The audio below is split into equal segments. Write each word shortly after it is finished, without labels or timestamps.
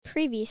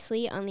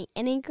Previously on the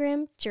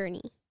Enneagram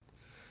Journey.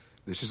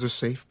 This is a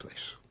safe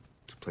place.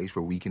 It's a place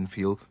where we can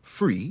feel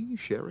free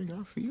sharing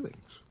our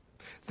feelings.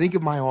 Think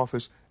of my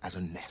office as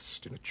a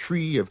nest in a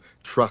tree of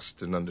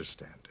trust and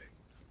understanding.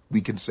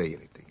 We can say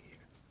anything here.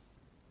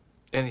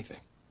 Anything.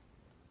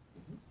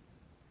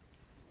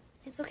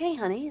 It's okay,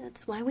 honey.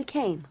 That's why we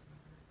came.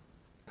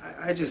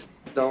 I just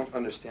don't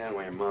understand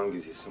why your mom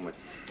gives you so much...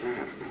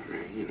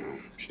 You know,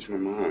 she's my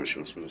mom. She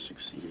wants me to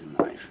succeed in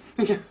life.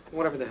 Yeah,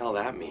 whatever the hell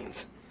that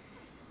means.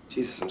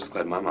 Jesus, I'm just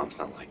glad my mom's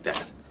not like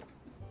that.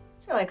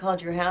 So I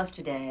called your house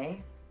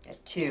today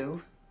at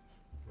 2.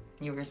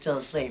 You were still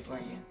asleep,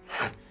 weren't you?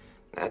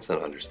 That's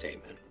an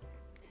understatement.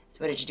 So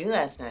what did you do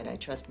last night? I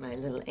trust my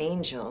little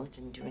angel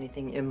didn't do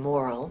anything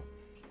immoral.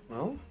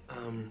 Well,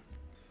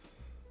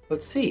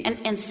 let's see.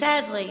 And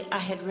sadly, I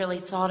had really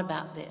thought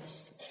about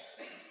this.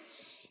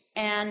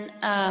 And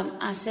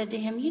I said to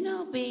him, you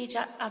know, Beach,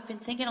 I've been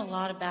thinking a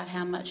lot about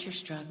how much you're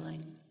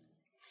struggling.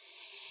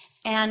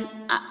 And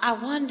I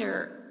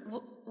wonder,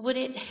 would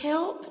it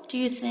help, do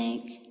you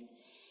think,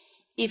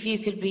 if you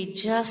could be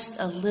just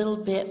a little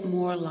bit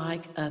more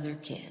like other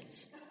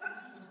kids?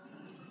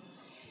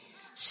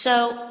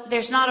 So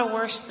there's not a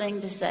worse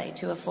thing to say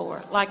to a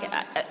 4. Like,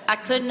 I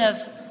couldn't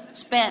have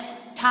spent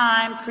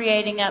time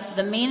creating up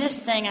the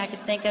meanest thing I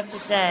could think of to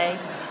say,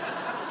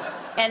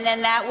 and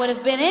then that would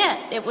have been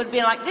it. It would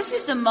be like, this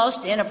is the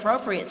most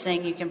inappropriate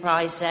thing you can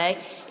probably say.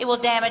 It will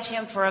damage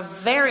him for a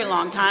very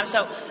long time,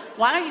 so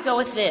why don't you go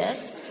with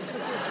this?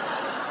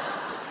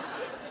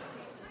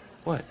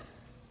 What?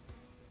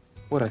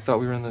 What, I thought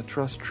we were in the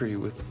trust tree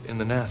in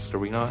the nest, are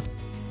we not?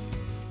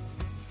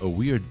 Oh,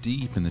 we are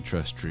deep in the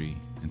trust tree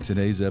in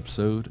today's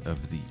episode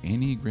of the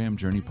Enneagram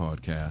Journey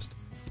podcast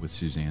with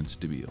Suzanne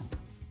Stabile.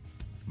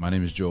 My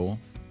name is Joel,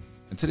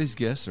 and today's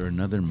guests are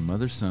another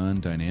mother-son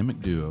dynamic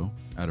duo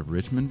out of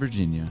Richmond,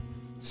 Virginia,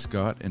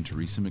 Scott and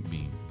Teresa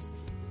Mcbean.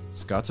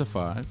 Scott's a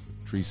 5,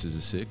 Teresa's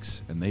a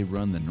 6, and they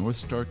run the North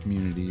Star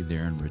community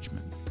there in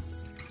Richmond.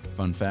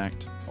 Fun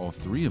fact, all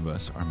 3 of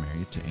us are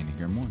married to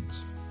Enneagram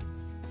 1s.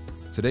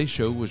 Today's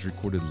show was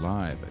recorded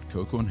live at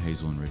Coco and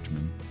Hazel in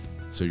Richmond,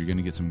 so you're going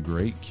to get some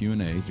great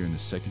Q&A during the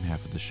second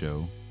half of the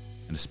show,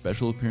 and a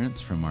special appearance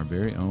from our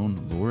very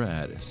own Laura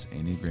Addis,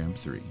 Enneagram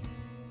 3.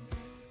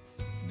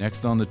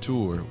 Next on the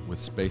tour,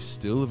 with space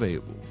still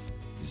available,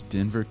 is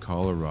Denver,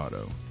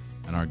 Colorado,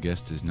 and our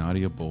guest is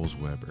Nadia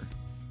Bowles-Weber.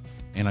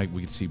 And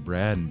we can see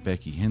Brad and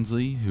Becky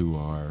Hensley, who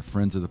are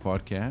friends of the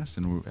podcast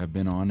and have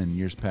been on in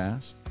years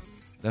past.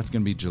 That's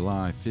going to be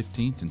July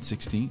 15th and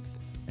 16th,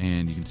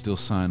 and you can still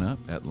sign up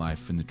at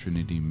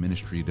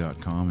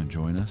lifeinthetrinityministry.com and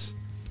join us.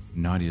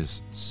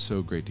 Nadia's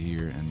so great to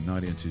hear, and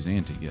Nadia and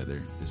Suzanne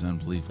together is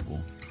unbelievable,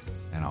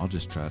 and I'll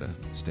just try to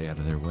stay out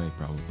of their way,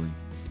 probably.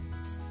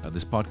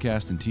 This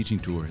podcast and teaching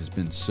tour has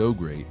been so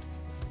great,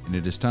 and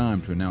it is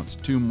time to announce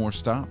 2 more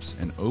stops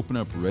and open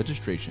up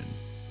registration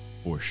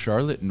for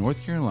Charlotte, North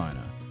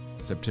Carolina,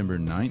 September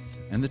 9th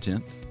and the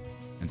 10th,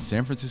 and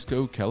San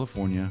Francisco,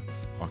 California,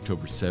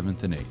 October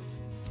 7th and 8th.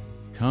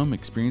 Come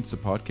experience the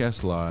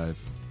podcast live.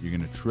 You're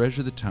going to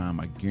treasure the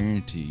time. I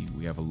guarantee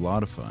we have a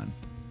lot of fun.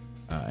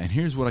 And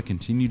here's what I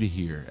continue to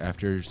hear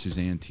after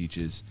Suzanne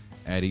teaches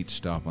at each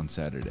stop on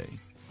Saturday.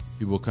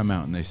 People come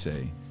out and they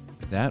say,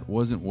 that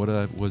wasn't what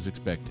I was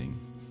expecting,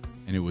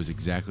 and it was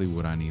exactly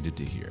what I needed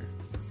to hear.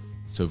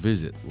 So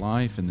visit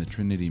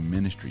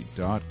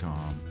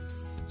lifeinthetrinityministry.com,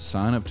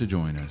 sign up to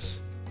join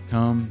us,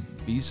 come,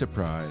 be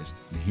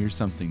surprised, and hear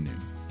something new.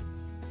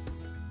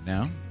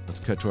 Now, let's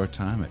cut to our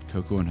time at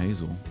Coco and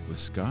Hazel with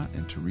Scott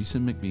and Teresa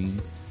Mcbean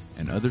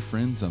and other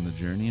friends on the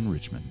journey in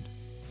Richmond.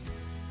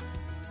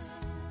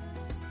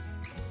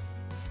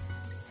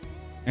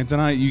 And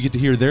tonight you get to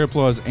hear their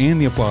applause and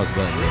the applause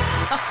button.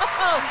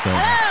 So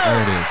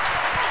there it is.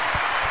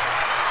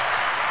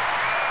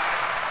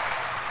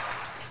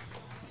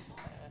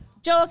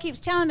 Joel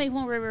keeps telling me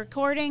when we're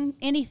recording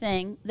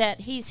anything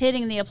that he's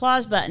hitting the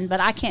applause button,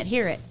 but I can't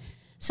hear it.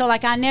 So,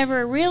 I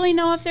never really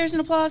know if there's an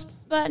applause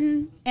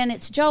button, and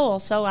it's Joel,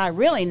 so I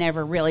really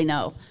never really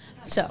know.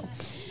 So,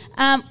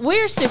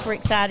 we're super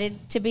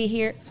excited to be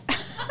here.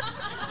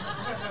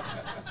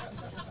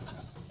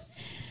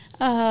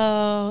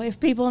 Oh, if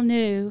people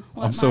knew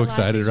what I'm so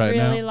excited right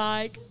now. Really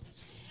like.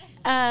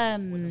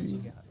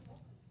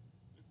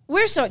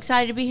 We're so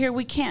excited to be here,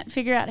 we can't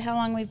figure out how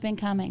long we've been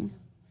coming.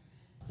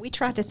 We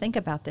tried to think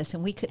about this,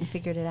 and we couldn't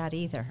figure it out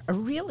either. A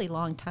really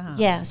long time.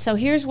 Yeah, so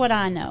here's what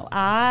I know.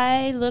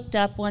 I looked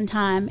up one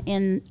time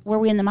were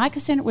we in the Micah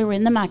Center? We were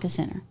in the Micah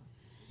Center.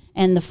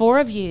 And the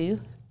 4 of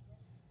you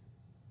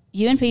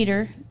and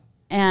Peter,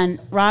 and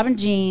Rob and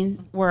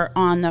Jean were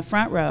on the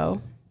front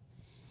row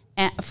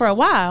for a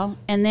while,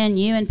 and then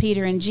you and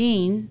Peter and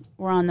Jean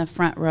were on the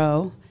front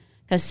row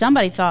because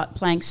somebody thought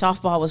playing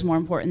softball was more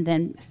important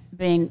than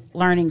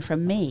learning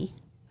from me.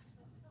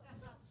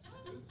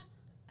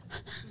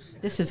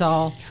 This is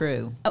all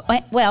true.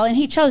 Well, and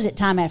he chose it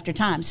time after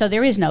time, so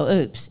there is no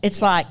oops.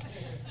 It's like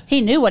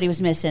he knew what he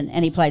was missing,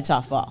 and he played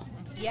softball.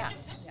 Yeah.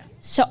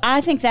 So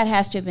I think that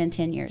has to have been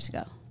 10 years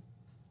ago,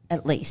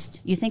 at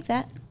least. You think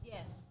that?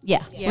 Yes.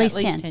 Yeah, At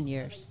least 10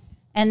 years.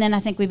 And then I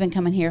think we've been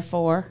coming here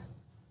for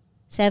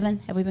 7.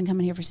 Have we been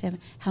coming here for 7?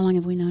 How long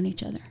have we known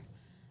each other?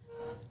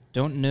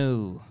 Don't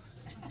know.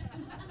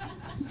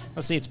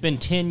 Let's see, it's been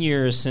 10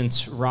 years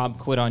since Rob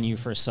quit on you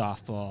for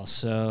softball,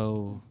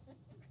 so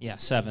yeah,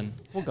 7.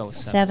 We'll go with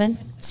 7.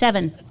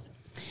 7.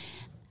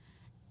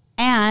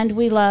 And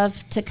we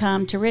love to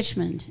come to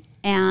Richmond.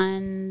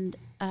 And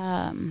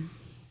I'm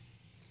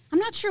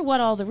not sure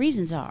what all the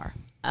reasons are.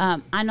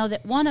 I know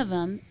that one of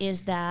them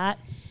is that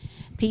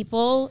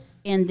people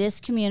in this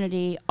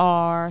community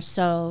are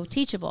so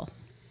teachable.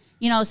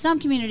 You know, some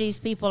communities,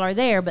 people are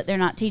there, but they're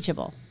not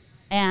teachable.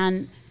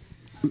 And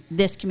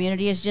this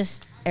community is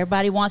just,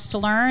 everybody wants to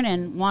learn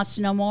and wants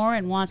to know more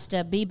and wants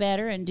to be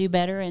better and do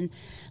better. And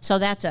so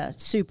that's a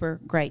super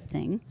great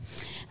thing.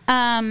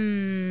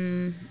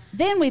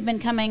 Then we've been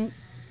coming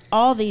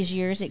all these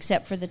years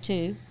except for the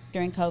 2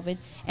 during COVID.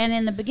 And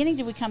in the beginning,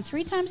 did we come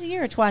 3 times a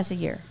year or twice a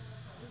year?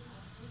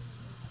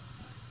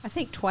 I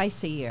think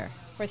twice a year.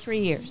 For 3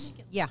 years.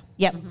 Yeah.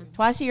 Yep.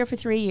 Twice a year for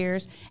 3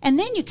 years. And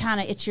then you kind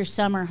of, it's your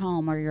summer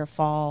home or your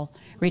fall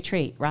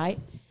retreat, right?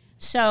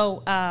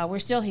 So we're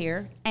still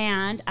here.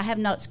 And I have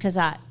notes because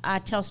I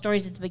tell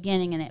stories at the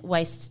beginning and it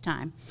wastes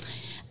time.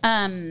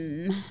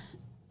 I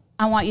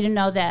want you to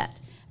know that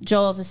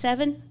Joel's a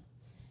 7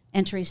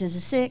 and Teresa's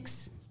a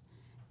 6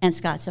 and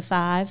Scott's a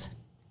 5.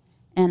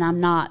 And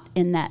I'm not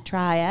in that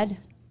triad.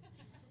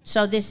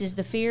 So this is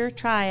the fear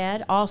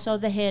triad, also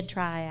the head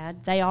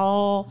triad. They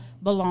all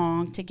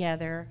belong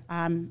together.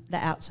 I'm the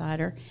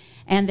outsider.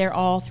 And they're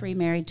all 3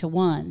 married to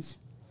 1s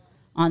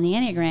on the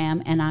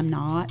Enneagram, and I'm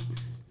not.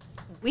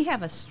 We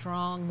have a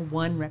strong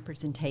 1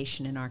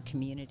 representation in our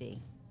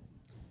community.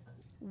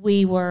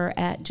 We were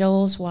at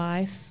Joel's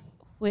wife,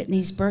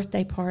 Whitney's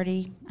birthday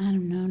party, I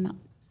don't know, not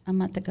a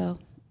month ago.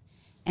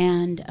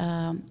 And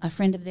a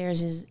friend of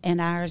theirs and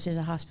ours is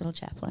a hospital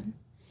chaplain.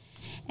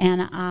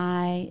 And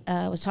I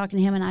was talking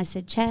to him, and I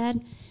said,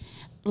 Chad,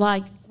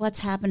 like, what's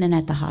happening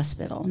at the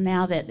hospital?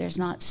 Now that there's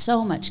not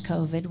so much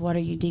COVID, what are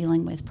you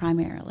dealing with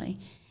primarily?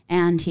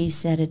 And he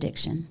said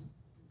addiction.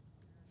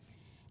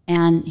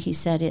 And he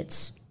said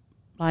it's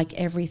like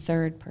every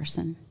 3rd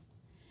person.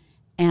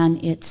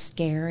 And it's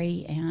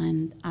scary,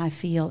 and I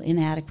feel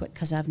inadequate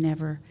because I've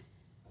never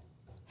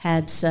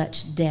had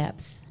such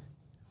depth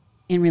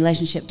in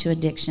relationship to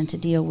addiction to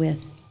deal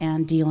with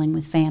and dealing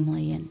with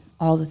family and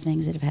all the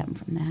things that have happened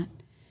from that.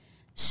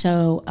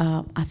 So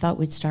I thought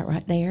we'd start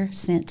right there,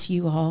 since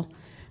you all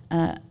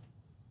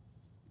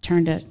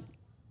turned a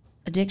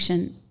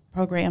addiction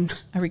program,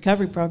 a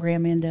recovery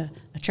program, into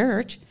a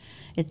church.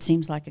 It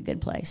seems like a good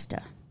place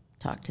to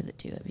talk to the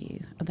 2 of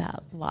you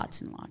about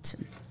lots and lots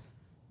and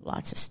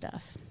lots of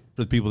stuff.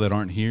 For the people that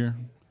aren't here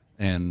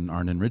and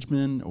aren't in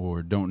Richmond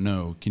or don't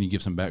know, can you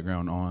give some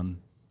background on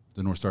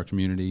the North Star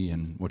community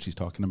and what she's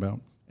talking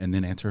about, and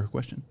then answer her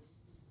question?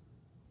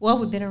 Well,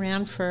 we've been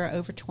around for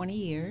over 20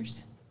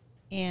 years.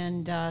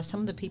 And some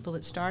of the people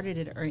that started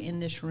it are in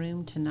this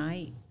room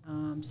tonight.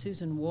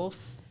 Susan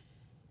Wolf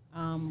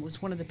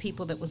was one of the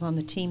people that was on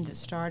the team that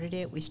started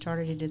it. We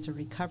started it as a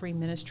recovery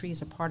ministry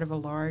as a part of a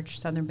large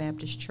Southern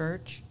Baptist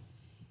church.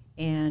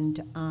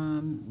 And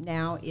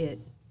now it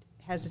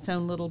has its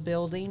own little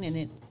building, and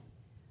it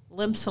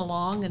limps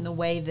along in the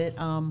way that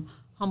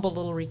humble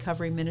little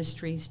recovery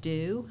ministries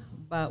do.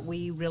 But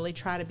we really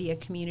try to be a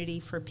community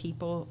for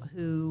people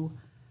who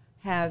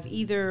have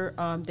either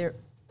their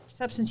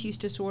substance use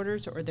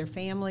disorders or their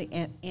family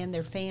and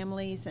their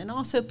families, and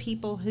also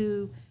people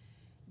who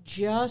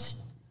just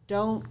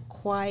don't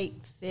quite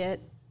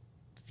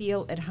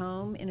feel at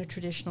home in a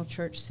traditional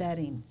church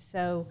setting.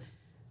 So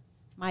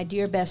my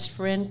dear best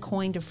friend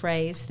coined a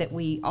phrase that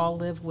we all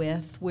live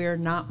with: we're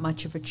not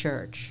much of a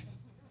church,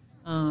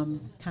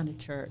 kind of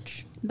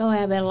church. Boy,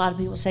 I bet a lot of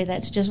people say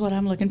that's just what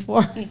I'm looking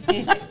for.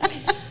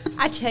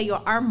 I tell you,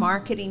 our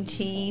marketing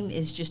team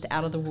is just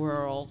out of the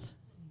world.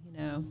 You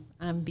know,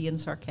 I'm being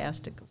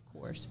sarcastic, of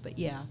course, but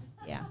yeah.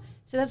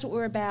 So that's what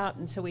we're about,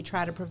 and so we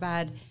try to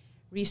provide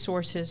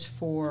resources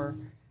for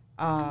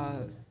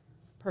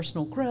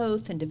personal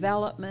growth and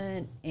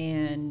development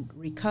and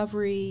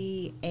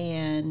recovery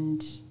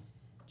and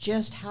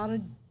just how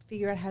to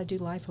figure out how to do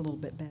life a little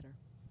bit better.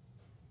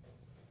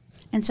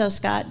 And so,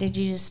 Scott, did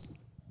you just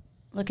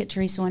look at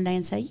Teresa one day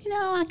and say, you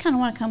know, I kind of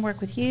want to come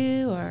work with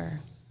you, or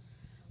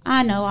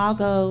I know I'll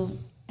go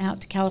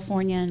out to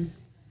California and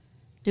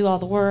do all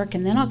the work,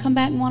 and then I'll come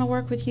back and want to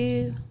work with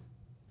you?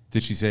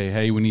 Did she say,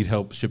 hey, we need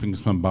help shipping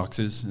some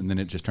boxes, and then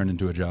it just turned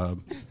into a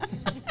job?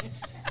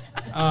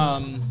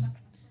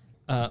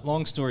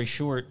 Long story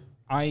short,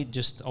 I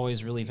just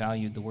always really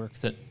valued the work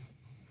that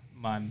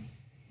my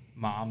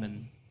mom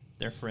and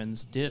their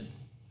friends did.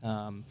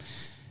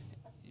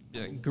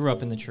 Grew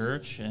up in the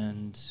church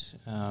and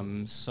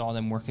saw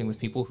them working with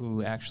people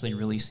who actually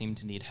really seemed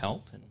to need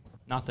help. And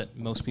not that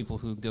most people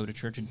who go to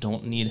church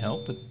don't need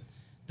help, but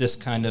this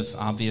kind of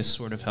obvious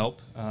sort of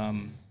help.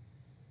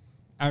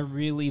 I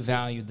really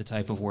valued the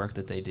type of work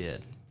that they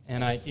did.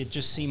 And it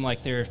just seemed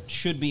like there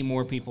should be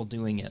more people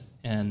doing it.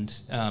 And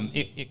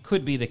it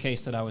could be the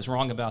case that I was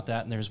wrong about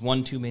that, and there's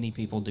one too many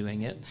people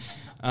doing it.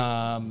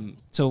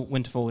 So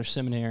went to Fuller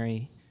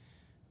Seminary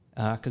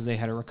because they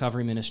had a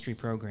recovery ministry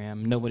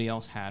program. Nobody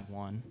else had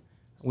one.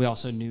 We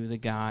also knew the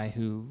guy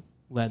who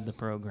led the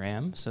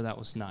program, so that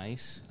was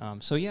nice.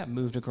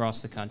 Moved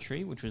across the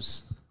country, which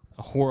was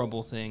a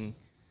horrible thing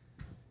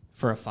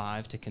for a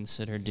 5 to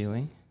consider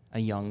doing, a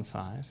young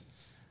 5.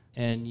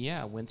 And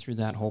went through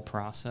that whole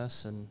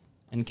process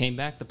and came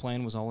back. The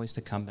plan was always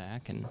to come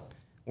back and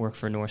work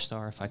for North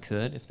Star if I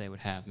could, if they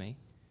would have me.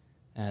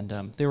 And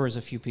there was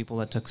a few people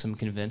that took some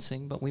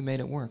convincing, but we made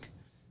it work.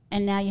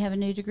 And now you have a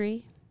new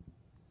degree?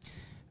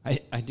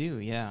 I do,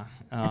 yeah.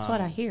 That's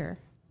what I hear.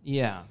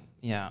 Yeah.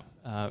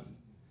 I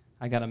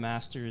got a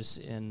master's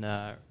in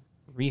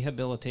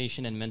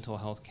rehabilitation and mental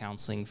health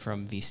counseling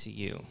from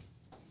VCU.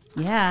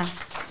 Yeah.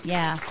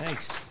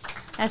 Thanks.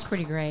 That's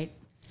pretty great.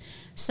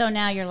 So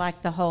now you're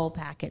like the whole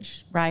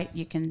package, right?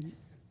 You can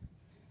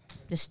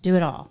just do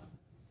it all.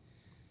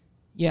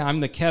 Yeah, I'm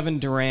the Kevin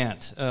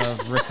Durant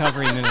of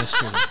recovery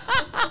ministry.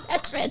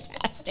 That's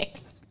fantastic.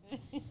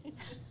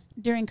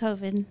 During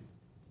COVID,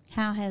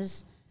 how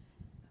has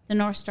the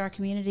North Star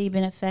community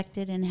been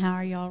affected, and how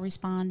are y'all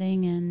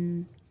responding?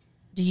 And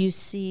do you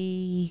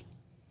see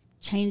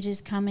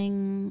changes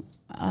coming?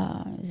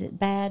 Is it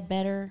bad,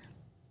 better,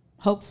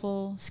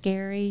 hopeful,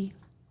 scary?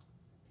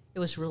 It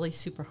was really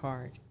super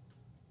hard.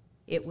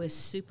 It was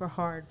super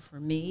hard for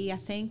me, I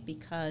think,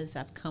 because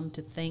I've come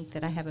to think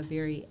that I have a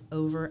very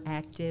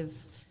overactive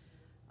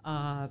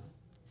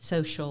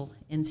social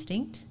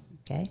instinct.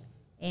 Okay.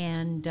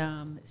 And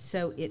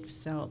so it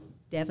felt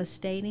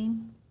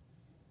devastating.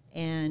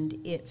 And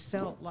it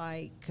felt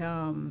like,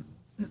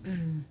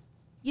 being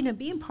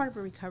part of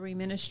a recovery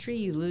ministry,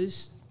 you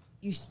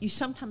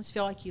sometimes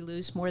feel like you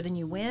lose more than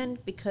you win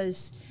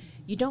because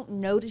you don't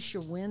notice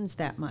your wins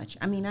that much.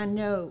 I mean, I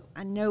know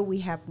we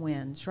have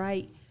wins,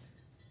 right?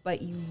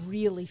 But you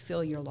really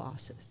feel your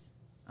losses.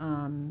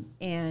 So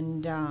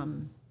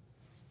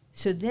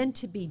then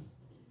to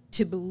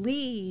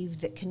believe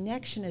that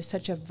connection is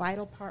such a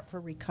vital part for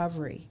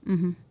recovery.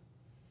 Mm-hmm.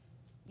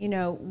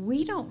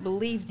 We don't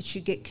believe that you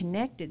get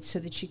connected so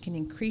that you can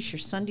increase your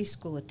Sunday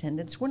school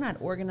attendance. We're not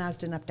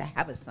organized enough to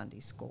have a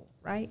Sunday school,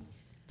 right?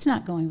 It's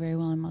not going very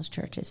well in most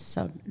churches,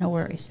 so no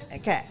worries.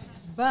 Okay.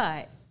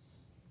 But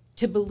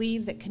to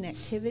believe that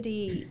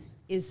connectivity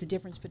is the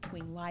difference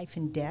between life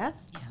and death,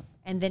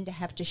 and then to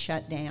have to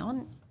shut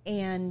down.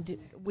 And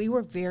we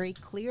were very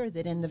clear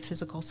that in the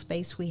physical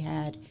space we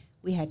had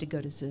to go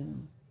to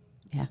Zoom.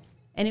 Yeah.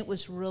 And it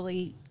was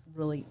really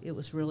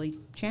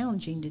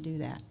challenging to do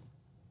that.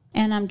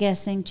 And I'm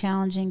guessing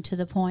challenging to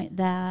the point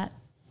that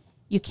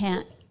you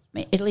can't,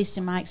 at least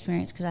in my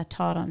experience, because I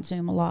taught on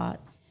Zoom a lot,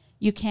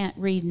 you can't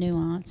read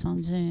nuance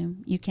on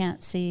Zoom. You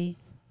can't see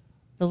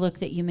the look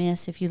that you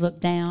miss if you look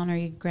down or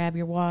you grab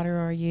your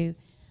water or you,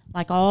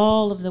 like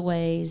all of the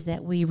ways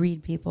that we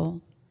read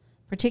people,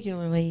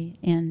 particularly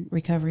in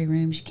recovery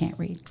rooms, you can't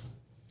read.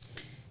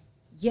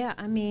 Yeah,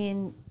 I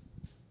mean,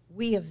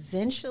 we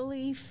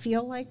eventually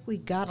feel like we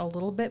got a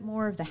little bit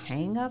more of the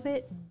hang of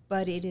it,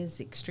 but it is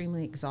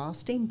extremely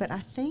exhausting. But I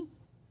think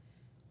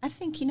I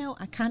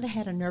kind of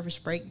had a nervous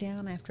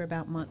breakdown after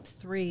about month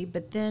 3,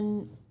 but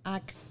then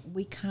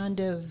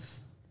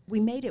we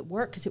made it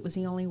work because it was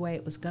the only way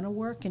it was going to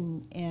work,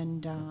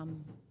 and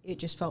it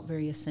just felt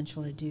very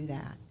essential to do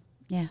that.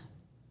 Yeah.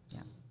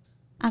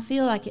 I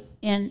feel like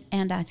and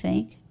I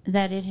think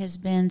that it has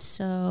been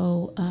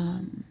so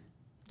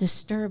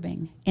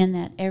disturbing in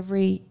that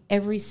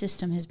every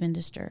system has been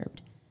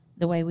disturbed.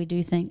 The way we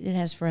do things, it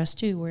has for us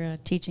too. We're a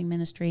teaching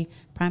ministry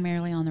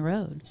primarily on the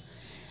road.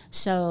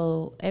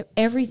 So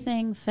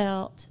everything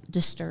felt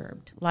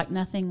disturbed, like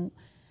nothing.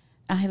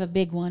 I have a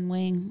big one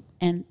wing,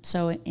 and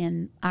so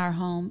in our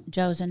home,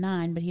 Joe's a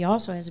 9, but he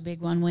also has a big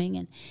one wing,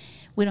 and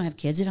we don't have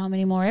kids at home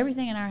anymore.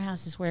 Everything in our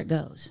house is where it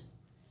goes.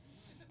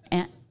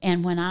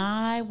 And when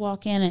I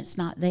walk in and it's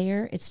not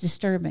there, it's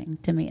disturbing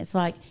to me. It's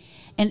like,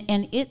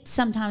 and it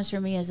sometimes for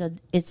me it's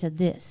a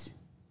this.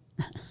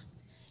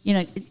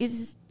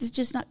 It's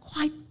just not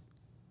quite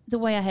the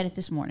way I had it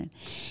this morning.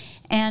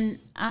 And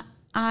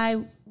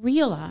I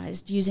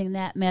realized, using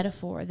that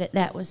metaphor,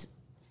 that was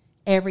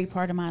every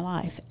part of my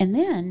life. And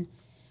then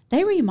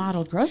they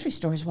remodeled grocery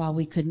stores while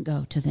we couldn't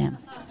go to them.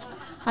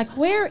 Like,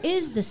 where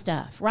is the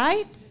stuff,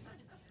 right?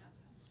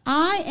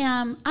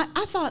 I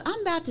thought,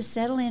 I'm about to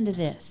settle into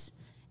this.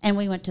 And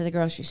we went to the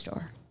grocery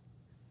store.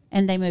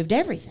 And they moved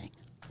everything.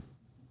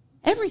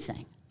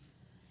 Everything.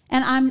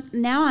 And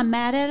I'm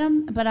mad at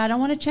them, but I don't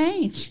want to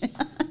change.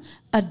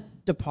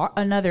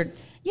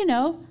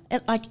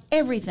 Like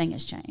everything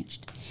has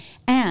changed.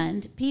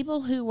 And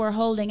people who were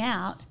holding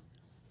out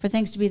for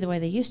things to be the way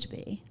they used to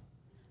be,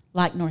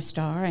 like North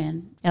Star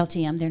and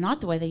LTM, they're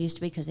not the way they used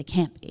to be because they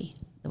can't be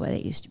the way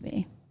they used to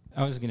be.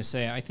 I was going to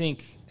say, I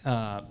think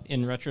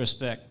in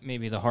retrospect,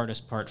 maybe the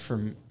hardest part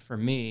for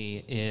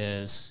me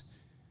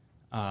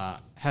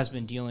has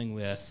been dealing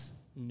with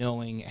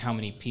knowing how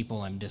many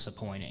people I'm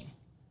disappointing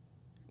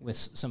with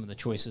some of the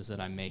choices that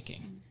I'm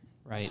making,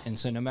 right? And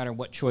so no matter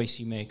what choice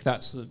you make,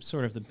 that's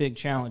sort of the big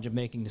challenge of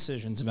making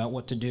decisions about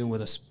what to do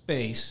with a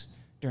space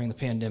during the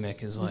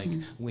pandemic is like,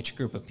 which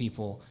group of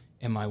people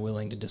am I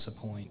willing to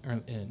disappoint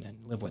and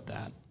live with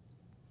that?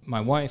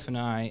 My wife and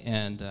I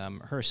and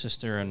her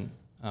sister and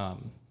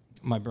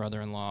my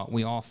brother-in-law,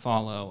 we all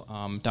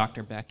follow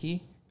Dr.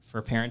 Becky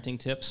for parenting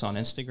tips on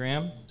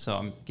Instagram, so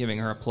I'm giving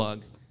her a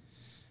plug.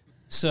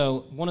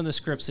 So one of the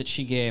scripts that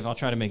she gave, I'll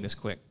try to make this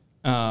quick,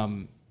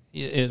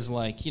 is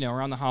like,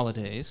 around the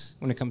holidays,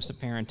 when it comes to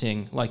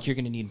parenting, like you're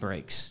going to need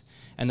breaks.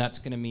 And that's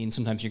going to mean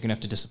sometimes you're going to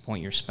have to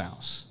disappoint your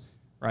spouse,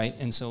 right?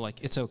 And so,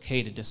 like, it's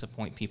okay to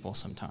disappoint people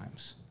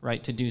sometimes,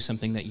 right? To do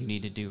something that you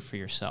need to do for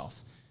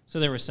yourself. So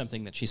there was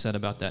something that she said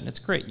about that, and it's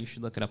great. You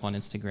should look it up on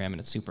Instagram, and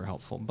it's super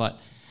helpful. But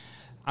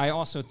I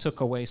also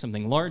took away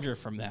something larger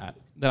from that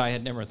I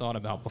had never thought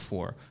about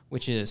before,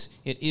 which is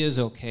it is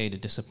okay to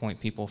disappoint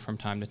people from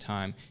time to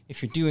time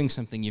if you're doing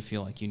something you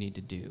feel like you need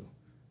to do.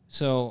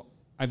 So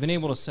I've been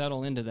able to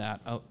settle into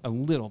that a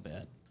little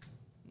bit,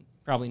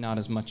 probably not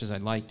as much as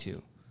I'd like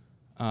to.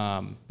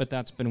 But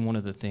that's been one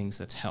of the things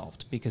that's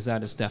helped, because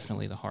that is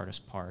definitely the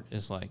hardest part,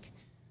 is like,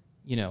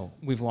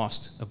 we've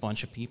lost a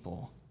bunch of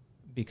people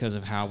because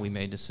of how we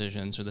made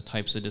decisions, or the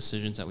types of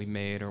decisions that we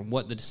made, or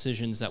what the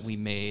decisions that we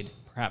made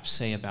perhaps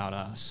say about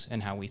us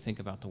and how we think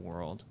about the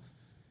world.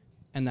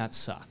 And that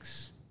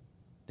sucks.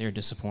 They're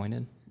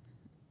disappointed.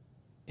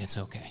 It's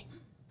okay.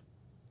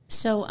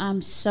 So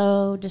I'm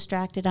so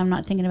distracted. I'm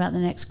not thinking about the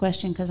next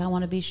question because I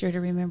want to be sure to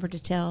remember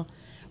to tell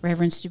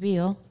Reverend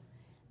Stabile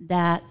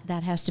that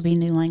has to be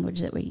new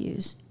language that we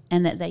use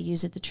and that they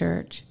use at the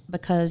church,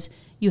 because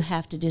you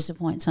have to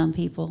disappoint some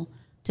people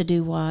to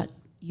do what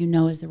you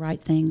know is the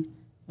right thing,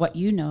 what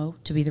you know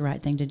to be the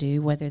right thing to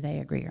do, whether they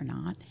agree or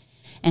not.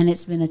 And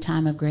it's been a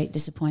time of great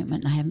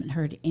disappointment, and I haven't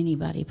heard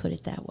anybody put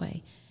it that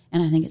way.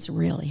 And I think it's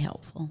really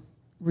helpful,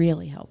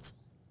 really helpful.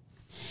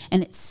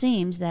 And it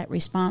seems that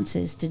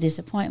responses to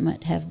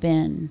disappointment have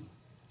been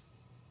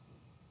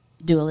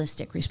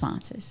dualistic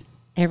responses.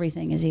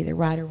 Everything is either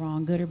right or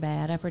wrong, good or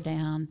bad, up or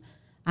down,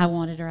 I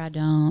want it or I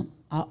don't,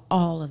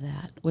 all of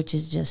that, which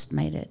has just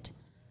made it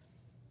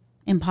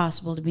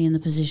impossible to be in the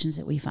positions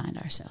that we find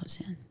ourselves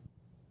in.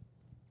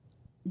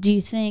 Do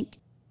you think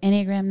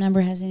Enneagram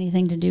number has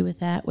anything to do with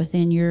that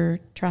within your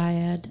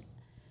triad?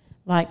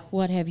 Like,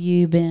 what have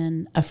you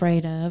been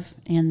afraid of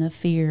in the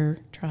fear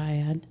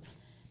triad?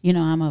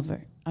 I'm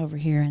over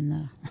here in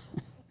the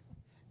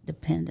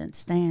dependent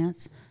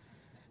stance,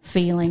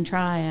 feeling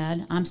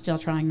triad. I'm still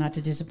trying not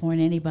to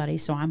disappoint anybody,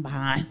 so I'm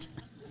behind.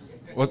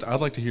 Well,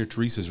 I'd like to hear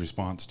Teresa's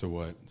response to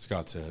what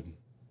Scott said,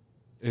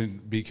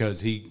 and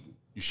because you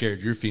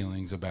shared your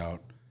feelings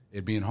about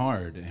it being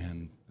hard,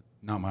 and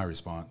not my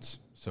response.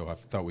 So I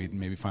thought we'd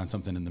maybe find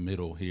something in the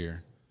middle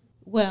here.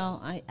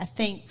 Well, I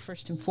think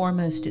first and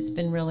foremost, it's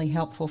been really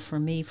helpful for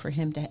me for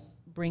him to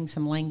bring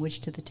some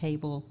language to the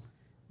table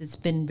that's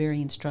been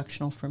very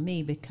instructional for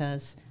me,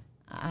 because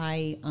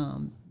I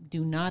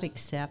do not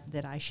accept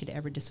that I should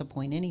ever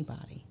disappoint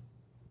anybody.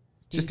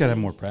 Just got to have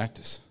more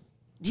practice.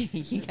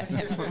 You got to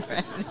have more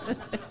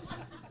practice.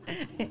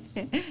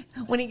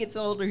 When he gets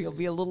older, he'll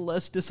be a little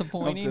less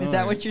disappointing. Is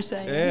that what you're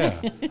saying?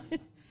 Yeah.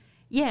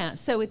 Yeah,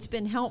 so it's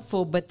been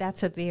helpful, but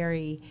that's a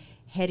very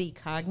heady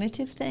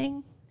cognitive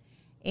thing,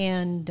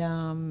 and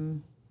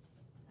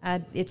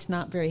it's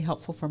not very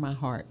helpful for my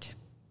heart.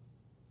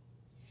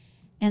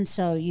 And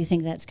so you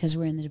think that's because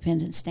we're in the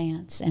dependent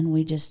stance, and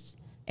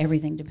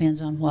everything depends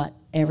on what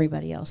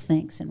everybody else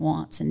thinks and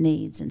wants and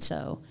needs, and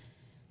so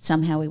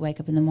somehow we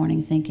wake up in the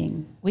morning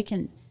thinking we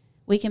can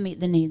meet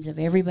the needs of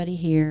everybody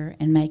here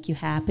and make you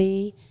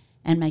happy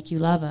and make you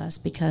love us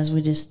because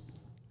we just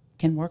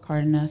can work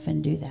hard enough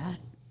and do that.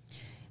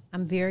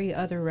 I'm very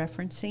other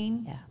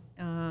referencing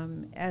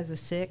as a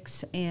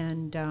 6,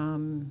 and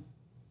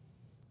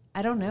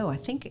I don't know. I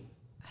think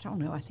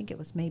it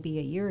was maybe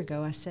a year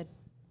ago. I said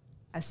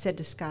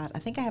to Scott, I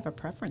think I have a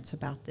preference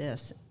about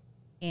this,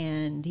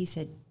 and he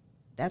said,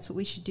 "That's what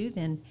we should do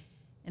then."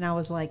 And I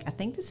was like, I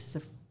think this is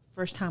the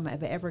first time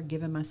I've ever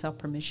given myself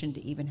permission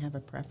to even have a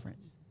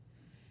preference,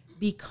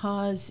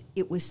 because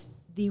it was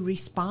the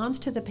response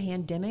to the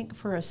pandemic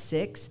for a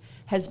 6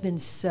 has been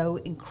so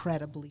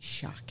incredibly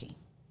shocking.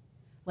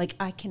 Like,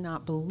 I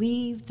cannot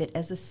believe that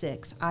as a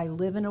 6, I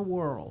live in a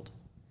world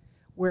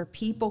where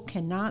people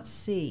cannot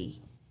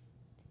see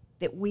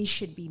that we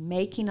should be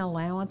making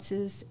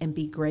allowances and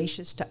be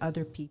gracious to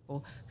other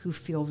people who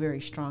feel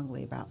very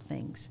strongly about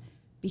things,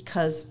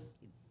 because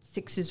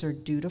 6s are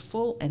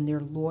dutiful and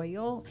they're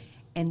loyal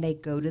and they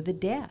go to the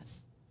death.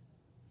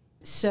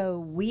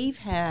 So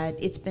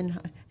it's been,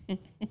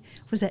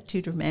 was that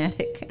too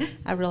dramatic?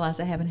 I realize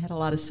I haven't had a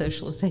lot of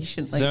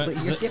socialization lately.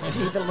 You're giving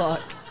me the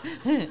look.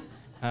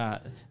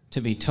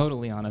 To be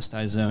totally honest,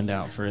 I zoned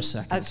out for a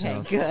second.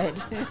 Okay, good.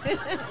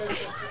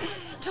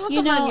 Talk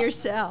among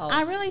yourselves.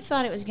 I really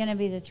thought it was going to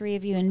be the 3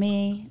 of you and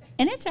me,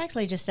 and it's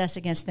actually just us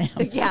against them.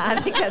 Yeah, I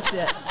think that's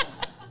it.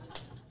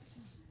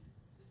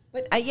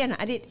 But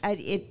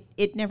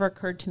it never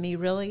occurred to me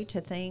really to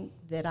think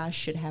that I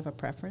should have a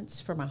preference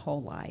for my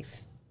whole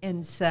life.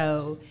 And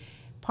so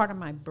part of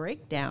my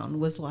breakdown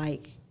was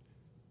like,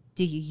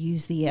 do you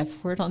use the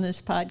F word on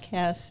this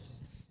podcast?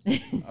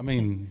 I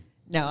mean,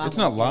 No, It's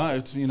not live.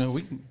 It's,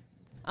 we can.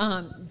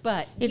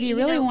 But If you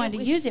really wanted to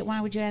was- use it,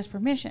 why would you ask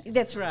permission?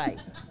 That's right.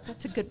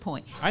 That's a good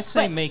point. I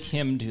say But- make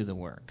him do the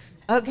work.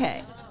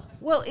 Okay.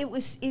 Well, it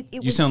was. It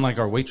You was, sound like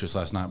our waitress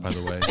last night, by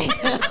the way.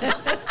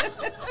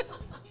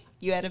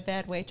 you had a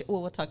bad waitress.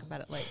 Well, we'll talk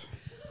about it later.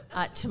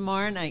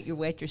 Tomorrow night, your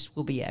waitress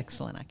will be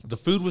excellent. I can. The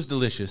food was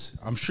delicious.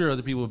 I'm sure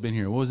other people have been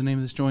here. What was the name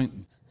of this joint?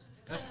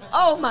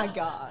 Oh my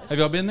God. Have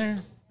y'all been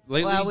there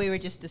lately? Well, we were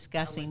just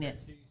discussing it.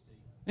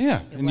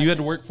 Yeah, and you had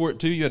to wasn't. work for it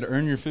too. You had to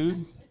earn your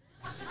food.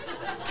 I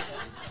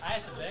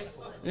had to beg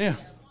for it. Yeah.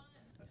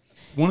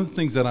 One of the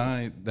things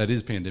that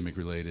is pandemic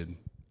related,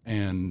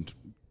 and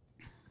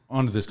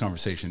onto this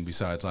conversation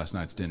besides last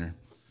night's dinner,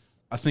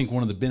 I think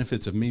one of the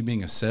benefits of me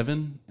being a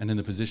 7 and in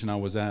the position I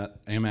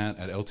am at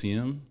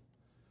LTM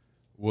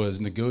was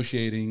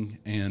negotiating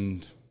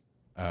and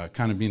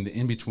kind of being the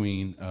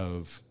in-between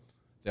of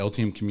the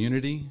LTM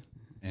community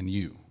and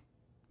you.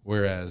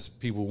 Whereas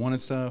people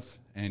wanted stuff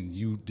and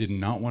you did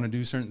not want to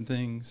do certain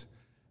things.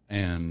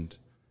 And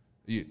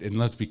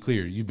let's be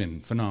clear, you've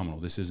been phenomenal.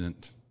 This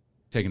isn't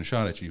taking a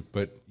shot at you,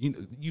 but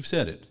you've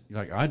said it. You're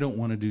like, I don't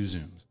want to do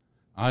Zooms.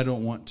 I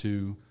don't want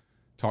to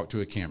talk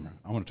to a camera.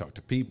 I want to talk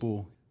to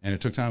people. And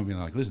it took time being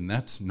like, listen,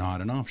 that's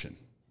not an option.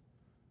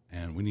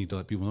 And we need to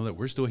let people know that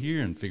we're still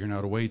here and figuring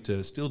out a way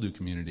to still do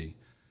community.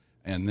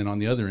 And then on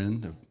the other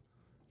end of,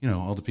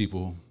 all the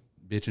people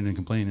bitching and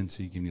complaining,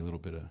 so you give me a little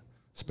bit of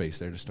space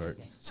there to start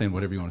saying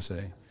whatever you want to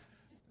say.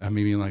 I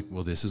mean, being like,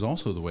 well, this is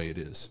also the way it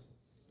is.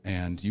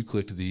 And you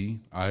clicked the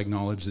I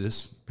acknowledge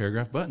this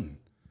paragraph button.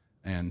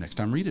 And next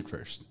time read it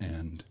first.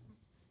 And,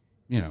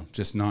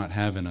 just not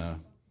having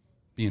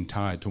being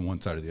tied to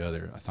one side or the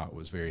other, I thought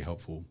was very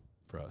helpful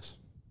for us.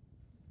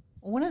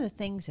 One of the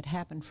things that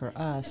happened for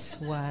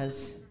us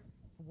was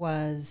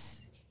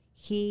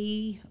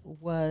he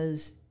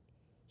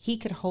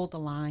could hold a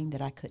line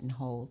that I couldn't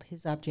hold,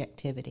 his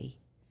objectivity.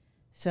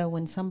 So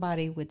when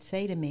somebody would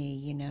say to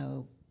me,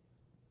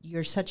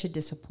 you're such a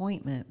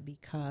disappointment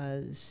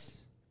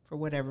because for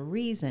whatever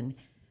reason,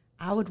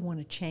 I would want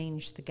to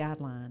change the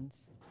guidelines,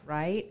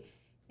 right?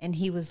 And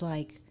he was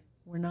like,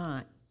 we're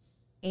not.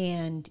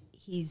 And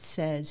he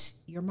says,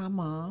 you're my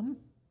mom,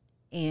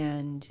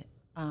 and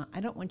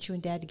I don't want you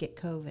and Dad to get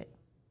COVID.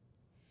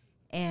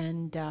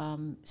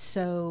 And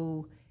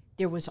so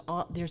there's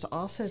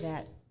also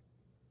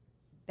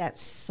that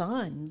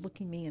son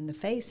looking me in the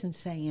face and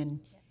saying,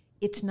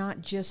 it's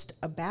not just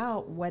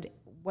about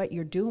what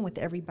you're doing with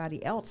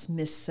everybody else,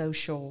 Miss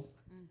Social,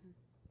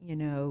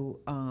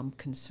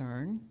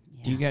 concern.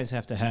 Yeah. Do you guys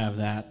have to have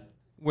that?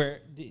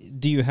 Where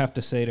do you have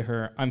to say to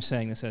her, I'm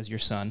saying this as your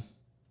son?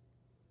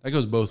 That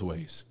goes both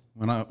ways.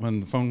 When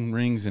the phone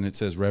rings and it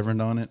says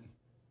Reverend on it,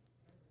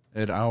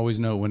 I always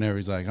know whenever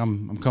he's like,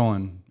 I'm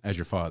calling as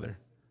your father.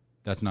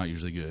 That's not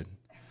usually good.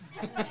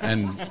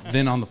 And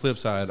then on the flip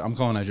side, I'm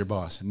calling as your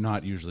boss.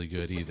 Not usually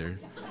good either.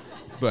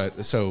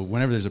 But so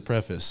whenever there's a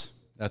preface,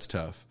 that's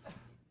tough.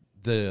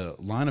 The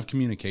line of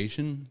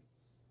communication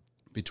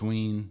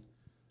between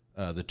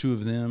the two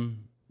of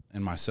them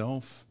and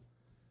myself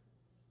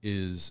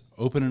is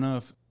open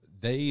enough.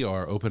 They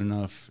are open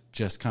enough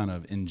just kind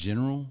of in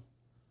general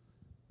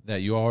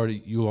that you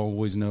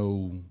always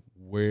know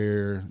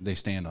where they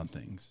stand on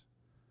things.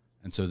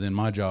 And so then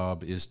my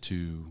job is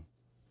to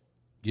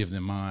give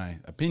them my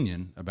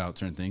opinion about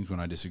certain things when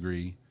I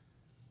disagree.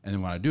 And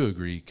then when I do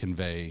agree,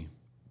 convey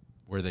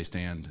where they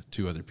stand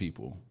to other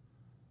people.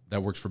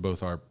 That works for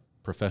both our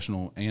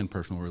professional and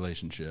personal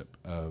relationship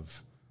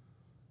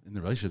in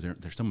the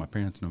relationship, they're still my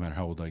parents no matter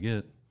how old I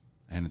get.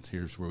 And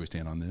here's where we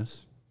stand on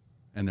this.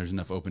 And there's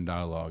enough open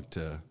dialogue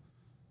to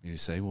me to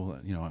say, well,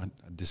 I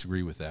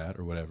disagree with that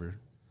or whatever.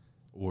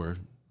 Or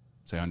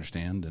say I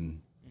understand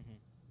and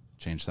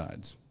change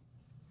sides.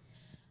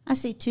 I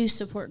see 2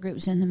 support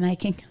groups in the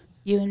making.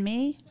 You and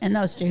me and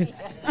those 2.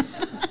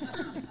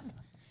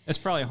 It's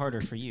probably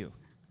harder for you.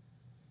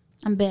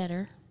 I'm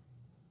better.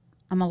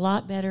 I'm a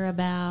lot better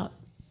about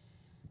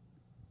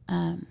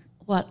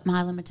what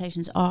my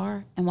limitations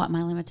are and what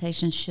my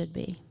limitations should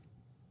be.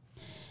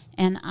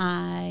 And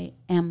I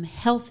am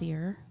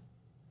healthier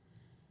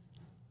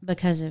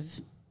because of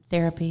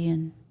therapy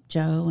and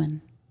Joe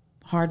and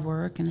hard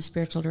work and a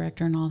spiritual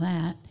director and all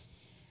that.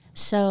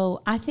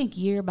 So I think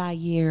year by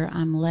year,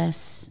 I'm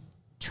less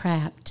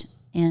trapped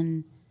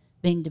in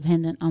being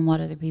dependent on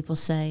what other people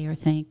say or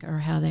think or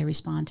how they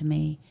respond to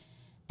me,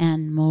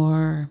 and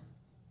more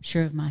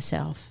sure of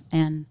myself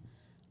and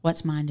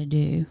what's mine to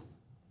do.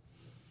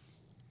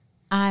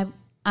 I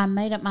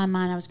made up my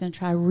mind I was going to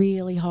try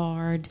really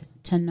hard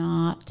to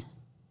not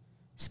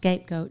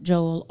scapegoat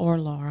Joel or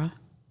Laura.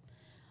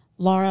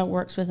 Laura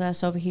works with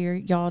us over here.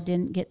 Y'all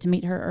didn't get to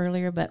meet her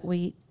earlier, but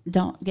we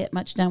don't get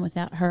much done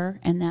without her,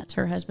 and that's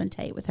her husband,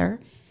 Tate, with her.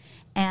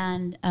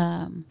 And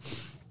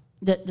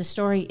the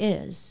story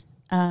is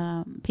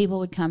people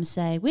would come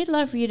say, we'd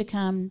love for you to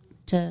come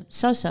to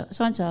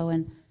so-and-so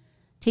and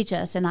teach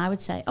us. And I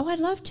would say, oh, I'd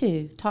love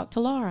to talk to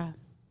Laura.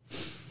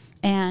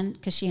 And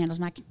because she handles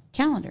my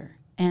calendar.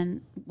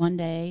 And one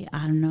day,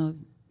 I don't know,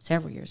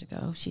 several years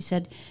ago, she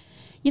said,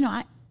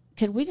 because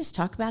could we just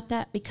talk about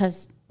that?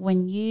 Because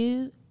when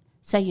you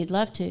say you'd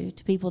love to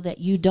people that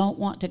you don't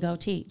want to go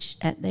teach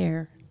at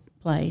their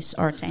place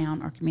or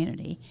town or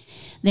community,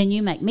 then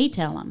you make me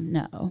tell them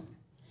no.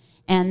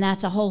 And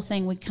that's a whole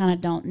thing we kind of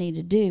don't need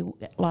to do.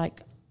 Like,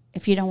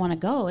 if you don't want to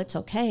go, it's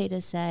okay to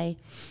say,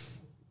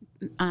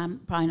 I'm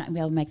probably not going to be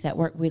able to make that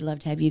work. We'd love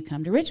to have you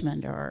come to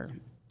Richmond or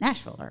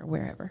Nashville or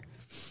wherever.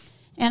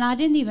 And I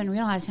didn't even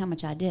realize how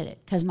much I did it,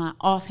 because my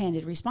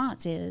offhanded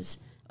response is,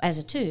 as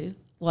a two,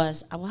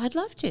 was, well, I'd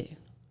love to.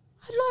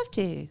 I'd love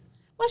to.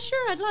 Well,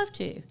 sure, I'd love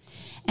to.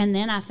 And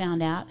then I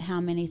found out how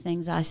many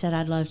things I said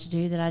I'd love to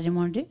do that I didn't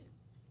want to do.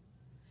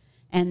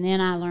 And then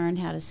I learned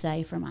how to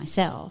say for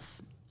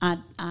myself,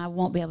 I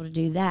won't be able to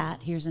do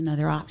that. Here's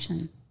another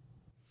option.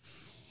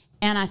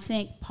 And I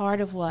think part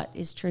of what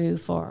is true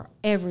for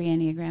every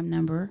Enneagram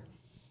number,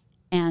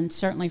 and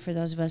certainly for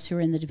those of us who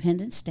are in the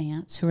dependent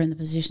stance, who are in the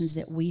positions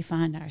that we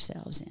find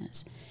ourselves in,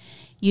 is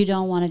you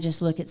don't want to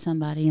just look at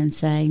somebody and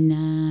say,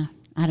 nah,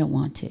 I don't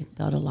want to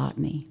go to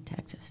Lockney,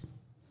 Texas.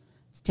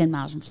 It's 10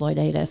 miles from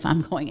Floydada. If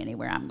I'm going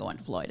anywhere, I'm going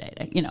to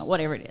Floydada,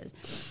 whatever it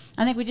is.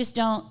 I think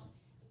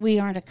we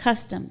aren't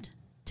accustomed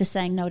to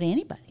saying no to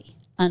anybody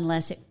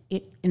unless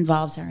it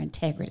involves our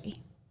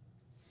integrity.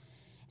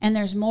 And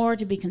there's more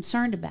to be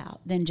concerned about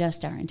than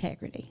just our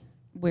integrity.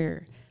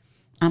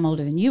 I'm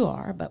older than you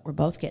are, but we're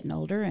both getting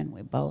older, and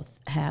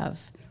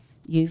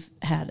you've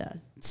had a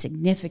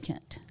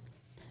significant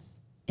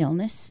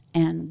illness,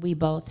 and we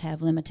both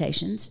have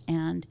limitations,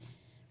 and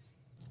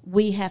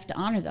we have to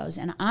honor those.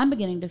 And I'm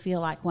beginning to feel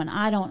like when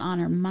I don't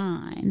honor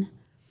mine,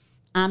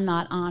 I'm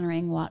not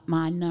honoring what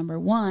my number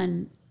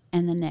one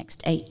and the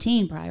next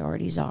 18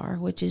 priorities are,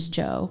 which is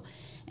Joe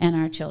and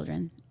our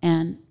children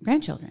and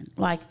grandchildren.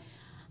 Like,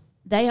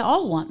 they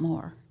all want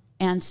more.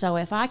 And so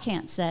if I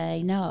can't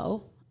say,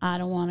 no, I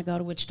don't want to go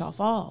to Wichita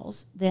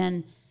Falls,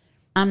 then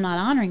I'm not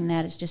honoring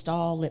that. It's just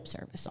all lip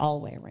service all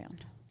the way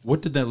around.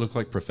 What did that look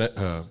like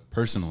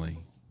personally?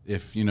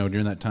 If,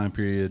 during that time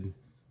period,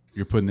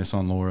 you're putting this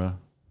on Laura,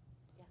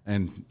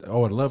 and,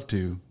 I'd love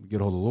to get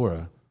a hold of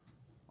Laura.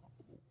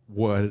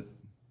 What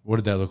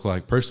did that look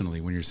like personally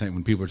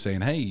when people are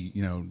saying, hey,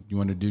 you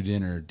want to do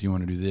dinner? Do you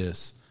want to do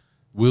this?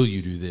 Will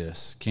you do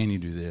this? Can you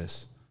do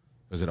this?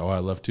 Was it, I'd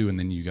love to, and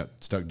then you got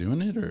stuck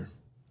doing it, or?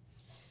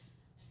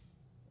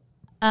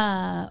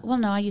 Well,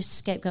 no, I used to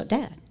scapegoat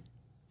Dad.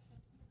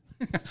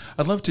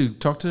 I'd love to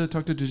talk to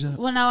Giuseppe.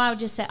 Well, no, I would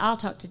just say I'll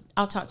talk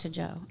to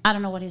Joe. I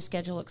don't know what his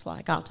schedule looks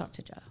like. I'll talk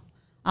to Joe.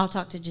 I'll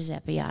talk to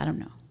Giuseppe. I don't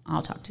know.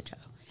 I'll talk to Joe.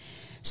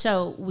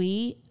 So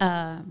we,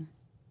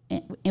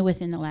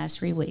 within the last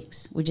 3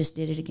 weeks, we just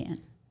did it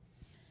again.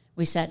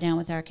 We sat down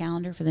with our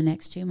calendar for the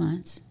next 2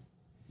 months,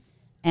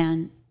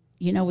 and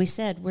we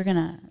said we're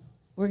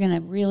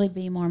gonna really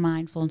be more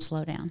mindful and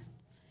slow down,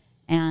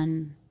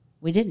 and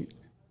we didn't.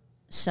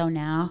 So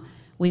now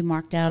we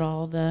marked out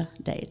all the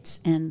dates,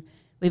 and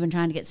we've been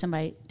trying to get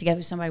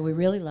somebody we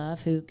really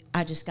love, who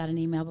I just got an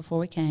email before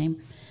we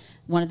came.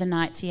 One of the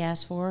nights he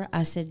asked for,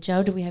 I said,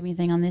 Joe, do we have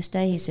anything on this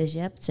day? He says,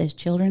 yep, it says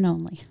children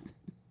only.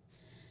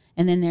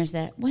 And then there's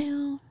that,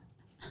 well,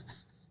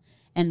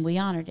 and we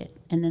honored it.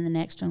 And then the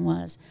next one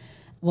was,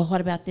 well,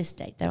 what about this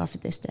date? They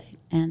offered this date.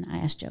 And I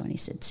asked Joe, and he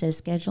said, it says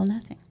schedule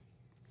nothing.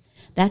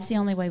 That's the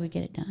only way we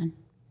get it done,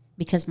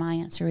 because my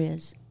answer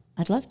is,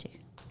 I'd love to.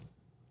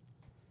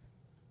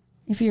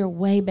 If you're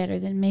way better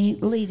than me,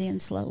 lead in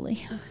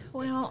slowly.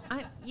 Well,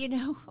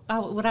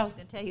 what I was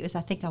going to tell you is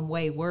I think I'm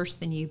way worse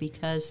than you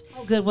because...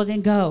 Oh, good. Well,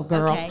 then go,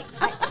 girl. Okay.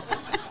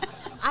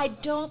 I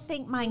don't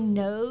think my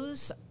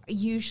no's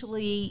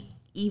usually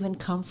even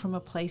come from a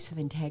place of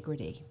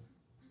integrity.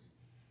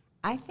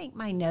 I think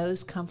my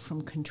no's come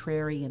from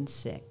contrarian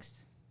 6.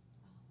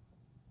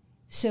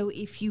 So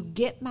if you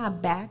get my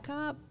back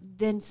up,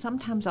 then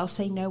sometimes I'll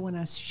say no when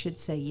I should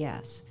say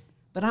yes.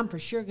 But I'm for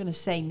sure going to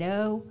say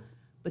no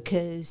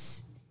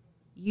because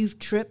you've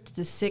tripped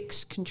the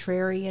 6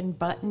 contrarian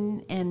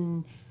button,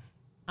 and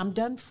I'm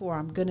done for.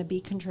 I'm going to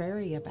be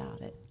contrary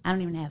about it. I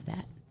don't even have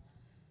that.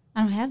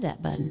 I don't have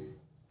that button.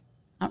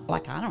 I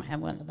don't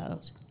have one of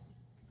those.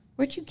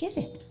 Where'd you get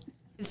it?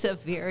 It's a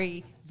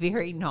very,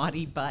 very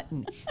naughty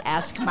button.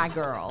 Ask my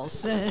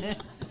girls.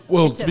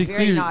 Well, it's to be a very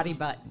clear, naughty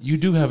button. You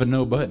do have a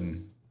no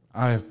button.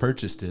 I have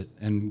purchased it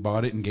and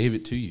bought it and gave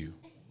it to you.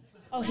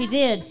 Oh, he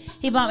did.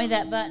 He bought me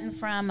that button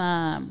from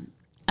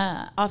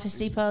Office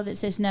Depot that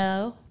says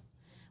no.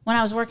 When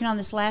I was working on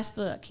this last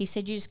book, he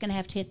said, you're just going to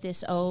have to hit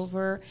this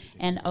over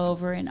and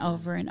over and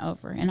over and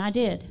over. And I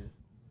did.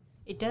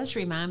 It does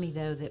remind me,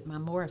 though, that my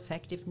more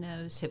effective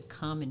no's have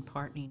come in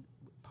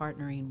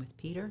partnering with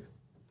Peter,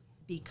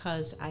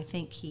 because I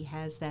think he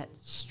has that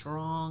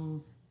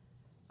strong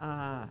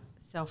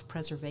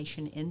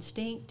self-preservation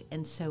instinct,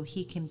 and so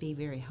he can be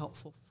very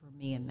helpful for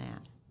me in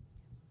that.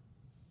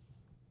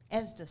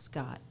 As does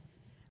Scott.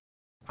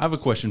 I have a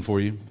question for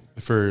you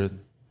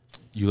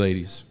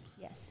ladies.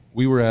 Yes.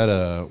 We were at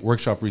a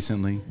workshop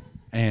recently,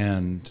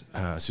 and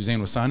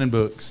Suzanne was signing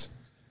books,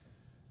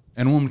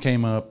 and a woman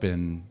came up,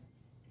 and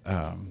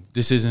maybe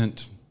this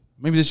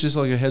is just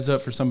like a heads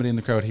up for somebody in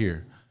the crowd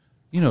here.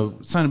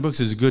 signing books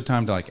is a good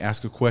time to like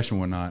ask a question,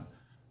 whatnot.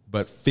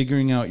 But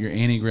figuring out your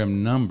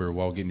Enneagram number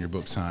while getting your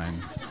book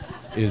signed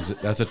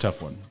that's a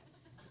tough one.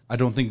 I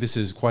don't think this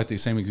is quite the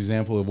same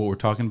example of what we're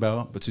talking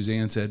about, but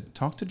Suzanne said,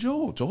 talk to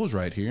Joel. Joel's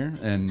right here.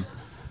 And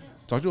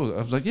talk to Joel. I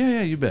was like,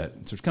 yeah, you bet.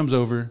 So she comes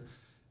over,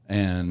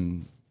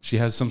 and she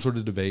has some sort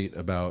of debate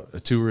about a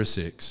 2 or a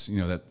 6,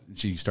 that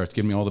she starts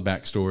giving me all the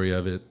backstory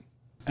of it.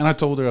 And I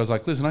told her, I was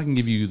like, listen, I can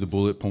give you the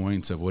bullet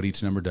points of what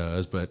each number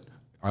does, but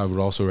I would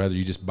also rather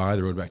you just buy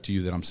the Road Back to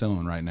You that I'm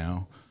selling right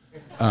now.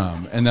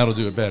 And that'll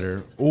do it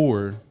better.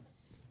 Or,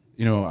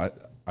 I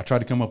tried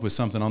to come up with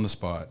something on the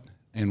spot.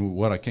 And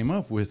what I came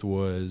up with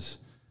was,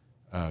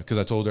 because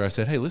I told her, I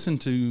said, hey, listen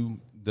to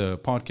the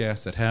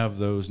podcasts that have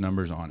those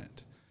numbers on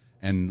it.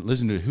 And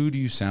listen to who do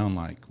you sound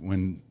like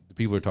when the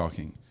people are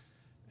talking.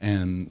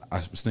 And I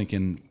was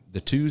thinking the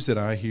 2s that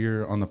I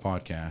hear on the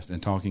podcast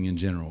and talking in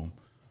general,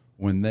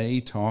 when they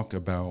talk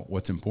about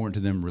what's important to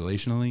them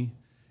relationally,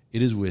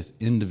 it is with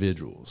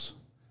individuals.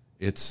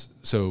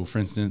 So, for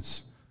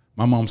instance,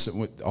 my mom said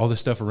with all this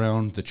stuff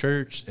around the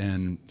church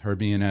and her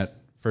being at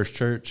First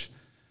Church,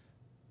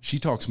 she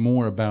talks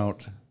more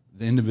about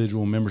the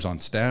individual members on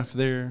staff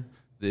there,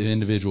 the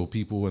individual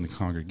people in the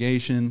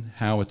congregation,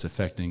 how it's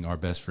affecting our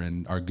best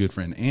friend, our good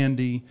friend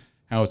Andy,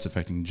 how it's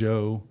affecting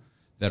Joe,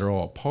 that are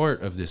all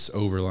part of this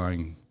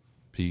overlying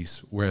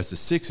piece, whereas the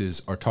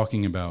 6s are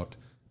talking about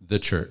the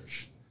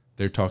church.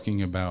 They're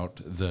talking about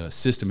the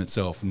system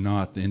itself,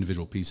 not the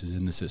individual pieces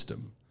in the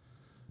system.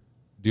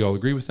 Do you all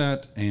agree with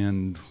that?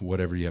 And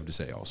whatever you have to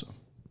say also.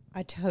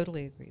 I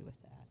totally agree with that.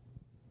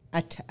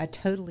 I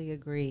totally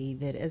agree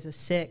that as a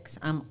 6,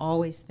 I'm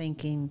always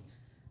thinking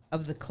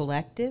of the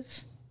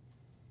collective.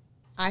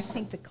 I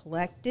think the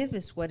collective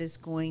is what is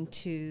going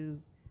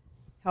to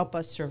help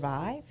us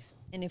survive.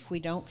 And if we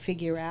don't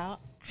figure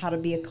out how to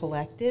be a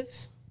collective,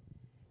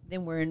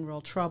 then we're in real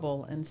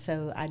trouble. And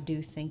so I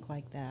do think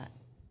like that.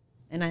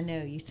 And I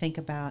know you think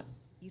about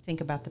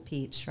the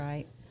peeps,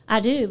 right? I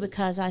do,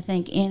 because I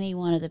think any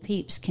one of the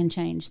peeps can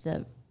change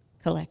the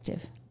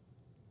collective.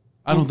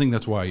 I don't think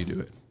that's why you do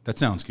it. That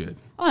sounds good.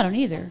 Oh, I don't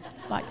either.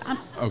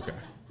 Okay.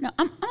 No,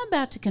 I'm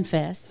about to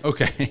confess.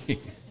 Okay.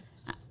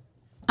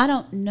 I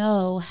don't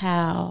know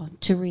how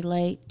to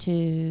relate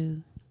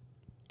to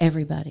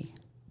everybody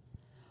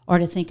or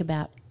to think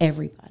about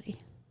everybody.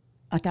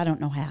 I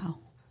don't know how,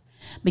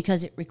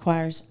 because it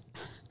requires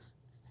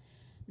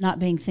not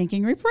being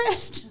thinking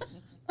repressed.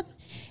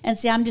 And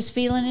see, I'm just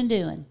feeling and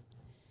doing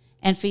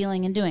and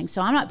feeling and doing.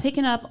 So I'm not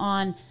picking up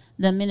on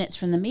the minutes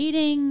from the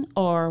meeting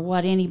or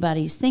what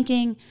anybody's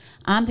thinking.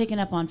 I'm picking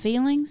up on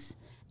feelings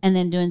and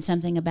then doing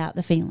something about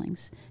the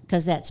feelings,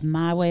 because that's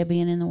my way of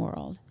being in the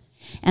world.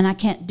 And I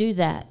can't do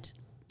that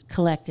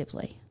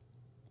collectively.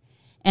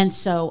 And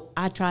so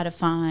I try to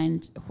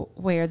find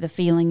where the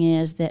feeling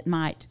is that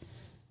might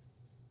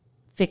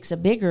fix a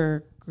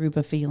bigger group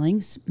of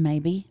feelings,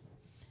 maybe.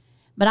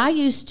 But I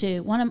used to,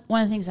 one of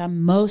the things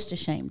I'm most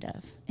ashamed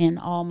of in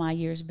all my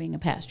years of being a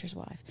pastor's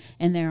wife,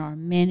 and there are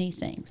many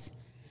things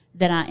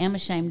that I am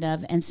ashamed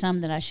of and some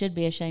that I should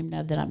be ashamed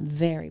of that I'm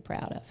very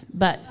proud of.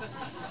 But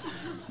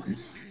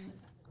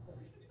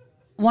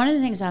one of the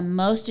things I'm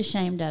most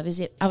ashamed of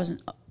is I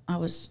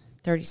was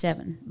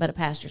 37, but a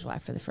pastor's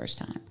wife for the first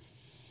time.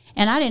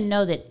 And I didn't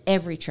know that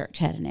every church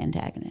had an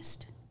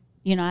antagonist.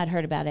 I'd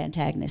heard about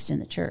antagonists in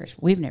the church.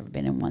 We've never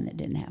been in one that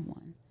didn't have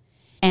one.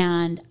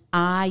 And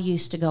I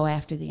used to go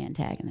after the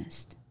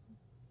antagonist.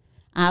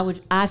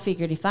 I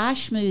figured if I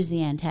schmooze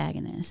the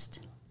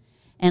antagonist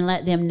and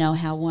let them know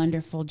how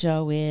wonderful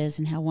Joe is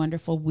and how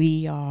wonderful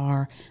we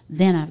are,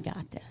 then I've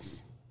got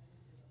this.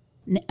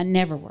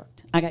 Never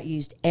worked. I got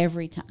used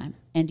every time.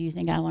 And do you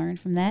think I learned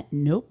from that?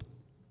 Nope.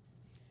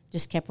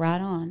 Just kept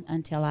right on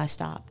until I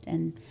stopped.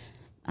 And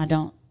I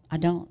don't.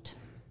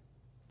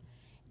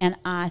 And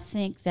I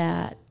think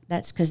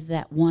that's because of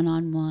that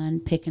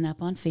one-on-one picking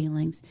up on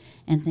feelings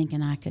and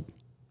thinking I can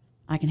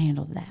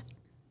handle that.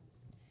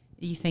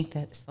 You think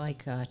that's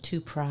like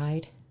too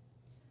pride?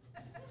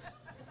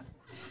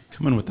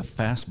 Coming with the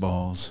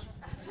fastballs.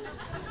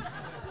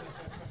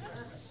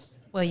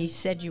 Well, you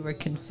said you were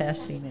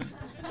confessing it.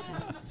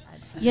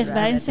 Yes, but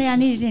I didn't say I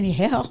needed any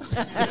help.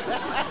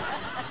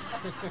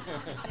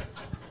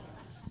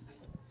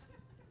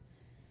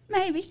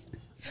 Maybe.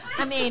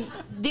 I mean,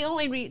 the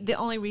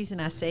only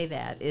reason I say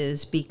that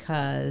is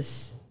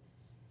because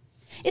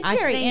it's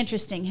very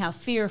interesting how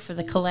fear for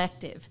the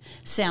collective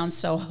sounds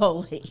so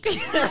holy,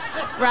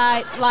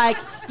 right? Like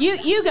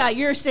you got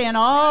your sin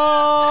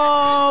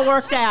all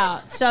worked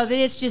out, so that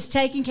it's just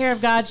taking care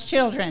of God's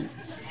children.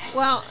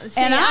 Well,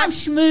 see, and I'm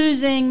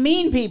schmoozing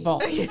mean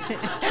people.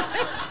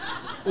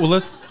 Well,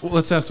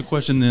 let's ask the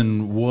question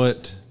then: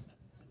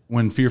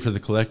 when fear for the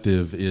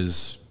collective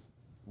is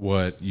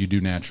what you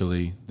do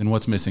naturally, then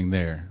what's missing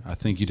there? I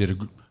think you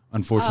did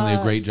unfortunately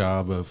a great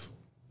job of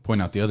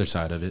pointing out the other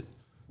side of it.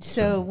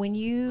 So when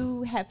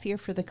you have fear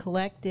for the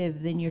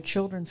collective, then your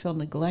children feel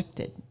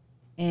neglected,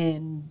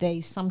 and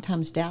they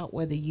sometimes doubt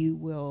whether you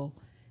will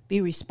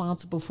be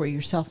responsible for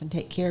yourself and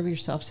take care of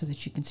yourself so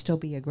that you can still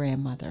be a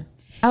grandmother.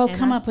 Oh, And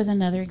come I- up with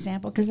another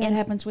example, because that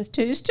happens with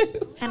twos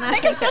too. And I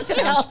think think of that something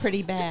sounds else.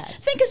 pretty bad.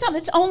 Think of something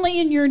that's only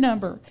in your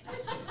number.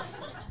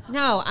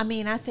 No, I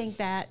mean, I think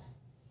that,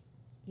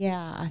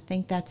 I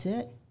think that's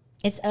it.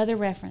 It's other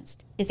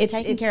referenced. It's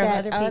taking care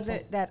of that other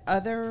people. That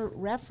other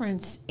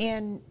reference,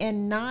 and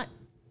not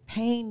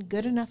paying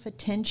good enough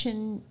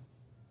attention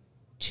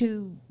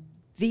to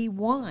the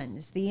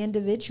ones, the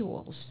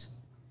individuals,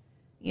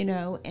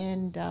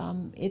 and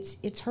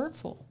it's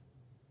hurtful.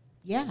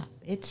 Yeah,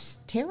 it's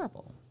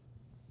terrible.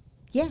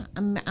 Yeah,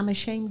 I'm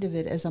ashamed of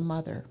it as a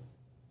mother.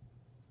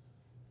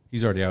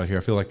 He's already out here.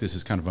 I feel like this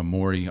is kind of a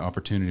Maury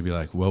opportunity to be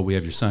like, well, we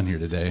have your son here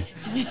today.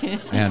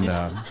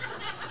 And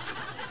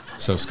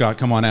so, Scott,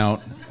 come on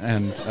out.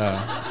 And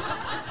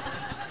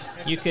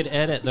You could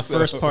edit the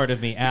first part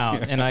of me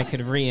out, and I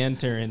could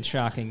re-enter in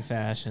shocking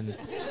fashion.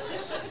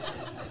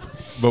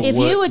 but If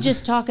what- you would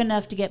just talk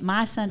enough to get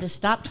my son to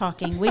stop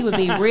talking, we would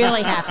be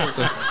really happy.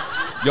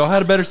 y'all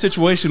had a better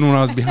situation when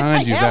I was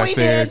behind you Yeah, back we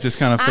there, did. just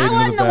kind of I fading to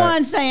wasn't the the back.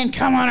 one saying,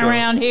 come on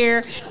around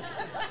here.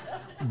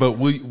 But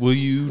will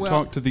you Well-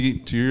 talk to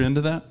your end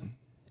of that?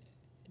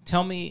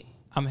 Tell me,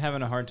 I'm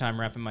having a hard time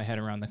wrapping my head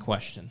around the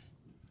question.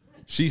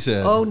 She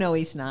said, Oh no,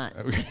 he's not.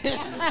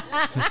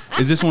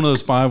 is this one of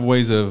those 5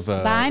 ways of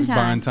Buying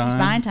time. It's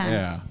buying time.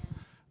 Yeah.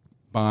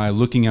 By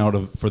looking out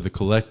for the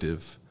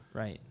collective,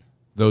 Right.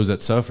 those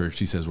that suffered,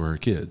 she says, were her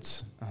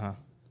kids.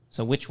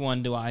 So which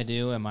one do I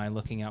do? Am I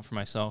looking out for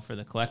myself or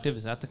the collective?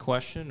 Is that the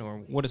question? Or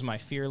what does my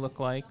fear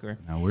look like? Or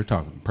Now we're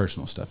talking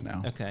personal stuff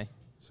now. okay.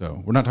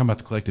 So we're not talking about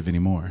the collective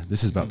anymore.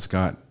 This is about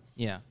Scott.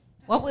 Yeah.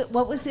 What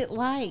was it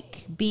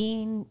like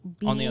being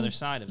On the other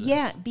side of this?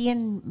 Yeah,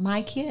 being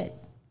my kid.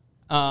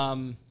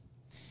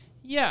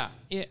 Yeah.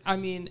 I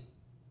mean,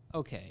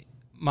 okay.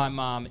 My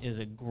mom is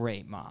a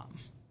great mom,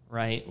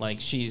 right? Like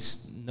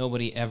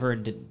nobody ever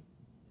did,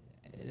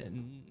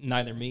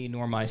 neither me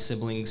nor my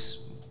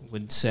siblings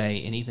would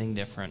say anything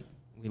different.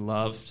 We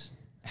loved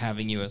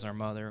having you as our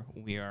mother.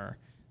 We are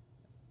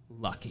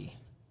lucky,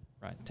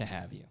 right, to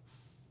have you.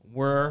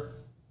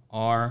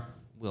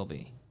 Will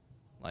be.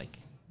 Like,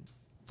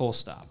 full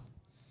stop.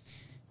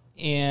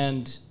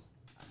 And,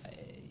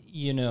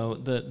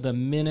 the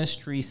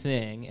ministry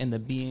thing and the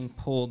being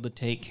pulled to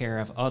take care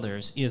of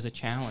others is a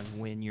challenge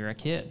when you're a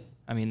kid.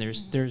 I mean,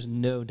 there's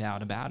no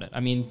doubt about it. I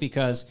mean,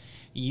 because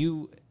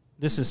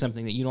this is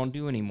something that you don't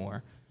do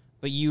anymore,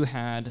 but you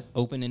had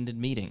open-ended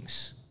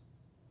meetings.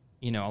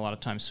 A lot of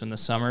times in the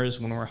summers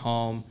when we're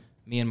home,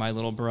 me and my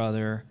little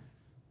brother,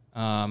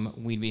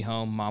 we'd be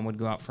home, Mom would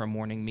go out for a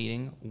morning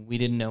meeting. We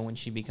didn't know when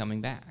she'd be coming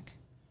back,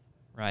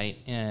 right?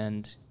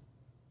 And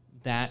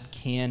that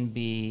can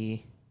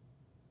be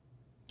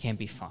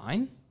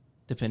fine,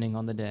 depending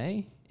on the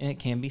day, and it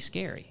can be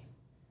scary,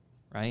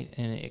 right?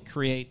 And it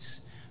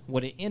creates,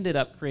 what it ended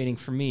up creating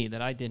for me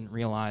that I didn't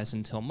realize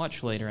until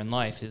much later in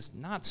life is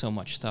not so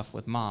much stuff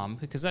with Mom,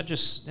 because that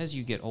just, as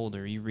you get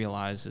older, you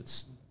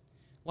realize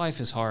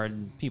life is hard,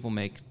 and people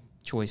make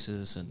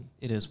choices, and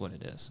it is what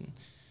it is.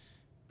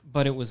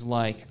 But it was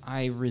like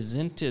I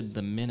resented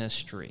the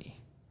ministry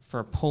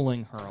for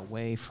pulling her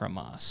away from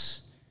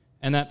us.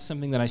 And that's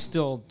something that I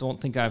still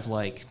don't think I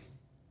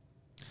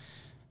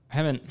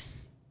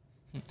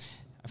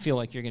feel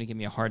like you're going to give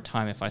me a hard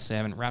time if I say I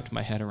haven't wrapped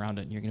my head around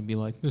it, and you're going to be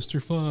like,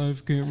 Mr.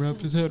 5 can't wrap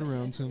his head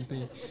around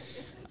something.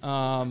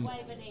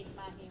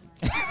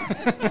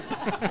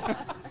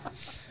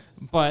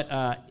 But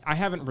I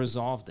haven't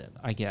resolved it,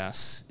 I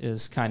guess,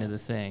 is kind of the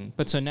thing.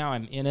 But so now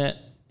I'm in it,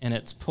 and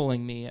it's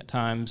pulling me at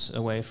times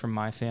away from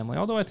my family,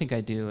 although I think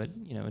I do a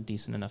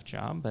decent enough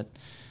job. But,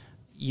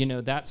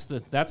 that's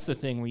the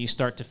thing where you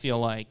start to feel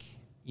like,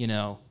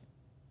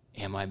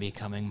 am I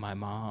becoming my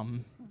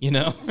mom?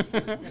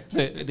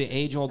 The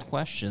age-old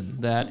question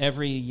that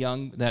every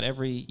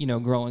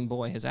growing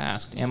boy has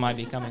asked, am I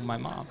becoming my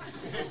mom?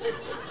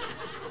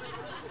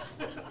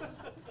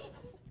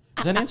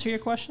 Does that answer your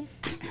question?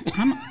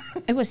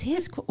 It was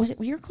was it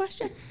your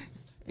question?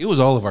 It was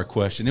all of our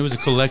question. It was a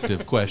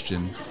collective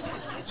question.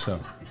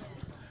 So,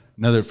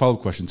 another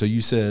follow-up question. So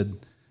you said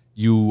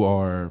you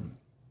are,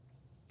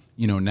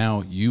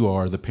 now you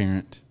are the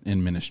parent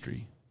in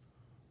ministry.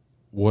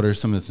 What are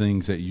some of the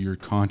things that you're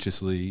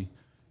consciously,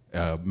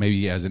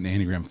 maybe as an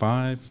Enneagram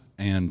 5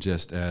 and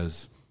just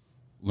as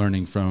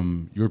learning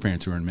from your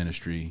parents who are in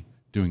ministry,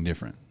 doing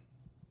different?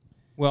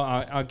 Well,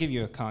 I'll give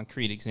you a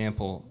concrete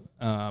example.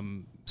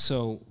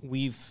 So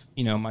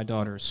my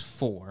daughter's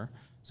 4,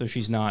 so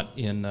she's not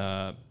in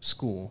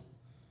school.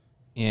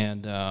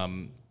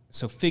 And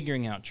so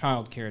figuring out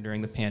childcare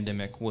during the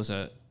pandemic was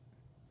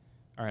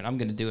all right, I'm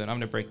going to do it. I'm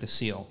going to break the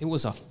seal. It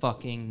was a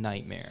fucking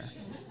nightmare.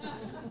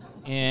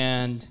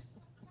 And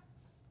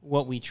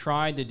what we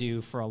tried to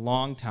do for a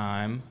long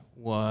time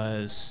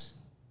was,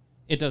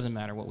 it doesn't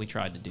matter what we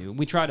tried to do.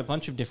 We tried a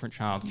bunch of different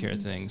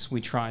childcare things. We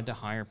tried to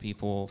hire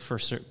people for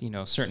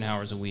certain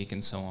hours a week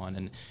and so on,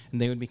 and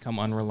they would become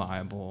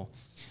unreliable.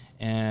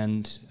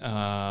 And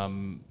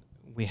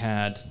we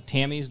had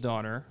Tammy's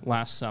daughter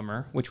last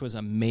summer, which was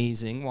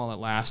amazing while it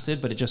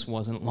lasted, but it just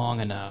wasn't long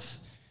enough.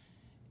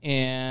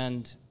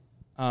 And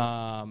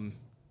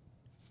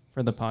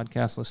for the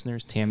podcast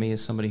listeners, Tammy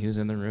is somebody who's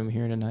in the room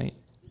here tonight.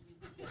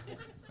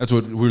 That's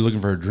what we were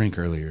looking for a drink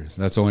earlier.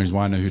 That's the only reason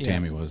why I know who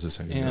Tammy was a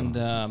second ago.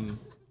 And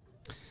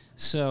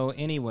so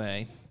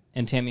anyway,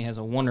 and Tammy has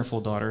a wonderful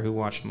daughter who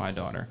watched my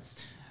daughter.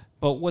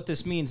 But what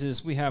this means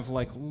is we have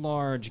like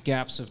large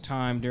gaps of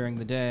time during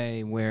the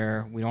day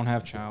where we don't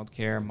have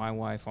childcare. My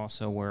wife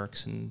also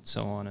works, and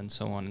so on and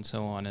so on and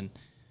so on. And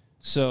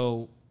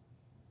so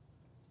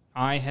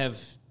I have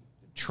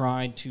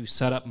tried to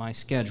set up my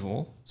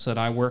schedule so that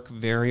I work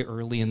very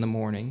early in the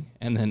morning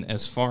and then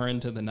as far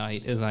into the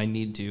night as I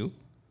need to,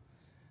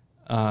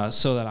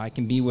 so that I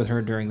can be with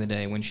her during the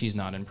day when she's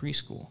not in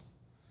preschool.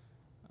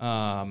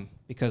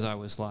 Because I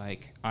was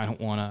like, I don't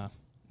want to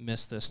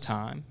miss this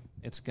time.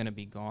 It's going to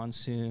be gone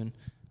soon.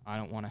 I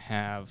don't want to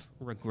have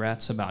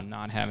regrets about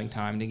not having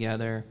time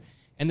together.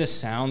 And this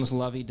sounds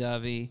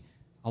lovey-dovey.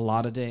 A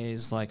lot of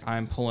days, like,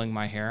 I'm pulling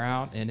my hair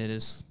out, and it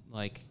is,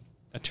 like,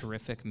 a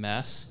terrific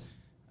mess.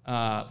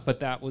 But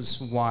that was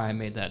why I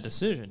made that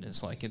decision.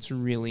 It's like, it's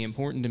really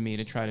important to me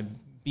to try to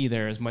be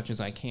there as much as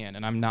I can.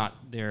 And I'm not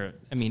there.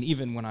 I mean,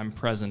 even when I'm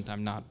present,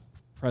 I'm not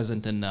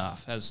present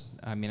enough. I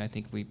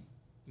think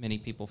many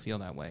people feel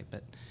that way.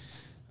 But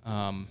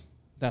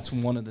that's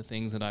one of the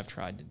things that I've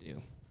tried to do.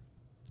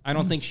 I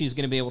don't think she's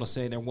going to be able to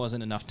say there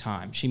wasn't enough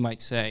time. She might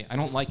say, I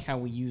don't like how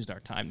we used our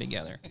time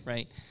together,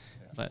 right?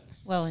 But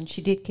well, and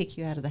she did kick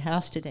you out of the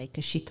house today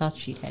because she thought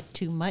she'd had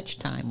too much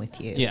time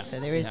with you. Yeah, so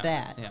there is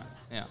that.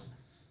 Yeah.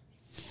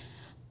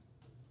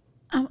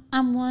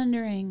 I'm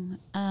wondering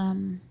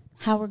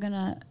how we're going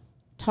to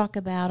talk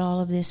about all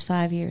of this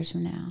 5 years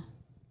from now.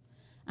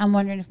 I'm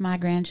wondering if my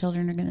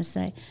grandchildren are going to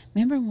say,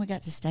 remember when we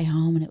got to stay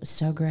home and it was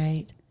so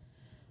great?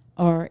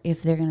 Or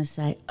if they're going to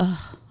say,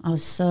 oh, I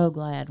was so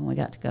glad when we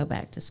got to go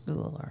back to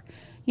school. Or,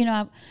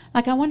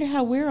 I wonder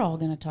how we're all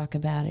going to talk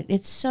about it.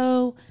 It's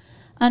so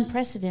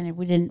unprecedented.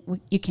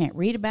 You can't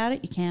read about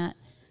it. You can't,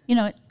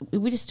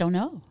 we just don't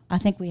know. I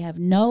think we have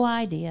no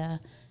idea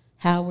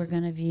how we're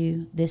going to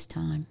view this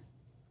time.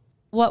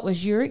 What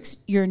was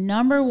your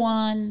number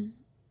one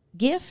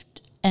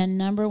gift and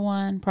number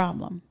one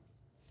problem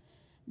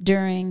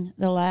during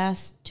the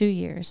last 2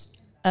 years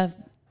of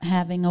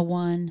having a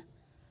one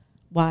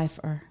wife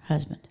or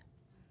husband?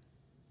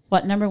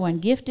 What number one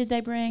gift did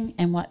they bring,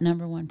 and what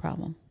number one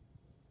problem?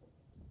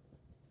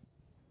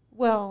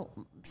 Well,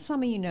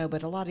 some of you know,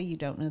 but a lot of you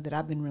don't know that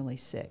I've been really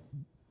sick.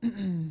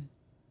 And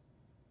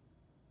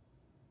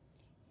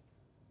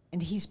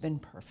he's been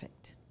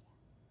perfect.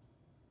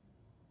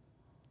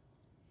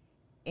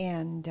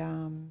 And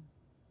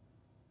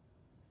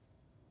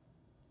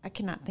I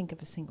cannot think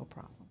of a single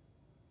problem.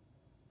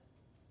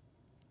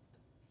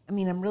 I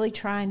mean, I'm really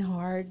trying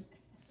hard.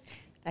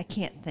 I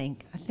can't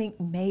think. I think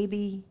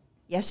maybe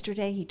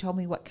yesterday he told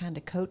me what kind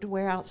of coat to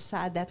wear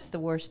outside. That's the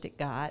worst it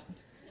got.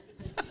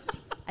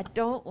 I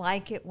don't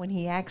like it when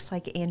he acts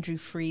like Andrew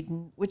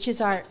Frieden, which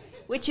is our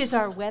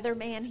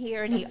weatherman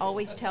here, and he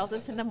always tells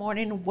us in the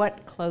morning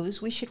what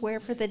clothes we should wear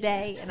for the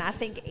day. And I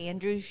think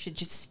Andrew should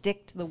just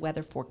stick to the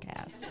weather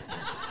forecast.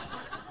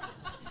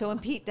 So when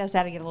Pete does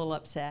that, I get a little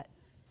upset.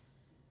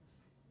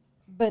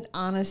 But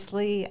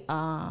honestly,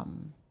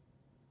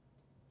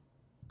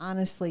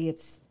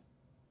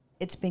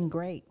 it's been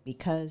great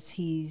because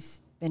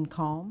he's been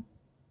calm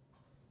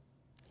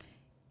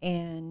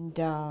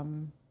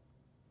and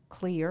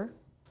clear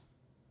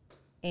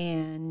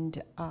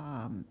and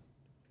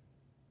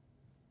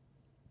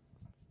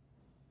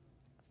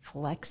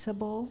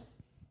flexible.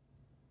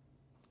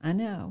 I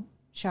know,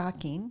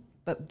 shocking,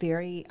 but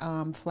very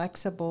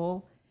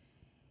flexible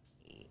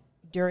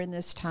during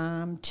this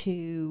time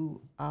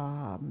to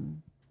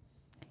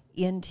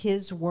end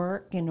his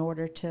work in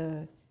order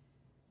to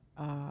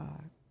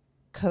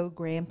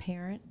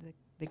co-grandparent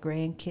the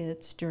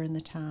grandkids during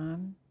the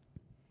time,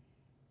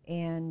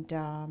 and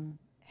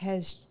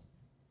has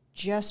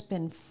just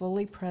been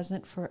fully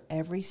present for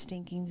every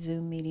stinking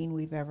Zoom meeting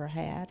we've ever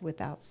had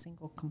without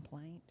single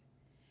complaint,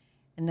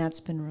 and that's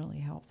been really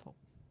helpful.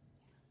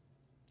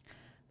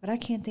 But I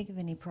can't think of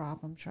any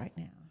problems right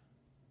now.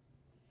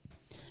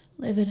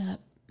 Live it up.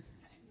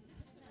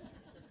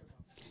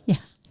 Yeah.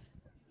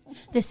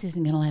 This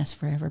isn't going to last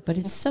forever, but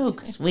it's so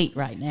sweet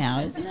right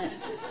now, isn't it?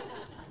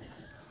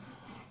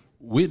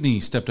 Whitney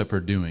stepped up her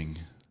doing.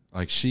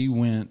 Like, she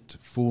went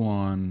full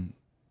on,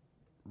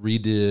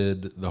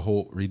 redid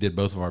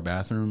both of our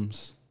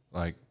bathrooms,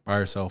 like by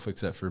herself,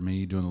 except for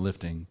me doing the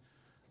lifting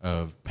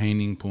of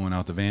painting, pulling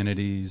out the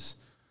vanities.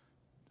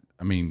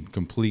 I mean,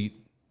 complete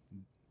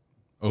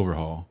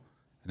overhaul.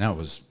 And that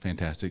was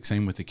fantastic.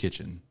 Same with the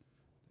kitchen.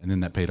 And then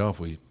that paid off.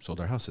 We sold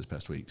our house this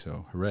past week,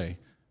 so hooray.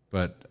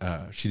 But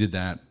she did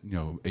that,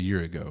 a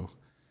year ago.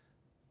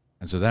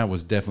 And so that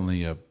was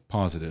definitely a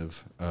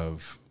positive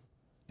of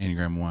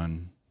Enneagram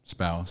 1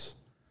 spouse.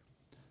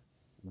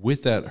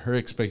 With that, her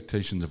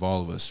expectations of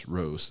all of us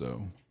rose,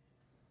 though,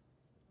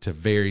 to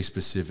very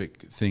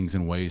specific things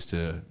and ways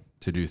to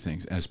do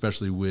things. And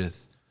especially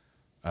with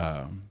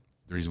the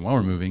reason why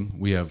we're moving,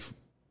 we have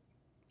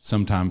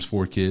sometimes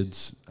 4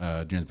 kids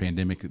during the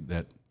pandemic.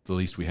 That the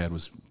least we had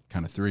was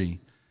kind of 3.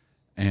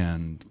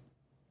 And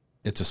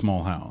it's a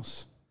small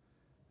house.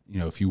 You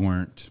know, if you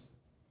weren't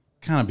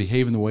kind of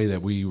behaving the way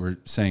that we were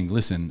saying,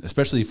 listen,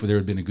 especially if there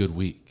had been a good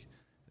week.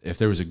 If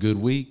there was a good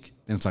week,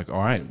 then it's like,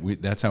 all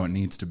right, that's how it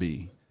needs to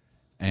be.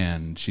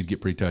 And she'd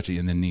get pretty touchy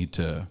and then need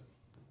to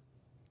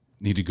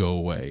go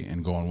away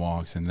and go on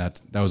walks. And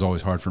that was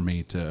always hard for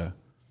me to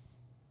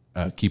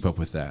keep up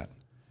with that.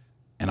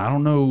 And I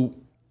don't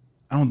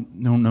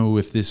know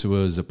if this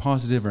was a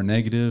positive or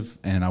negative,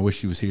 and I wish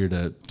she was here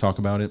to talk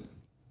about it.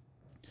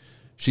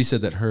 She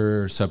said that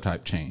her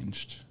subtype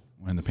changed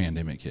when the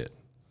pandemic hit.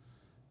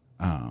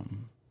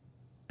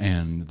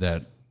 And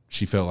that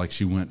she felt like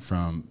she went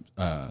from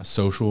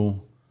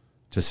social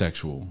to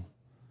sexual.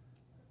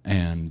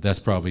 And that's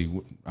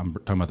probably, I'm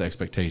talking about the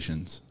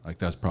expectations. Like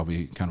that's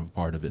probably kind of a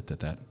part of it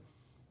that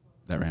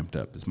ramped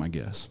up is my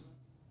guess.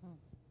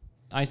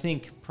 I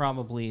think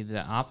probably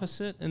the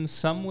opposite in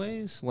some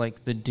ways,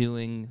 like the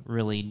doing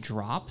really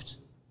dropped.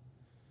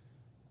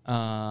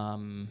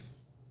 And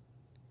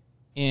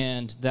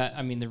that,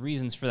 I mean, the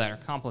reasons for that are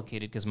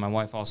complicated because my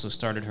wife also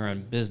started her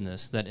own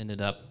business that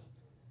ended up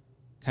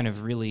kind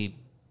of really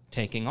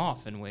taking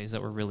off in ways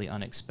that were really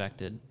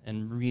unexpected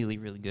and really,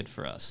 really good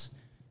for us.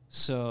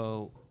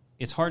 So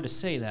it's hard to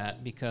say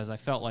that because I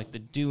felt like the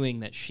doing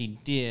that she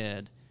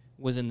did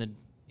was in the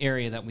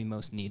area that we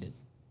most needed.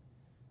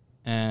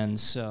 And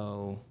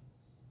so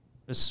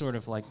it's sort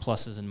of like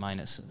pluses and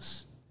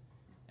minuses.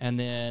 And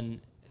then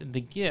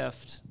the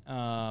gift,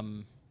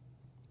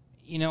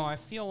 you know, I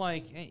feel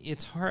like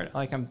it's hard.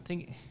 Like I'm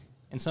thinking,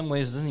 in some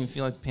ways, it doesn't even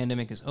feel like the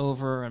pandemic is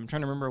over. I'm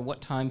trying to remember what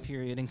time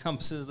period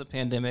encompasses the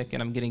pandemic,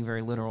 and I'm getting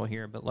very literal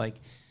here. But like,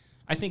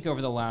 I think over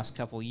the last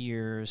couple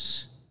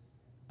years,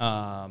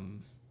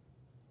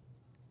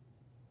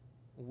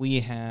 we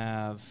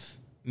have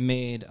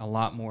made a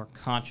lot more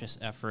conscious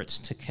efforts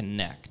to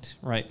connect,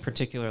 right?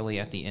 Particularly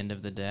at the end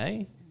of the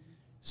day.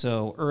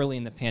 So early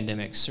in the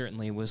pandemic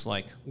certainly was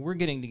like, we're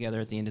getting together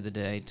at the end of the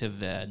day to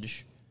veg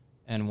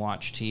and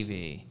watch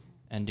TV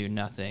and do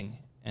nothing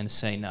and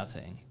say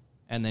nothing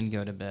and then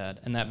go to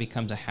bed. And that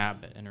becomes a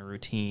habit and a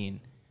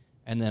routine.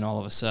 And then all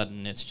of a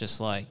sudden it's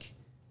just like,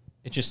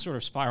 it just sort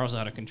of spirals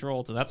out of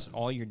control. So that's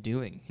all you're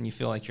doing. And you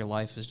feel like your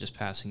life is just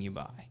passing you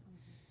by.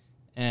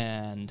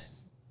 And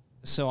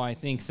so I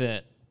think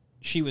that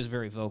she was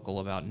very vocal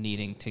about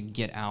needing to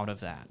get out of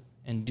that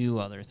and do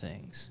other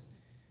things.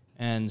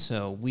 And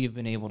so we've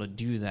been able to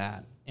do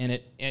that.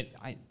 And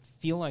I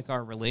feel like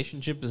our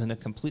relationship is in a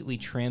completely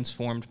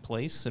transformed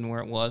place than where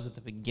it was at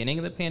the beginning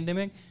of the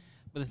pandemic.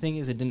 But the thing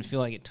is, it didn't feel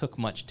like it took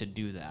much to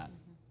do that.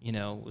 You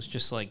know, it was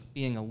just like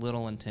being a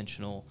little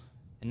intentional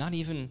and not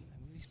even,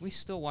 we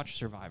still watch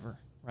Survivor,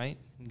 right?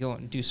 And go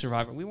and do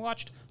Survivor. We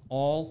watched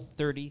all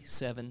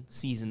 37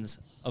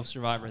 seasons of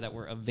Survivor that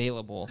were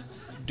available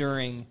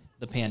during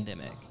the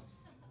pandemic.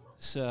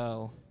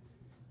 So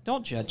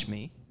don't judge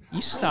me.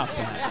 You stop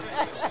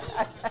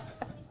that.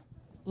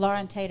 Laura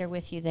and Tate are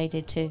with you. They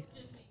did too.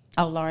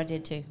 Oh, Laura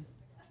did too.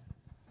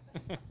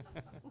 I'll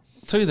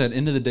tell you that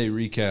end of the day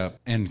recap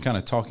and kind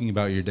of talking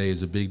about your day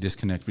is a big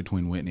disconnect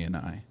between Whitney and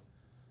I.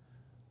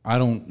 I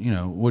don't,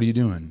 what are you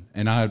doing?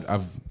 And I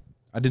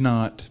did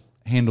not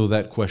handle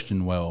that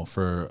question well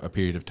for a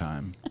period of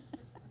time.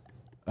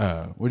 What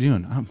are you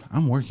doing?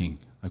 I'm working.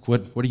 Like,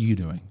 what are you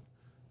doing?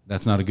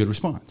 That's not a good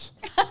response.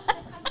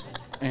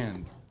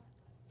 and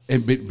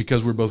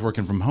because we're both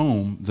working from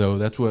home, though,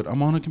 that's what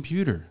I'm on a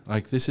computer.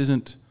 Like, this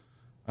isn't,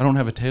 I don't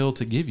have a tale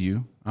to give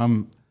you.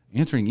 I'm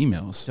answering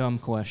emails. Dumb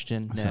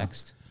question.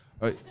 Next.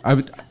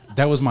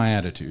 That was my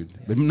attitude,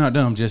 but not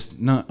dumb, just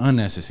not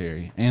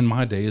unnecessary. And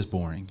my day is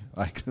boring.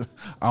 Like,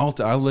 I'll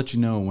let you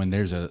know when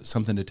there's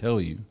something to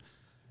tell you.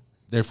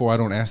 Therefore, I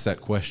don't ask that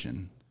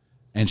question.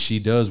 And she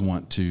does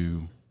want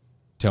to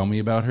tell me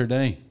about her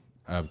day.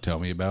 Tell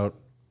me about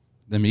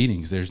the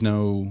meetings. There's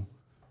no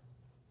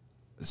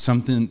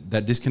something,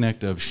 that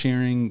disconnect of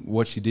sharing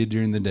what she did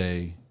during the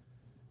day,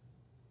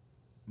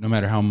 no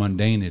matter how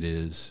mundane it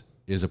is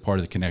a part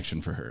of the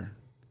connection for her.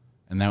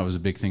 And that was a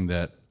big thing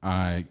that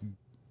I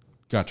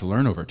got to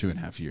learn over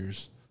 2.5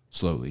 years,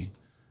 slowly.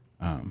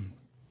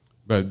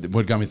 But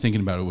what got me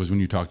thinking about it was when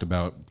you talked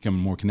about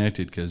becoming more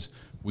connected, because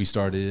we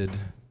started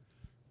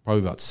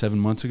probably about 7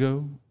 months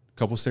ago,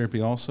 couples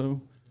therapy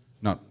also.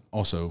 Not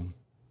also,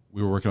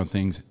 we were working on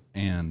things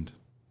and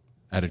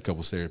added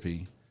couples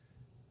therapy.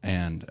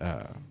 And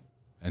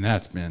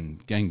that's been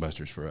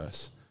gangbusters for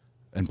us.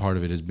 And part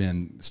of it has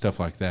been stuff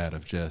like that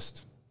of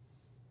just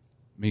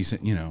me,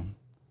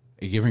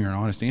 giving her an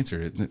honest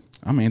answer.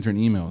 I'm answering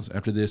emails.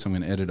 After this, I'm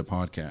going to edit a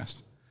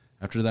podcast.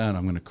 After that,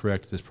 I'm going to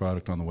correct this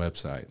product on the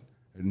website.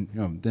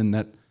 And then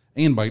that,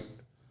 and by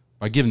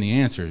giving the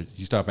answer,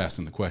 you stop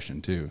asking the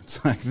question too.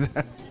 It's like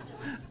that.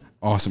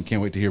 Awesome.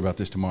 Can't wait to hear about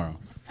this tomorrow.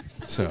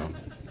 So,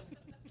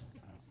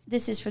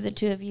 this is for the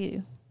two of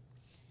you.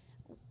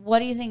 What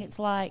do you think it's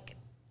like?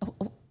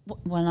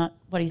 Well, not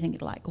what do you think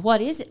it's like?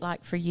 What is it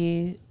like for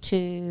you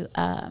to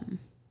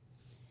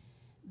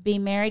be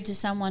married to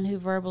someone who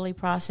verbally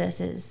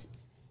processes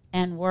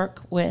and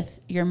work with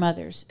your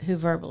mothers who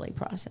verbally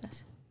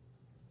process?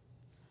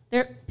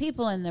 There,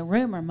 people in the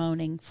room are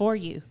moaning for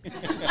you.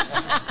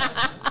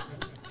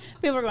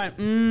 People are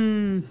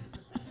going,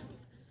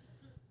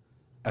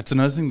 That's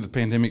another thing the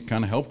pandemic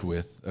kind of helped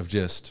with, of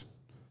just,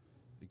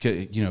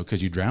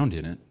 because you drowned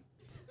in it.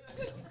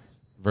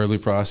 Verbally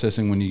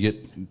processing when you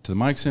get to the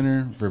mic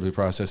center, verbally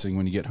processing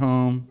when you get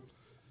home,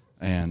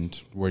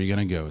 and where are you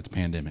going to go? It's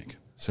pandemic.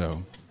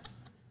 So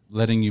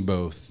letting you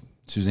both,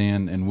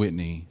 Suzanne and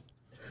Whitney,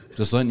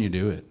 just letting you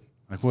do it.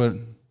 Like, what?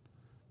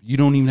 You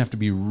don't even have to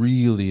be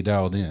really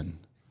dialed in.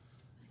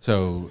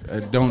 So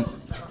don't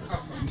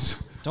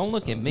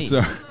look at me.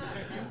 So,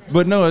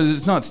 but no,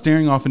 it's not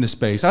staring off into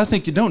space. I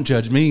think you don't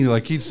judge me,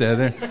 like he said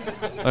there.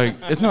 Like,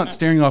 it's not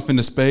staring off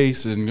into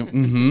space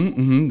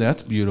and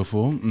that's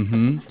beautiful.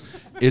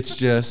 It's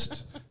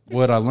just,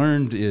 what I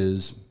learned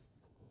is,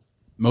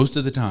 most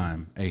of the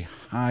time, a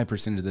high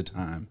percentage of the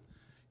time,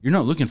 you're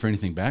not looking for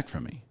anything back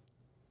from me.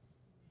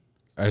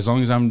 As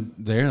long as I'm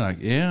there, like,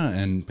 yeah,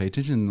 and pay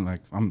attention,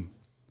 like,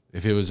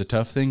 if it was a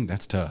tough thing,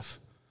 that's tough.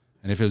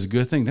 And if it was a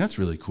good thing, that's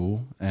really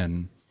cool.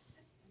 And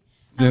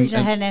I wish I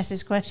hadn't asked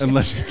this question.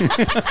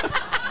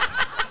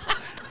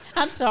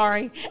 I'm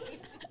sorry.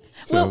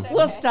 So,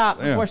 we'll stop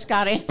before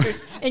Scott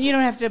answers, and you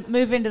don't have to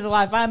move into the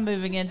life I'm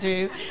moving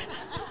into.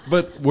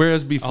 But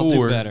whereas before, I'll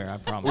do better, I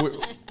promise.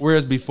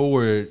 Whereas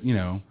before,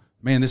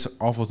 man, this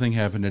awful thing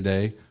happened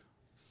today.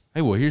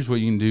 Hey, well, here's what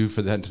you can do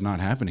for that to not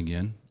happen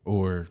again.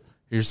 Or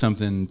here's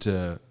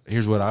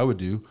what I would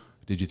do.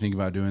 Did you think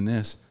about doing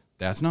this?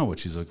 That's not what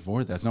she's looking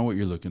for. That's not what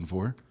you're looking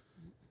for.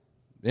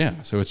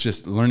 Yeah, so it's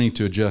just learning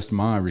to adjust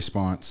my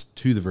response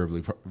to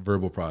the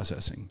verbal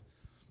processing.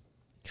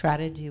 Try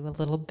to do a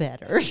little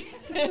better.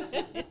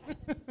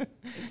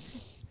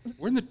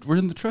 We're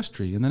in the trust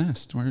tree, in the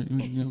nest. We're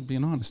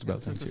being honest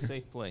about things here. This is a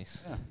safe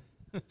place.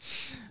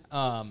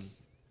 Yeah.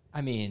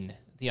 I mean,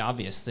 the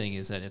obvious thing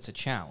is that it's a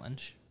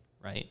challenge,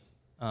 right?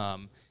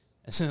 And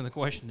so the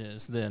question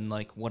is then,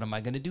 like, what am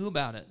I going to do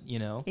about it?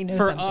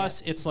 For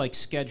us, it's like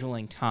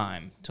scheduling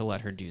time to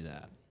let her do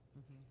that,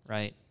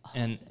 right?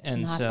 And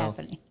it's not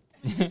happening.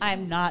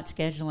 I'm not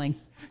scheduling.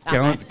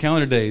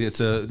 Calendar day.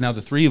 It's now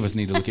the three of us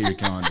need to look at your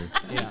calendar.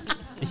 Yeah.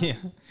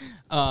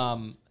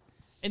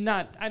 And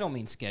I don't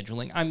mean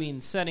scheduling. I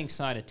mean setting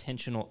aside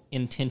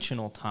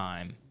intentional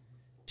time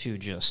to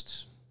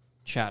just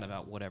chat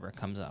about whatever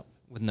comes up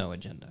with no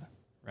agenda,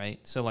 right?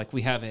 So, like,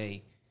 we have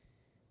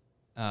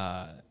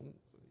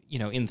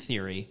in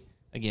theory,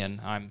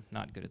 again, I'm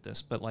not good at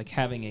this, but like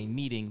having a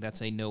meeting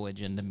that's a no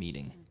agenda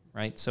meeting,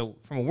 right? So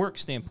from a work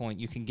standpoint,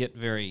 you can get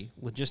very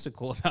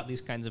logistical about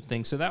these kinds of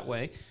things. So that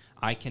way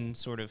I can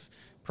sort of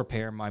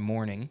prepare my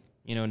morning,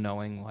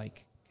 knowing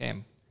like,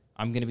 okay,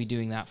 I'm going to be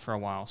doing that for a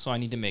while. So I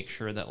need to make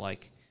sure that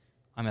like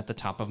I'm at the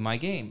top of my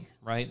game,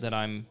 right? That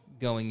I'm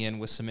going in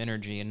with some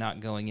energy and not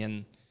going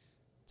in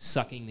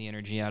sucking the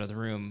energy out of the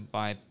room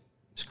by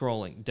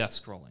death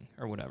scrolling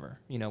or whatever,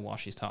 while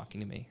she's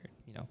talking to me,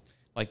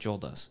 like Joel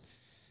does.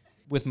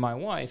 With my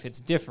wife, it's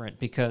different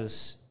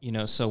because,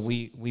 so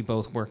we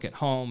both work at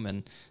home,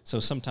 and so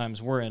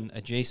sometimes we're in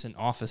adjacent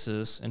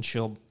offices, and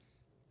she'll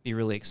be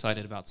really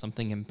excited about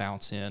something and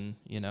bounce in,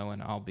 and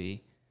I'll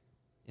be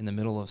in the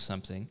middle of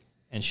something,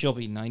 and she'll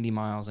be 90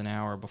 miles an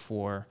hour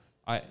before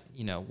I,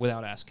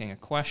 without asking a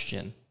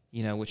question,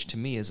 which to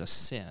me is a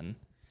sin.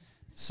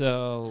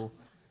 So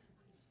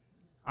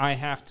I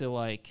have to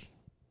like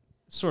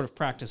sort of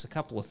practice a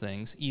couple of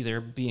things,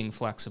 either being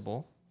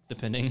flexible,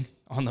 depending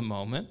on the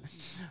moment,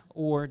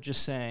 or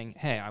just saying,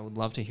 hey, I would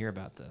love to hear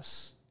about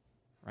this,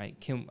 right?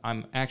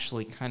 I'm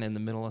actually kind of in the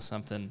middle of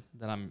something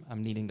that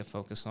I'm needing to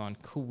focus on.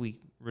 Could we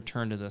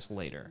return to this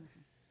later?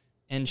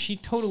 And she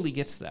totally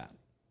gets that.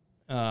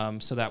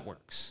 So that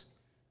works.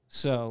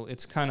 So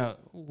it's kind of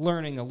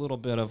learning a little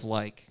bit of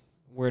like,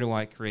 where do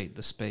I create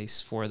the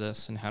space for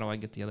this, and how do I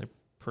get the other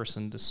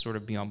person to sort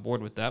of be on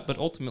board with that? But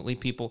ultimately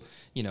people,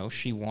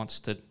 she wants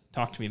to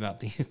talk to me about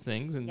these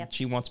things, and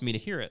she wants me to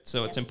hear it.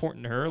 So it's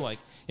important to her. Like,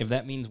 if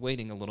that means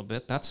waiting a little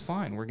bit, that's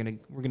fine. We're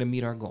gonna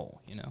meet our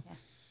goal.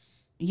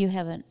 You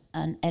have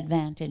an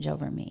advantage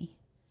over me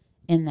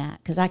in that,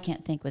 because I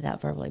can't think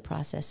without verbally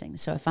processing.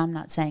 So if I'm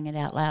not saying it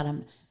out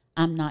loud,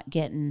 I'm not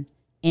getting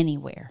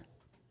anywhere.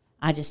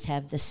 I just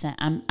have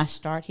I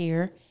start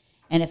here,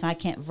 and if I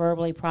can't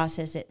verbally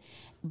process it,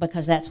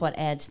 because that's what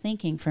adds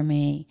thinking for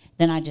me,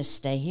 then I just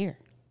stay here.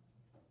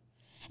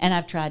 And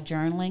I've tried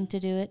journaling to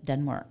do it,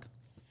 doesn't work.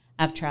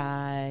 I've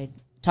tried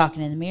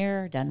talking in the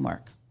mirror, doesn't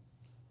work.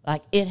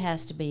 Like, it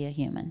has to be a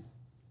human.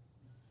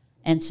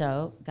 And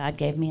so God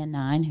gave me a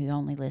 9 who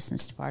only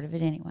listens to part of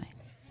it anyway.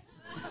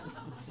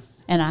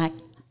 And I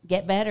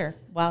get better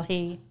while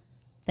he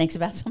thinks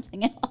about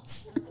something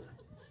else.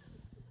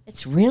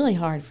 It's really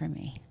hard for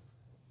me.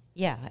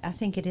 Yeah, I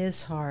think it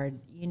is hard.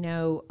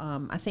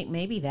 I think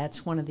maybe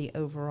that's one of the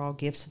overall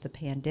gifts of the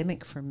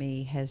pandemic for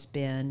me has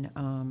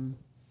been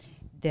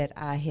that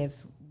I have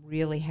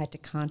really had to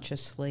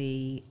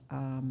consciously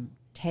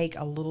take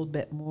a little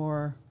bit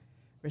more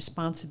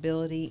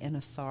responsibility and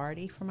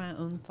authority for my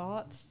own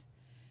thoughts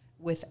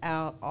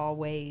without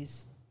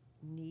always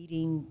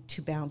needing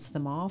to bounce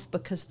them off,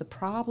 because the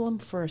problem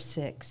for a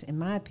 6, in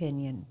my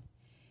opinion,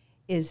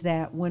 is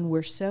that when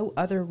we're so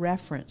other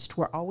referenced,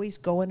 we're always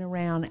going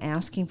around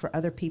asking for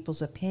other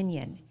people's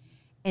opinion,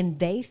 and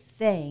they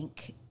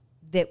think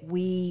that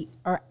we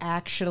are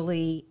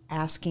actually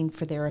asking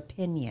for their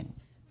opinion.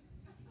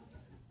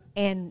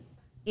 And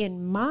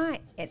in my,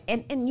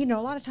 and you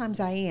know, a lot of times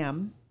I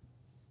am,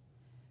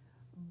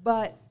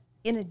 but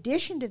in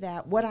addition to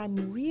that, what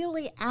I'm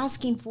really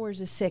asking for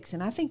is a 6,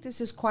 and I think this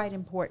is quite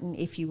important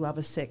if you love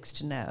a 6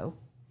 to know.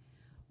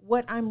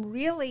 What I'm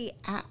really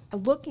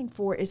looking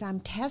for is I'm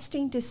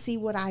testing to see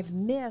what I've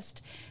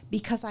missed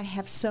because I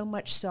have so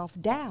much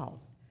self-doubt.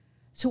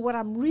 So what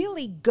I'm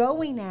really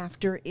going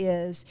after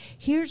is,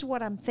 here's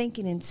what I'm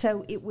thinking, and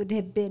so it would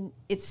have been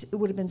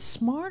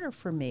smarter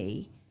for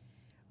me,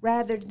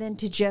 rather than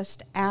to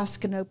just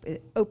ask an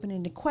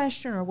open-ended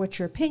question or what's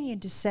your opinion,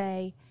 to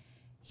say,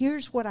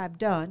 here's what I've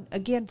done,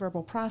 again,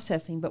 verbal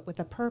processing, but with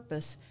a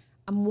purpose.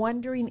 I'm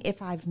wondering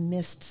if I've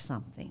missed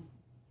something.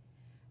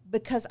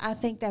 Because I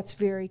think that's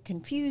very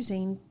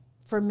confusing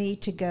for me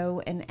to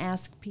go and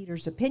ask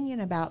Peter's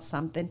opinion about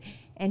something,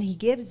 and he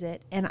gives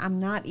it, and I'm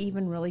not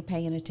even really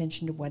paying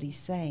attention to what he's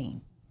saying.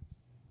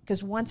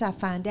 Because once I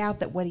find out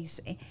that what he's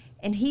saying,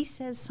 and he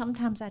says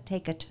sometimes I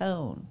take a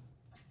tone.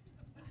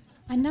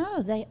 I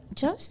know.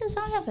 Joe says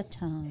I have a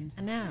tone.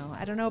 I know.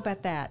 I don't know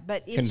about that,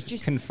 but it's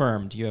just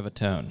confirmed. You have a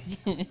tone.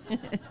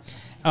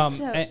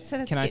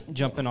 So can I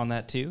jump in on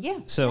that too?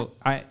 Yeah. So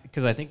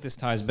because I think this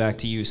ties back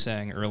to you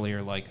saying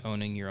earlier, like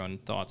owning your own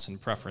thoughts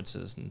and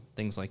preferences and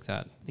things like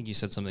that. I think you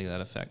said something to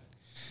that effect.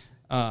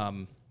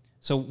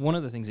 So one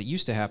of the things that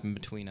used to happen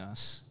between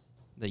us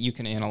that you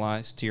can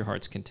analyze to your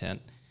heart's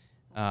content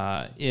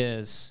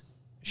is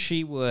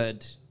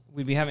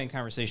we'd be having a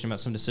conversation about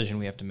some decision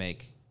we have to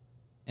make.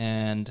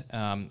 And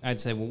I'd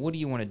say, well, what do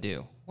you want to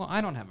do? Well,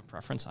 I don't have a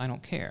preference. I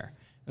don't care.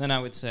 And then I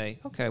would say,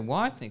 okay, well,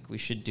 I think we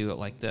should do it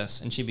like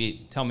this. And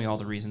she'd tell me all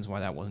the reasons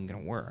why that wasn't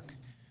going to work,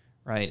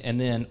 right? And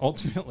then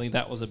ultimately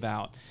that was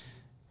about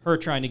her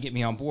trying to get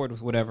me on board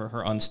with whatever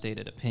her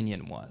unstated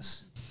opinion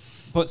was.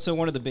 But so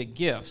one of the big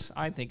gifts,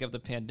 I think, of the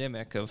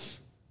pandemic of,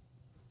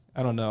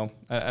 I don't know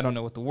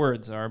what the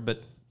words are,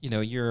 but, you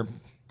know, your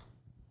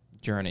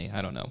journey,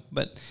 I don't know.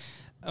 But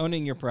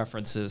owning your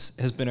preferences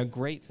has been a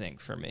great thing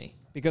for me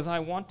because I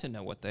want to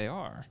know what they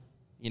are.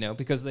 You know,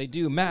 because they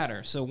do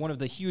matter. So one of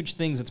the huge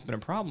things that's been a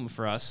problem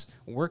for us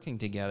working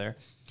together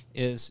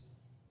is,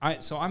 I'm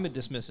a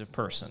dismissive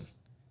person.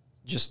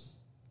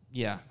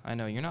 Yeah, I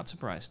know, you're not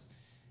surprised.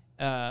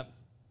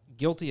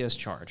 Guilty as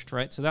charged,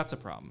 right? So that's a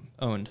problem,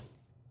 owned.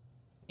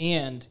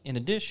 And in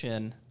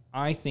addition,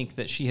 I think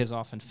that she has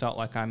often felt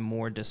like I'm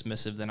more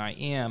dismissive than I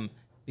am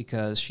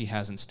because she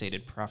hasn't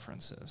stated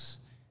preferences.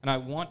 And I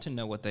want to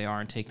know what they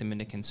are and take them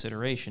into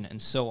consideration,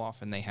 and so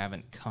often they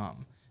haven't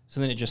come.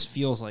 So then it just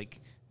feels like,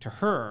 to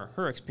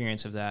her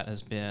experience of that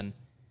has been,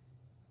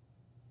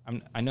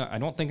 I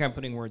don't think I'm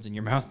putting words in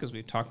your mouth because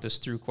we've talked this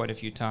through quite a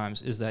few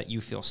times, is that you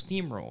feel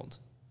steamrolled,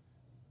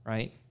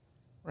 right?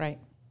 Right.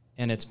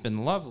 And it's been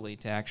lovely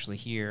to actually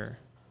hear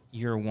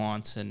your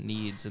wants and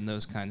needs and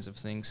those kinds of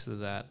things so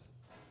that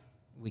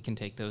we can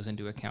take those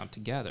into account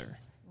together.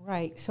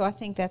 Right. So I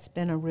think that's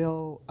been a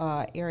real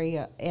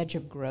edge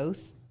of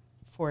growth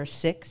for a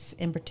 6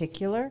 in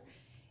particular,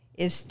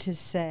 is to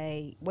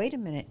say, wait a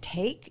minute,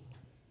 take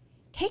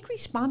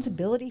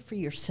responsibility for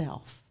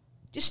yourself.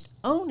 Just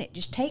own it.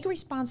 Just take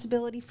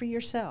responsibility for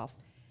yourself.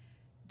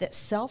 That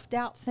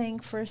self-doubt thing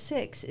for a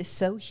 6 is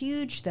so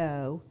huge,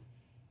 though,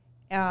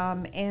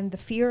 and the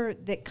fear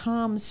that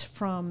comes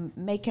from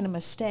making a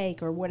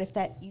mistake, or what if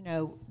that, you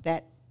know,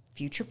 that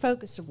future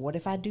focus of what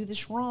if I do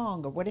this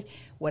wrong, or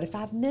what if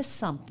I've missed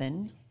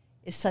something,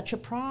 is such a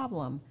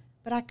problem.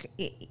 But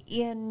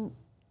in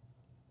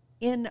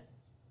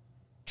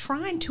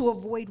trying to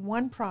avoid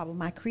one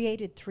problem, I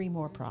created 3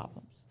 more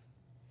problems.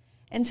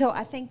 And so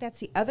I think that's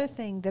the other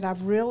thing that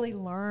I've really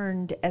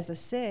learned as a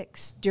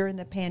 6 during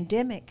the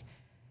pandemic,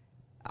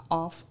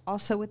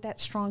 also with that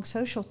strong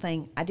social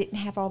thing. I didn't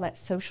have all that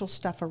social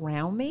stuff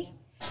around me,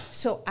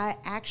 so I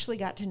actually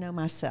got to know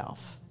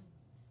myself,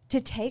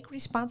 to take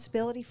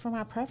responsibility for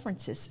my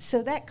preferences.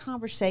 So that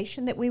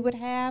conversation that we would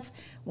have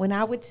when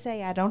I would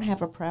say I don't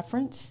have a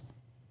preference,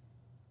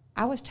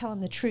 I was telling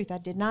the truth. I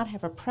did not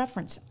have a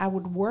preference. I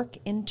would work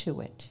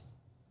into it.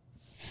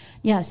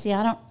 Yeah, see,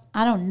 I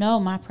don't know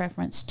my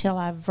preference till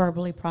I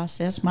verbally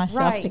process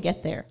myself to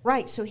get there.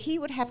 Right. So he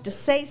would have to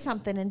say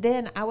something, and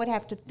then I would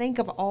have to think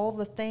of all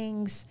the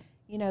things,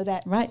 you know,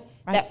 that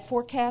that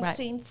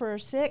forecasting for a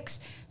 6.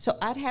 So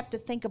I'd have to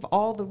think of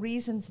all the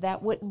reasons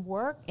that wouldn't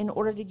work in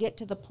order to get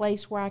to the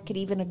place where I could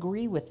even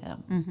agree with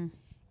him. Mm-hmm.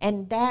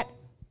 And that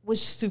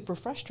was super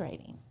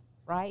frustrating,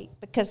 right?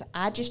 Because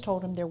I just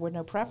told him there were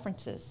no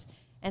preferences.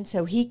 And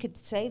so he could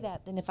say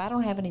that. Then if I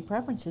don't have any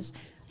preferences,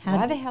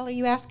 why the hell are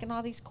you asking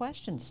all these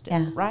questions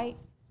still, right?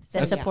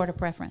 So support a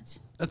preference.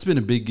 That's been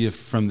a big gift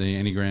from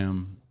the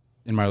Enneagram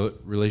in my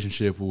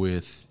relationship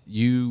with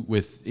you,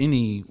 with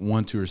any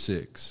 1, 2, or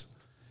 6,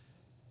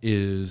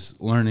 is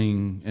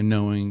learning and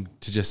knowing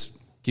to just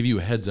give you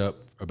a heads up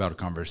about a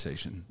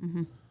conversation.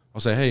 Mm-hmm. I'll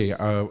say, hey,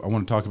 I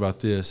want to talk about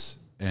this,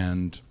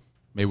 and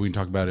maybe we can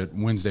talk about it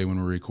Wednesday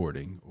when we're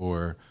recording,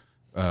 or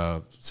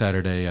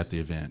Saturday at the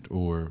event,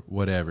 or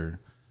whatever.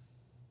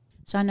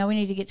 So I know we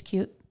need to get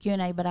to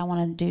Q&A, but I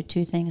want to do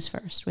two things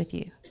first with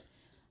you.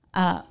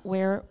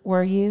 Where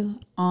were you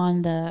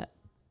on the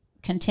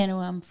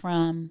continuum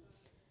from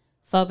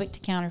phobic to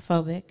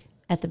counterphobic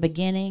at the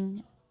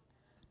beginning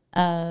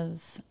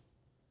of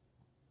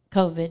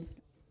COVID,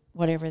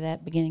 whatever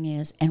that beginning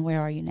is, and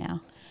where are you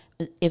now?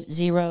 If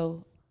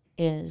 0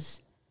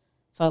 is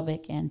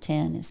phobic and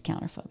 10 is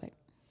counterphobic.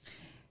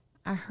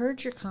 I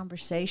heard your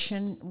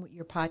conversation,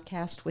 your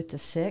podcast with the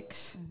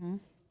 6,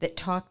 that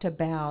talked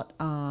about,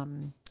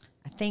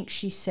 I think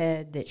she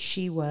said that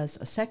she was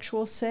a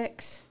sexual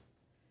 6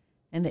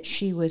 and that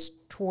she was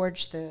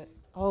towards the,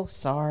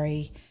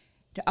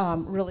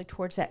 really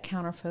towards that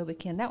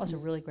counterphobic end. That was a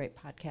really great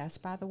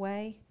podcast, by the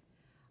way.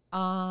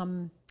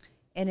 And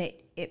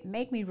it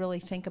made me really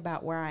think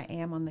about where I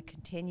am on the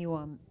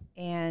continuum.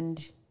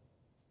 And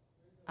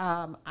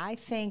I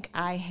think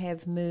I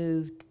have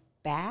moved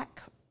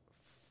back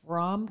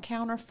from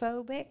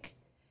counterphobic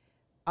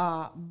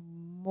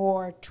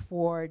more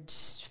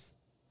towards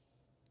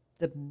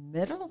the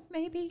middle,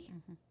 maybe.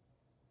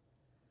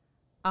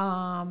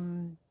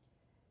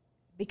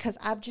 Because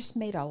I've just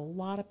made a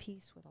lot of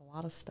peace with a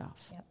lot of stuff.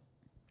 Yep.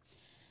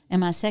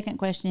 And my second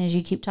question is,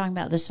 you keep talking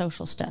about the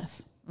social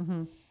stuff.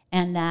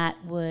 And that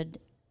would,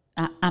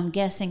 I'm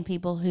guessing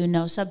people who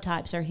know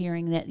subtypes are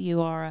hearing that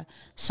you are a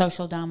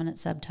social dominant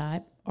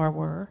subtype, or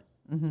were.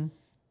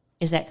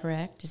 Is that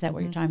correct? Is that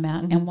what you're talking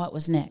about? And what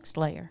was next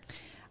layer?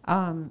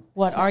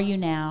 What are you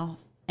now,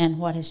 and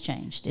what has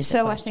changed?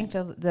 So I think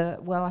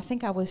I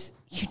think I was,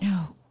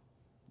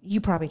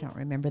 you probably don't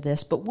remember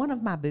this, but one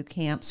of my boot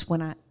camps,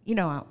 when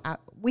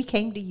we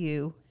came to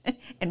you,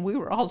 and we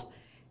were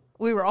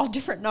all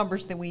different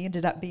numbers than we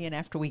ended up being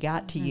after we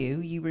got to you.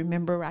 You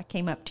remember I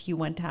came up to you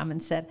one time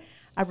and said,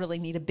 I really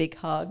need a big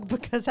hug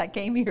because I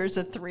came here as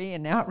a 3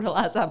 and now I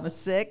realize I'm a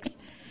 6.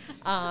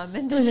 And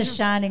it was a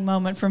shining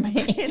moment for me.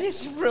 It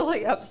is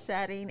really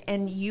upsetting.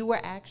 And you were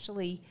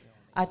actually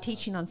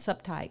teaching on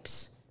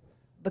subtypes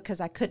because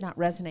I could not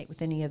resonate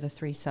with any of the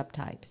 3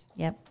 subtypes.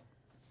 Yep.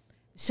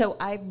 So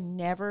I've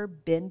never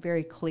been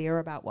very clear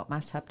about what my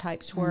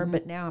subtypes were,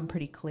 but now I'm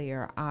pretty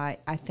clear. I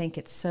think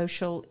it's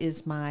social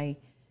is my,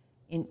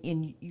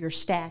 in your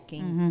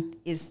stacking,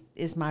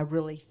 is my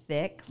really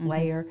thick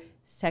layer.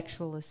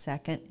 Sexual is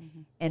second.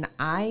 And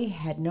I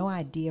had no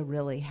idea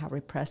really how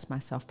repressed my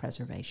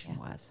self-preservation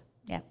was.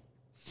 Yep.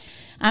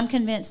 I'm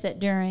convinced that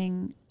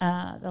during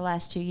the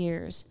last 2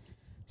 years,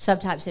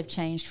 subtypes have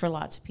changed for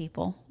lots of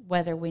people,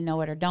 whether we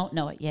know it or don't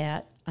know it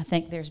yet. I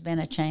think there's been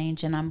a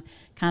change, and I'm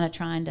kind of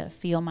trying to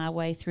feel my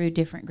way through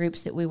different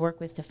groups that we work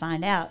with to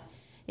find out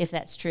if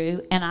that's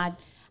true. And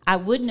I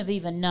wouldn't have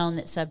even known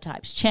that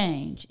subtypes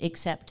change,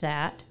 except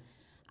that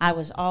I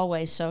was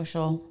always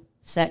social,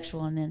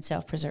 sexual, and then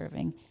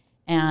self-preserving.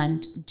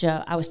 And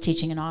Joe, I was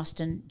teaching in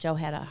Austin. Joe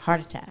had a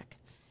heart attack.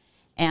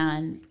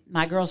 And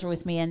my girls were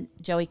with me, and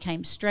Joey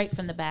came straight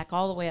from the back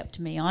all the way up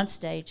to me on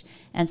stage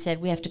and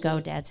said, "We have to go.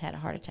 Dad's had a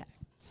heart attack."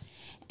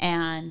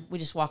 And we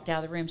just walked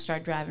out of the room,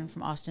 started driving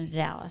from Austin to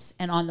Dallas.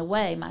 And on the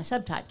way, my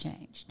subtype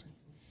changed.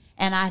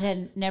 And I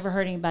had never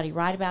heard anybody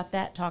write about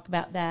that, talk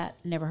about that,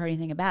 never heard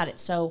anything about it.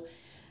 So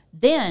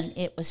then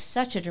it was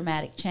such a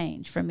dramatic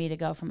change for me to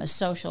go from a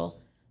social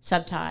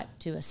subtype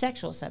to a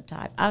sexual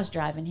subtype. I was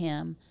driving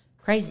him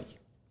crazy.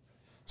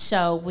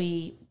 So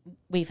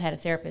we've had a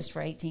therapist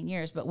for 18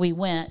 years, but we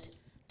went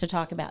to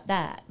talk about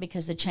that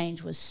because the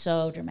change was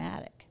so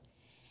dramatic.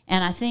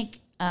 And I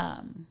think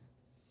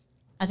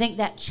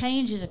that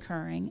change is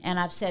occurring, and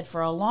I've said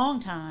for a long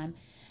time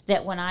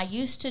that when I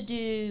used to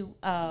do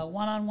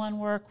one-on-one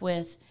work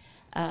with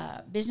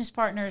business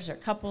partners or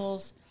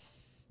couples,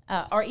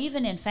 or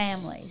even in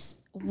families,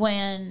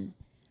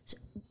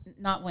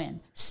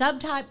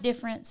 subtype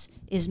difference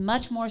is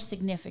much more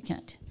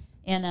significant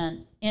in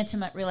an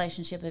intimate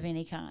relationship of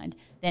any kind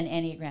than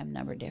Enneagram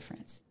number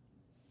difference.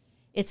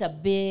 It's a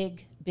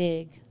big,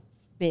 big,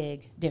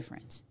 big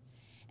difference.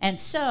 And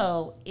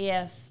so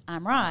if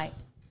I'm right,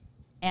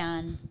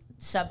 and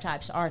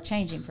subtypes are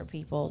changing for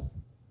people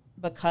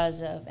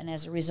because of and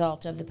as a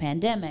result of the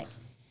pandemic,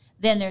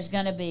 then there's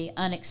going to be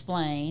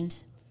unexplained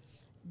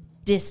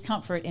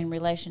discomfort in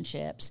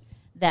relationships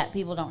that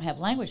people don't have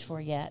language for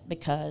yet,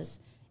 because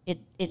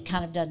it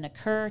kind of doesn't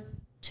occur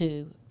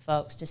to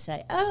folks to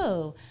say,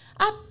 oh,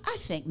 I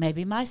think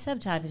maybe my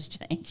subtype has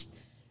changed.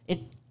 It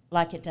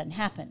doesn't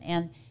happen.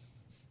 And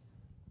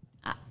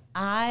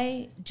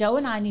Joe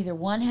and I, neither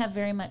one have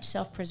very much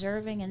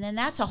self-preserving, and then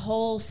that's a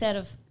whole set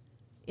of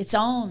its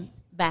own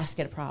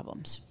basket of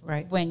problems,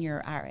 right? When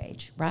you're our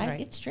age, right?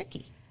 It's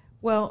tricky.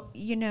 Well,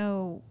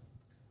 in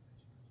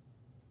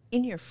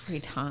your free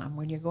time,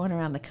 when you're going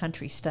around the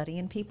country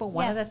studying people,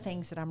 one of the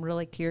things that I'm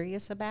really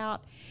curious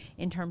about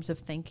in terms of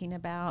thinking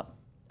about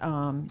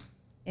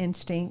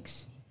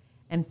instincts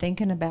and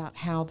thinking about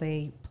how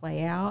they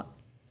play out,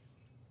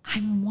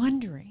 I'm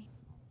wondering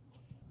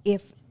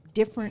if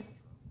different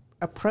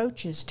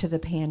approaches to the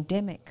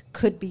pandemic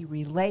could be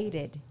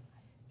related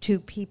two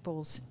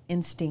people's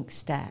instinct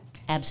stack.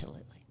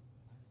 Absolutely.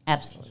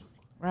 Absolutely.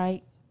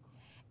 Right?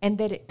 And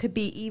that it could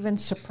be even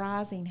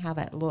surprising how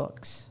that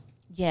looks.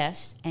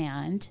 Yes,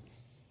 and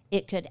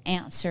it could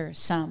answer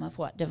some of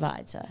what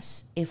divides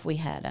us if we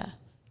had a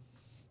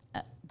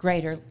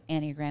greater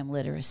Enneagram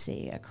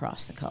literacy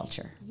across the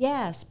culture.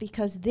 Yes,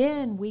 because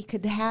then we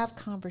could have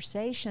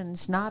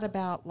conversations not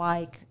about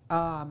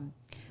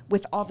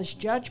with all this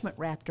judgment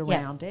wrapped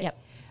around it,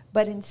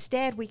 but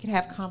instead we could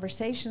have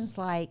conversations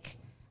like,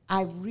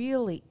 I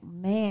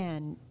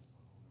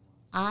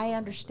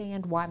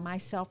understand why my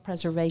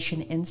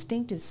self-preservation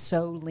instinct is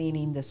so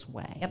leaning this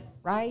way,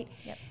 right?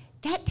 Yep.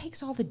 That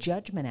takes all the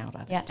judgment out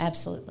of it. Yeah,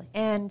 absolutely.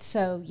 And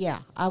so,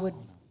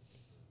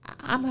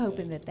 I'm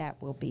hoping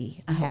that will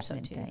be a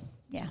happening thing.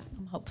 Yeah,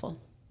 I'm hopeful.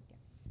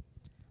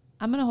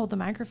 I'm going to hold the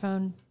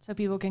microphone so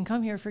people can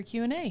come here for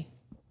Q&A.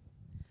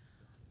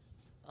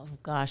 Oh,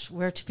 gosh,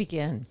 where to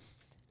begin?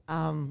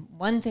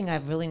 One thing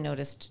I've really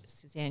noticed,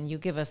 Suzanne, you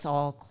give us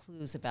all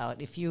clues about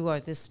if you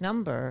are this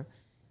number,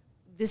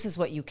 this is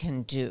what you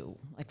can do.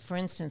 Like, for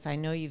instance, I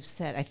know you've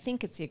said, I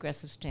think it's the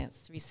aggressive stance,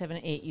 3, 7,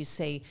 8, you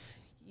say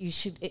you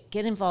should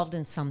get involved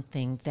in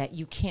something that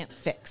you can't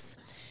fix.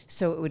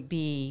 So it would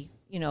be,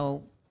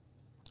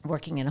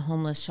 working in a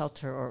homeless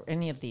shelter or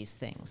any of these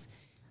things.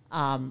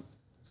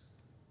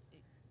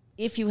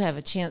 If you have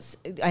a chance,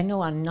 I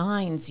know on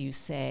 9s you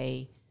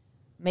say,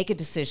 make a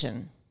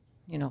decision,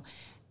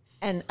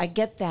 and I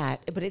get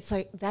that, but it's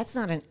like, that's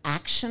not an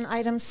action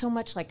item so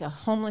much like a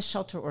homeless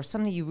shelter or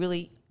something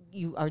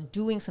you are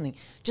doing something.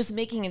 Just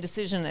making a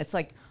decision, it's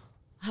like,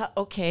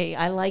 okay,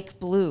 I like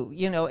blue.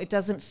 It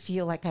doesn't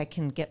feel like I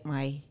can get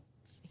my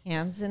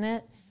hands in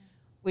it,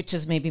 which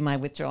is maybe my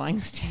withdrawing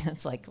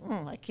stance, like,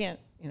 I can't,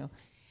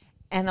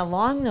 And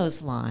along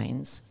those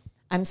lines,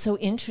 I'm so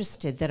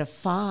interested that a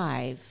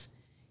 5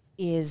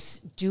 is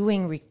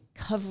doing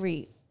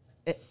recovery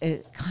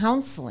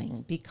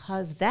counseling,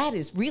 because that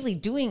is really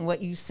doing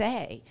what you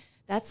say.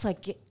 That's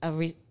like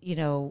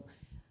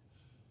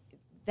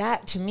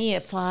that to me,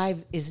 a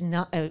 5 is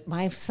not.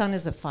 My son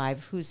is a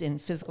 5 who's in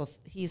physical.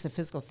 He's a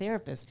physical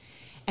therapist,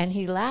 and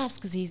he laughs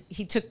because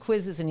he took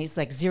quizzes and he's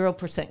like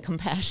 0%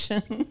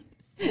 compassion.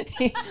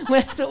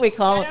 That's what we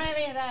call it. I don't have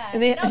any of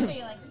that. No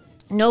feelings.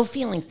 No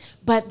feelings.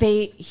 But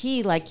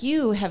he like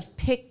you have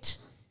picked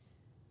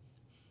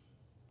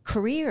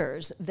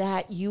careers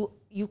that you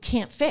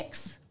can't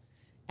fix,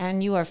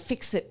 and you are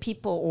fix-it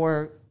people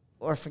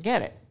or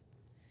forget it.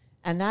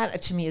 And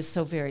that, to me, is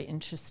so very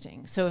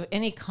interesting. So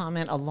any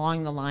comment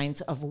along the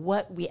lines of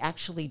what we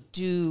actually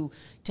do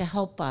to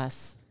help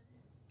us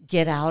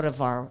get out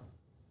of our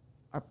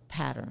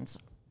patterns?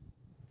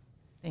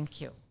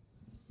 Thank you.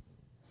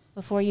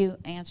 Before you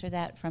answer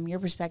that from your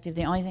perspective,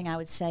 the only thing I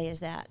would say is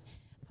that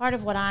part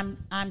of what I'm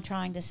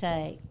trying to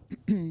say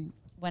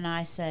when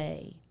I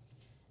say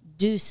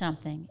do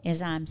something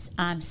is I'm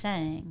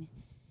saying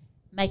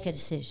make a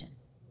decision.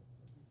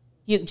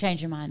 You can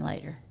change your mind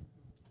later.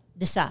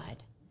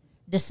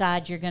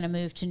 Decide you're going to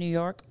move to New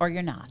York or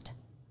you're not.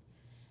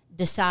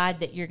 Decide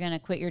that you're going to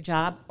quit your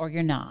job or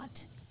you're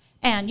not.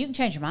 And you can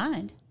change your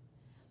mind,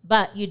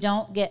 but you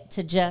don't get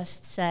to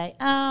just say,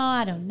 oh,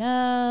 I don't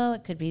know,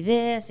 it could be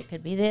this, it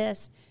could be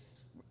this.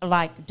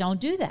 Like, don't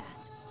do that.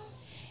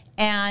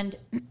 And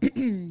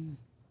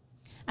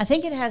I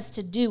think it has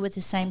to do with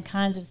the same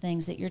kinds of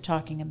things that you're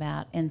talking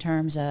about in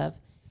terms of,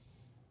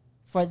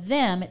 for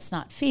them, it's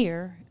not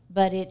fear,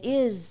 but it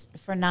is,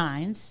 for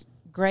 9s,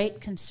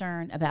 great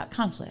concern about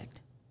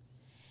conflict.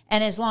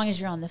 And as long as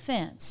you're on the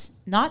fence,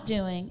 not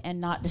doing and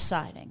not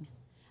deciding,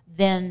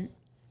 then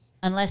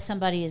unless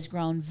somebody has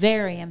grown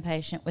very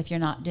impatient with your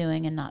not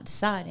doing and not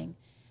deciding,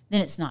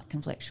 then it's not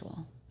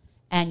conflictual.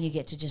 And you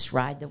get to just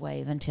ride the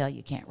wave until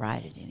you can't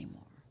ride it anymore.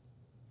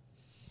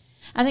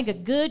 I think a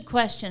good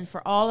question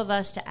for all of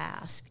us to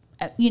ask,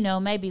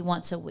 maybe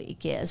once a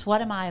week, is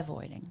what am I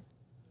avoiding?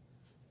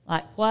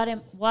 Like, what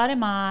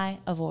am I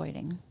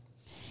avoiding?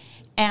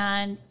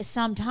 And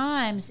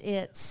sometimes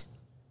it's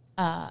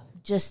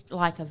just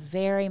like a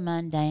very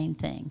mundane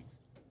thing,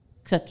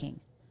 cooking.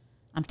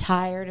 I'm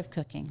tired of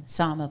cooking,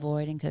 so I'm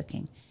avoiding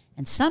cooking.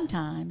 And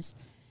sometimes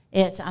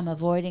I'm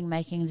avoiding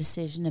making a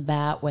decision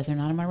about whether or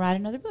not I'm going to write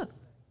another book.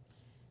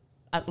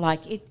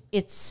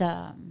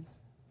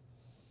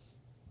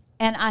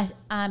 And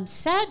I'm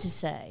sad to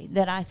say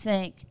that I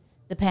think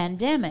the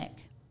pandemic,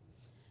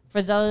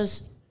 for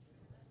those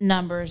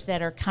numbers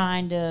that are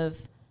kind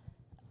of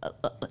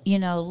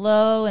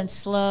low and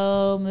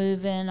slow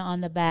moving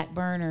on the back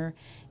burner,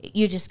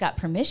 you just got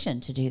permission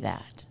to do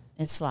that.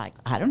 It's like,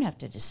 I don't have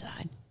to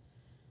decide.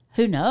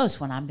 Who knows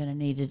when I'm going to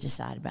need to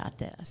decide about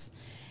this?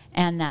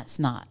 And that's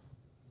not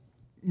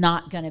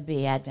going to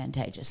be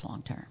advantageous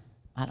long term,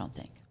 I don't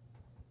think.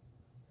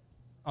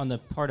 On the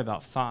part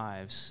about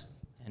 5s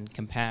and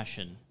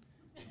compassion,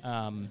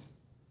 I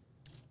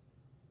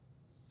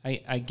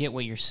get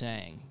what you're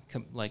saying,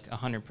 like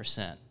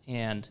 100%.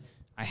 And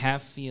I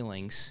have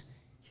feelings,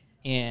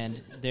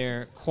 and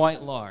they're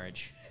quite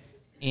large.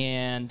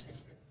 And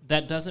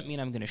that doesn't mean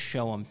I'm going to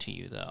show them to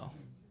you, though,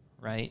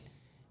 right?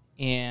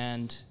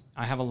 And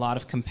I have a lot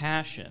of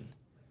compassion,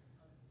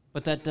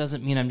 but that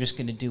doesn't mean I'm just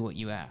going to do what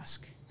you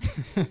ask.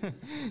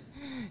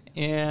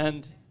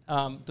 And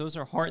those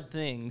are hard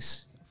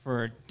things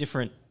for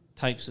different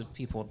types of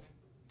people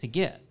to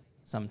get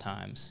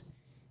sometimes.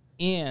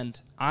 And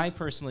I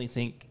personally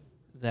think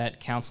that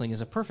counseling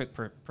is a perfect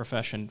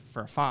profession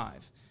for a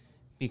 5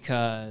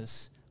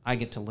 because I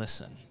get to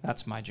listen.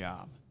 That's my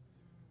job,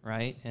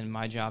 right? And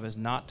my job is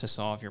not to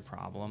solve your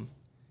problem,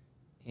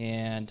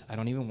 and I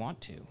don't even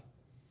want to.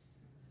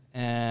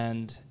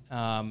 And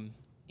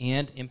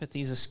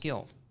empathy is a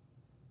skill.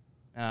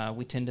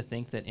 We tend to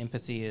think that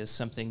empathy is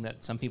something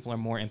that some people are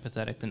more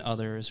empathetic than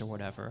others or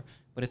whatever,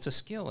 but it's a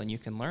skill and you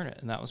can learn it.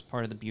 And that was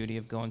part of the beauty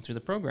of going through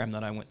the program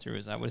that I went through,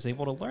 is I was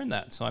able to learn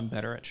that. So I'm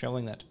better at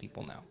showing that to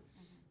people now.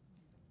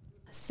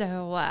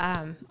 So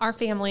our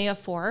family of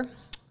 4,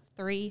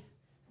 3,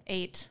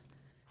 8,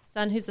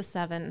 son who's a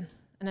 7,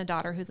 and a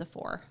daughter who's a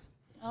 4.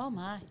 Oh,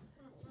 my.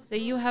 So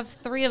you have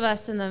 3 of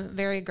us in the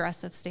very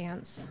aggressive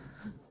stance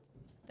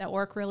that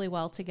work really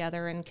well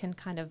together and can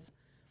kind of,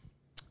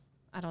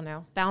 I don't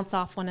know, bounce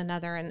off one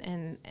another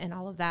and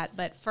all of that.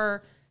 But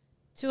for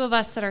 2 of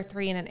us that are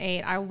 3 and an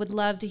 8, I would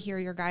love to hear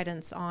your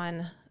guidance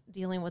on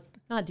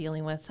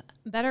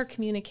better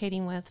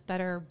communicating with,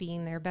 better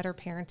being there, better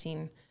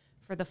parenting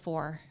for the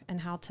 4,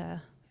 and how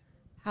to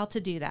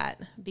do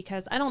that.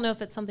 Because I don't know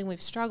if it's something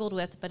we've struggled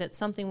with, but it's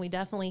something we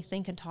definitely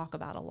think and talk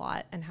about a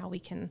lot, and how we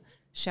can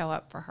show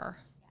up for her.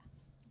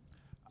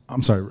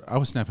 I'm sorry, I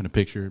was snapping a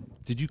picture.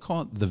 Did you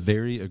call it the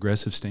very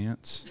aggressive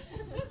stance?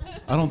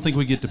 I don't think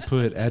we get to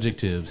put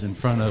adjectives in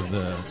front of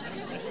the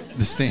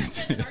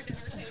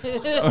stances.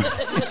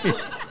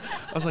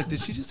 I was like, did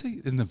she just say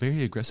in the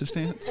very aggressive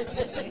stance?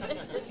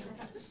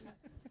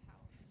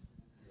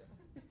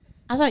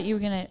 I thought you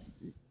were going to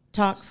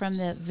talk from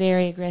the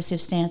very aggressive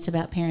stance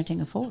about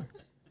parenting a 4.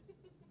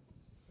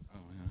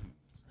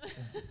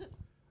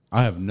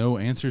 I have no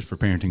answers for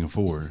parenting a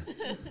 4.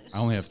 I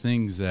only have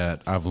things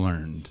that I've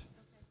learned.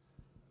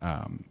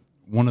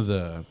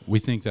 We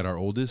think that our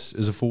oldest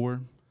is a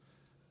 4,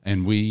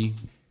 and we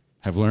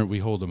have learned we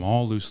hold them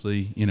all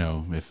loosely. You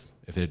know, if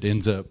it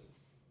ends up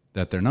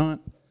that they're not,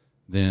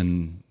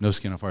 then no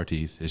skin off our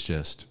teeth. It's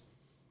just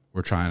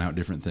we're trying out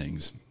different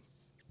things.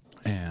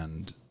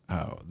 And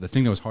the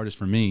thing that was hardest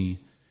for me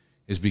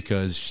is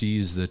because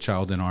she's the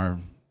child in our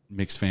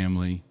mixed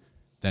family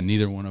that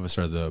neither one of us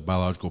are the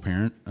biological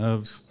parent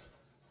of.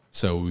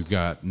 So we've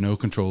got no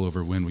control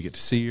over when we get to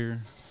see her,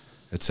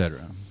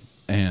 etc.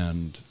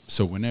 And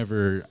so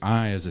whenever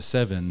I, as a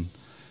 7,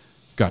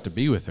 got to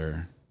be with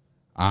her,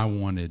 I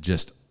wanted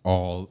just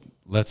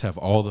let's have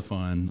all the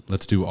fun.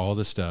 Let's do all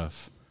the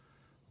stuff.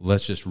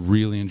 Let's just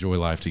really enjoy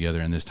life together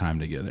and this time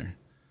together.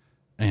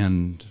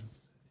 And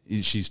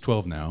she's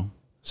 12 now,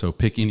 so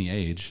pick any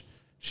age.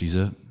 She's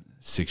a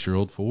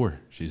 6-year-old 4.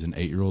 She's an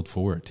 8-year-old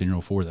 4, a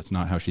 10-year-old 4. That's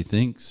not how she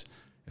thinks.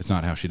 It's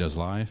not how she does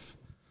life.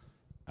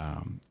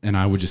 And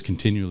I would just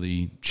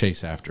continually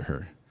chase after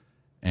her.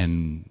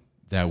 And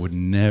that would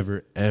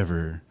never,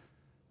 ever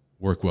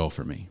work well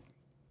for me.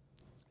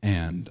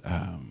 And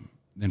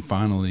then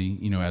finally,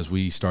 you know, as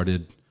we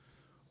started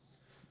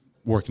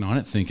working on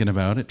it, thinking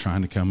about it,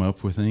 trying to come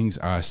up with things,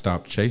 I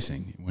stopped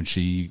chasing. When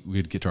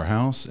we'd get to our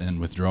house and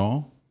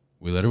withdraw,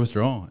 we let her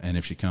withdraw. And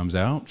if she comes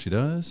out, she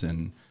does.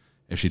 And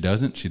if she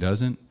doesn't, she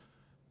doesn't.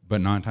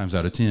 But 9 times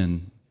out of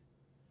 10,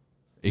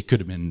 it could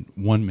have been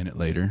 1 minute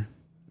later,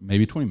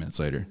 maybe 20 minutes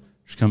later.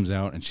 She comes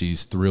out and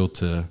she's thrilled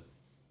to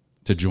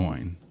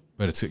join,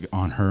 but it's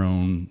on her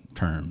own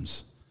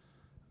terms.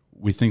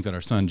 We think that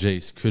our son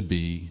Jace could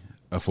be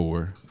a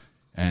 4,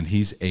 and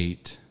he's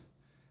 8,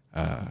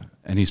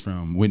 and he's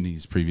from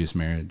Whitney's previous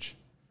marriage.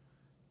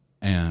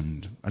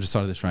 And I just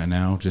thought of this right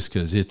now, just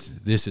because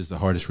this is the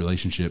hardest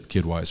relationship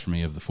kid-wise for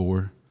me of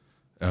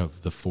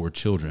the 4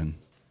 children.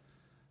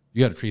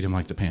 You got to treat him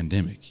like the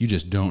pandemic. You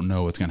just don't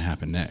know what's going to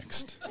happen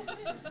next.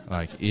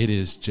 Like, it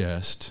is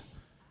just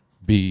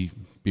be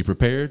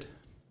prepared,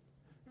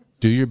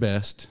 do your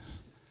best,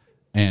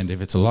 and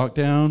if it's a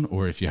lockdown,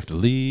 or if you have to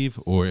leave,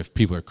 or if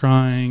people are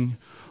crying,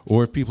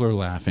 or if people are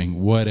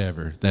laughing,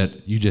 whatever,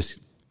 that you just,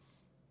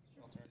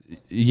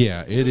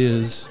 yeah, it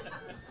is.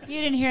 If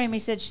you didn't hear him, he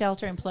said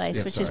shelter in place,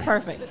 Yeah, which sorry. is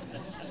perfect.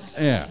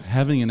 Yeah,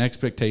 having an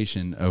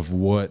expectation of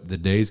what the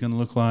day is going to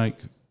look like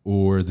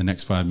or the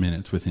next 5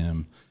 minutes with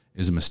him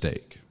is a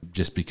mistake,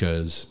 just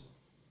because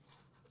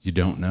you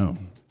don't know.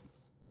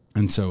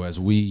 And so as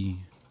we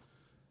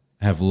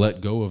have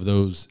let go of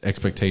those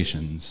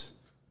expectations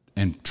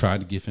and tried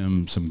to give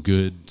him some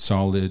good,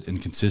 solid,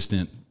 and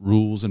consistent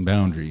rules and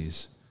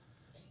boundaries,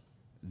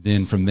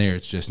 then from there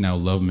it's just now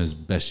love him as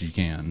best you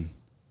can.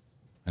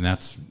 And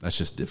that's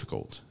just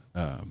difficult.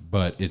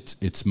 But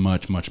it's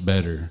much, much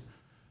better.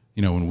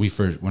 You know,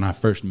 when I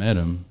first met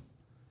him,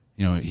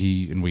 you know,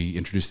 we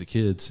introduced the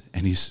kids,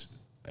 and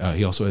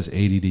he also has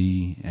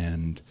ADD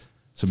and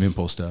some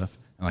impulse stuff.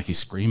 And like, he's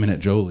screaming at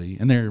Jolie,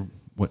 and they're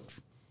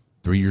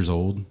 3 years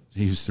old.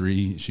 He was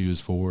 3, she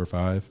was 4 or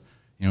 5.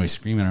 You know, he's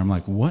screaming at her. I'm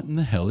like, what in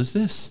the hell is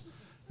this?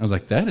 I was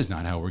like, that is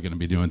not how we're going to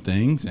be doing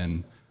things.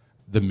 And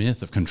the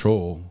myth of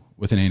control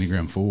with an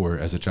Enneagram 4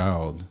 as a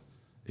child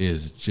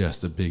is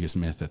just the biggest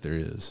myth that there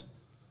is.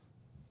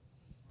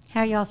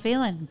 How y'all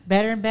feeling?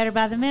 Better and better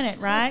by the minute,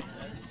 right?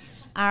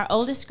 Our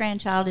oldest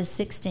grandchild is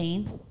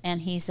 16,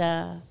 and he's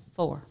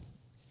 4.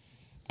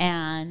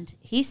 And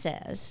he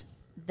says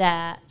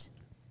that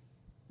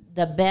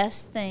the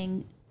best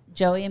thing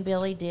Joey and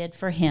Billy did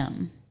for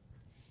him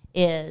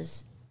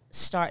is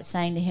start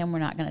saying to him, we're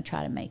not going to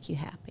try to make you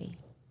happy.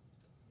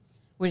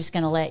 We're just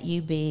going to let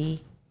you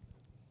be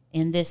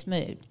in this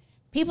mood.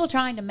 People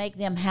trying to make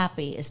them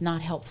happy is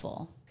not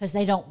helpful because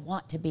they don't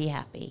want to be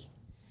happy,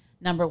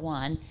 number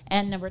one.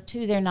 And number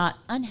two, they're not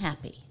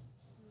unhappy.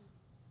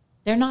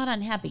 They're not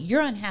unhappy.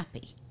 You're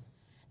unhappy.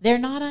 They're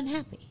not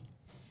unhappy.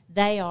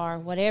 They are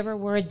whatever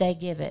word they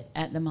give it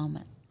at the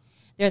moment.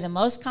 They're the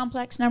most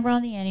complex number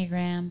on the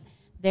Enneagram.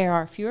 There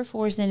are fewer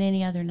 4s than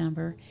any other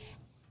number.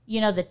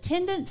 You know, the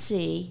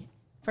tendency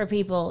for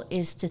people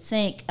is to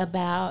think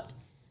about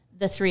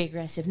the 3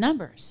 aggressive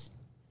numbers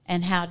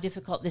and how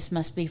difficult this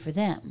must be for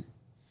them.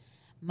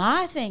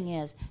 My thing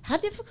is, how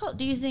difficult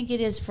do you think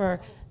it is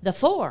for the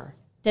 4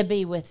 to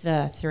be with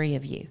the 3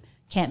 of you?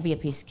 Can't be a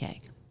piece of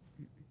cake.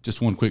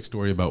 Just one quick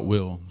story about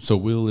Will. So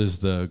Will is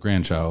the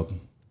grandchild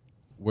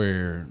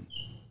where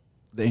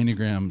the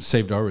Enneagram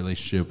saved our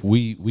relationship.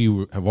 We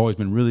have always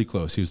been really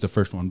close. He was the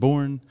first one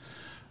born.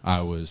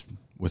 I was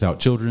without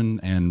children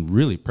and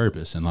really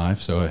purpose in life.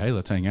 So, hey,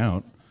 let's hang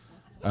out.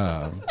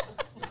 All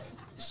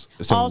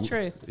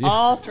true. Yeah.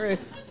 All true.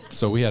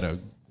 So we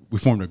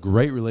formed a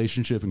great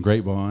relationship and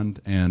great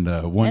bond. And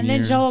and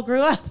then Joel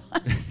grew up.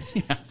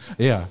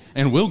 yeah.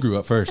 And Will grew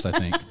up first, I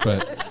think.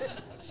 But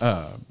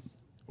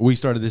we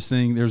started this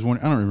thing. There was one,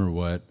 I don't remember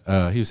what.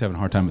 He was having a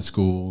hard time at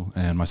school.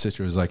 And my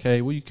sister was like,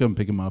 hey, will you come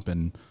pick him up?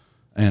 And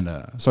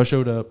so I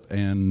showed up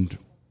and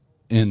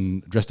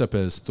dressed up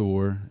as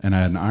Thor. And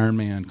I had an Iron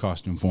Man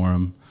costume for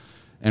him.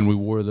 And we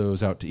wore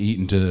those out to eat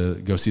and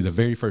to go see the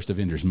very first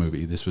Avengers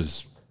movie. This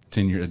was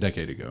a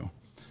decade ago.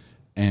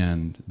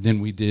 And then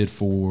we did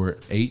for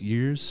 8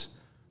 years.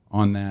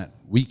 On that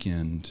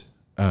weekend,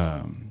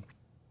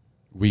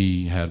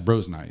 we had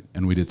Bros Night,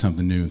 and we did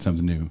something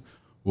new.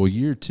 Well,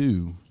 year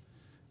 2,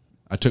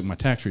 I took my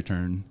tax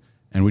return,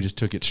 and we just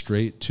took it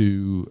straight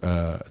to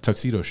a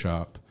tuxedo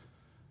shop,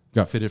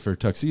 got fitted for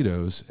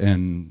tuxedos,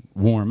 and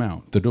wore them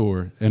out the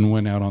door, and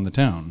went out on the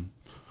town.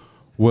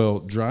 Well,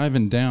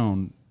 driving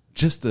down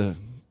just the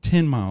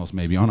 10 miles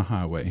maybe on a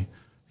highway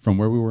from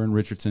where we were in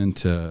Richardson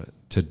to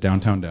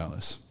downtown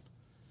Dallas,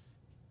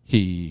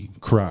 he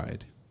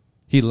cried,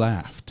 he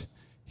laughed,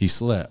 he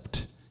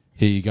slept,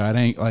 he got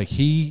angry,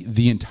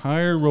 the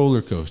entire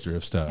roller coaster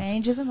of stuff.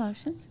 Range of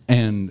emotions.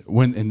 And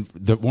one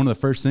of the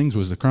first things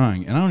was the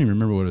crying, and I don't even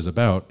remember what it was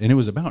about, and it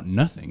was about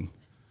nothing.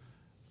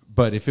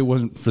 But if it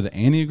wasn't for the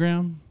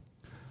Enneagram,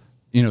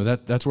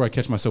 that's where I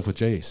catch myself with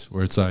Jace,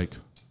 where it's like,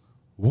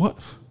 what?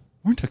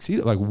 We're in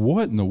tuxedo. Like,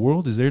 what in the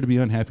world is there to be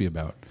unhappy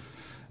about?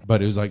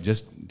 But it was like,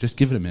 just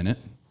give it a minute,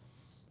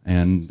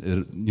 and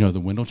the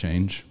wind will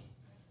change.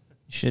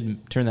 You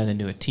should turn that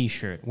into a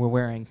T-shirt. We're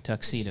wearing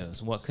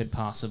tuxedos. What could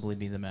possibly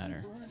be the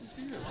matter?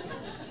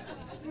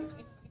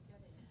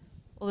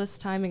 Well, this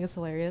timing is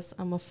hilarious.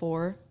 I'm a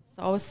 4,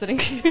 so I was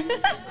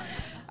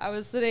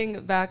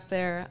sitting back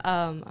there.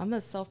 I'm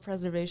a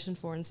self-preservation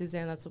 4, and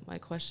Suzanne, that's what my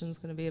question is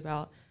going to be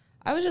about.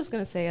 I was just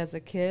going to say, as a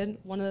kid,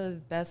 one of the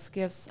best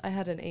gifts, I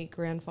had an 8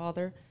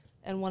 grandfather,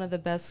 and one of the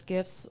best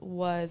gifts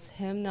was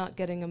him not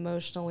getting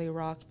emotionally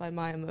rocked by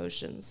my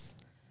emotions.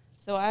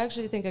 So I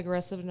actually think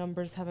aggressive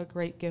numbers have a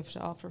great gift to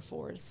offer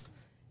 4s.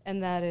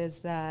 And that is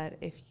that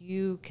if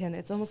you can,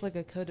 it's almost like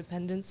a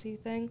codependency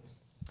thing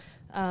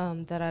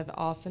that I've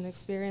often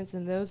experienced,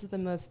 and those are the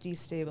most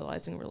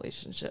destabilizing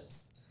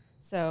relationships.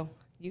 So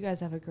you guys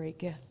have a great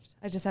gift.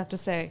 I just have to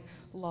say,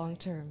 long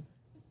term.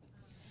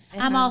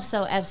 I'm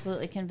also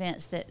absolutely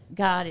convinced that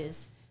God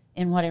is,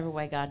 in whatever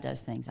way God does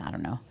things, I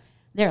don't know.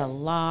 There are a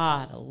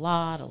lot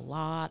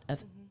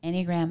of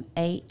Enneagram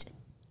 8,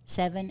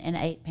 7, and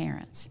 8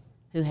 parents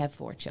who have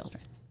 4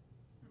 children.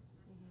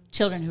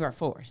 Children who are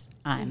 4s,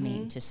 I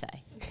mean to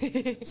say.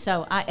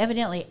 So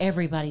evidently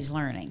everybody's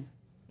learning.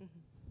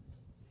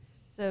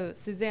 So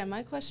Suzanne,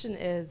 my question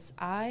is,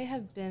 I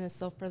have been a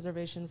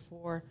self-preservation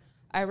 4.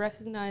 I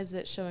recognize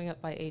it showing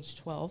up by age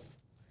 12.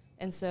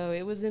 And so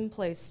it was in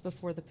place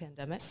before the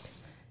pandemic.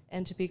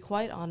 And to be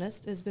quite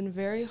honest, it's been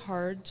very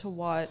hard to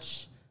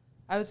watch.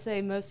 I would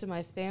say most of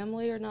my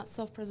family are not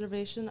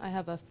self-preservation. I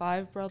have a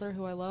 5 brother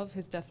who I love,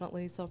 who's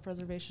definitely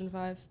self-preservation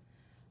 5.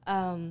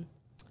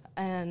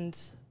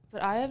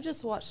 But I have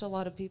just watched a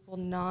lot of people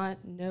not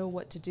know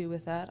what to do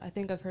with that. I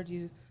think I've heard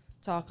you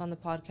talk on the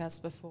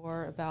podcast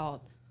before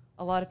about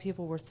a lot of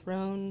people were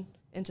thrown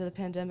into the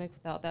pandemic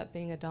without that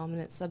being a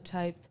dominant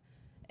subtype,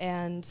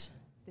 and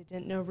they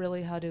didn't know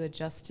really how to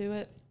adjust to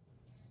it.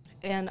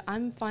 And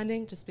I'm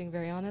finding, just being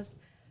very honest,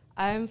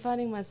 I'm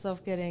finding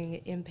myself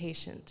getting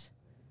impatient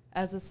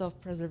as a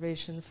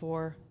self-preservation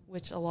 4,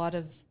 which a lot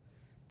of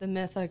the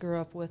myth I grew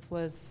up with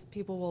was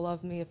people will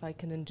love me if I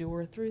can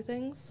endure through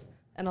things.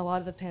 And a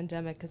lot of the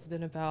pandemic has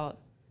been about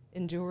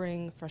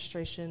enduring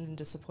frustration and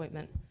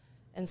disappointment.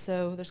 And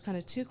so there's kind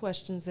of two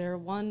questions there.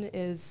 One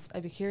is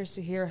I'd be curious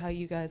to hear how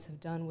you guys have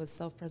done with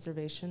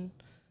self-preservation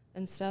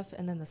and stuff.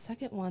 And then the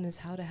second one is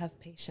how to have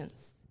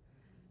patience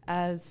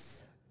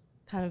as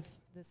kind of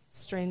this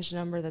strange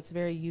number that's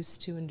very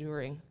used to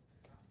enduring,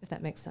 if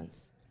that makes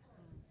sense.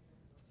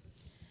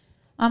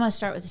 I'm going to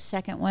start with the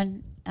second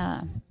one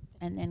and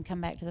then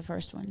come back to the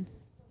first one.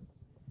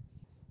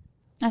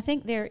 I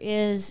think there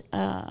is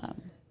an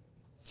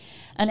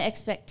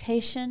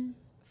expectation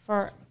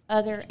for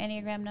other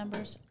Enneagram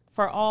numbers,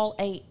 for all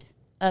 8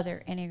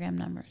 other Enneagram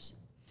numbers,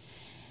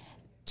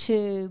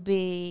 to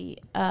be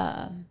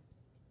kind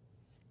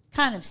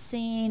of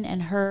seen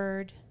and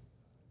heard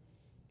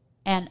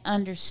and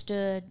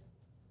understood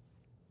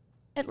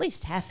at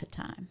least half the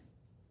time.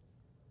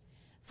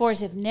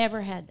 4s have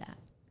never had that.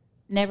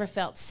 Never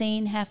felt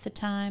seen half the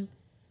time,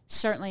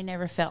 certainly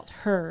never felt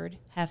heard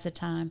half the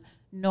time,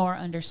 nor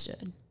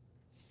understood.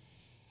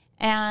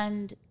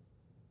 And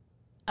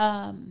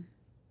a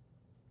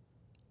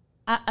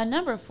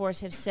number of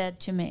 4s have said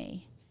to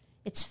me,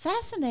 it's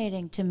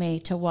fascinating to me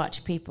to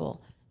watch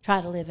people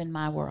try to live in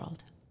my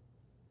world.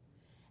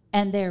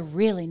 And they're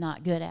really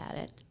not good at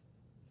it.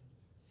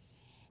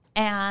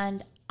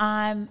 And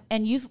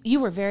you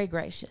were very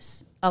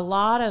gracious. A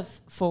lot of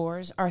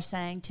 4s are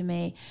saying to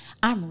me,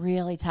 I'm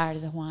really tired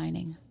of the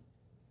whining.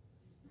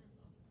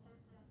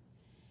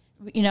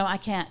 You know, I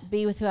can't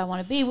be with who I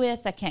want to be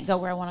with. I can't go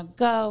where I want to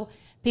go.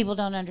 People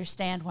don't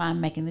understand why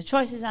I'm making the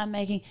choices I'm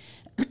making.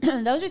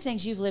 Those are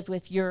things you've lived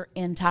with your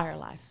entire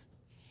life.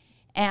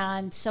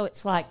 And so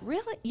it's like,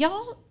 really,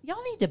 y'all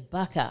need to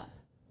buck up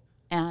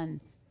and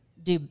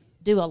do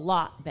a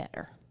lot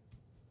better.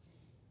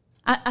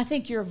 I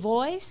think your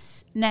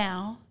voice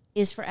now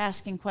is for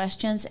asking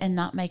questions and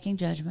not making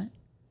judgment.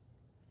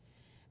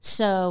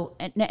 So,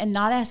 and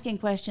not asking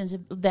questions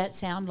that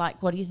sound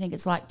like, what do you think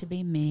it's like to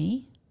be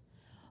me?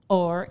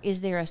 Or is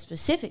there a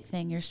specific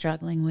thing you're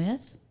struggling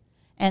with?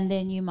 And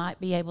then you might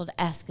be able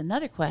to ask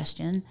another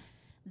question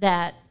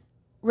that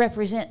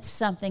represents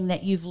something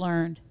that you've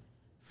learned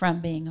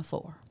from being a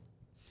 4.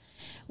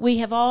 We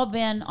have all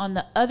been on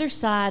the other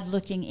side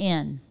looking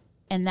in,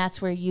 and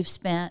that's where you've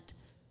spent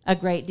a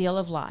great deal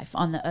of life,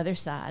 on the other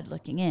side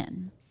looking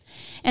in.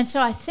 And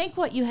so I think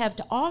what you have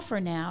to offer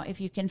now, if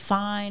you can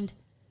find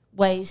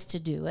ways to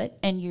do it,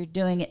 and you're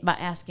doing it by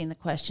asking the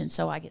question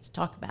so I get to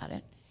talk about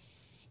it,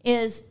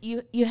 is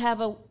you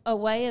have a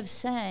way of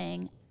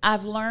saying,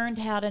 I've learned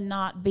how to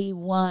not be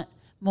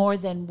more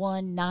than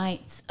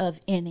 1/9 of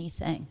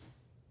anything.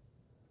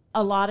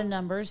 A lot of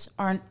numbers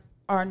are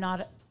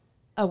not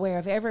aware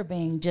of ever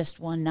being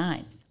just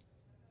 1/9.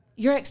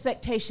 Your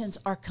expectations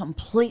are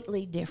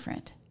completely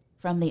different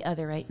from the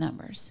other 8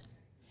 numbers.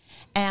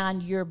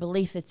 And your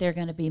belief that they're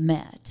going to be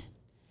met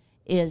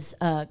is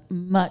a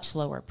much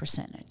lower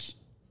percentage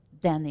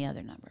than the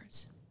other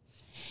numbers.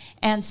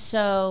 And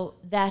so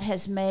that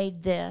has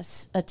made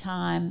this a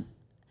time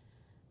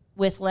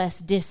with less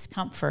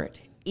discomfort,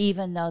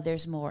 even though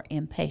there's more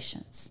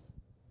impatience.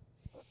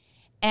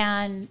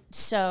 And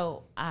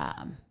so,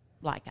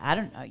 like, I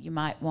don't know, you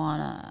might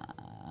want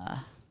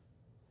to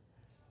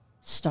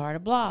start a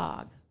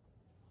blog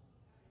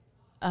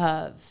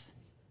of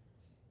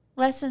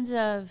lessons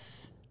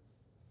of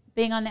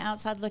being on the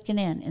outside looking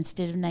in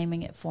instead of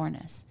naming it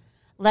 4ness.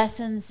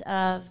 Lessons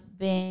of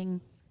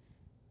being,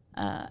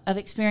 of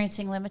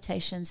experiencing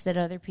limitations that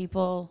other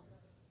people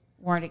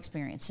weren't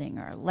experiencing,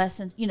 or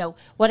lessons, you know,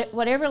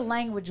 whatever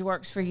language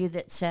works for you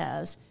that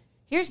says,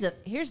 here's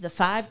the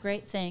 5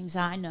 great things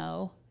I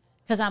know,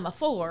 because I'm a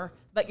 4,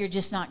 but you're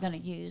just not going to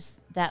use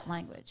that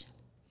language.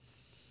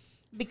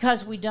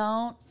 Because we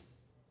don't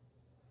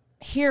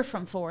hear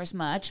from 4s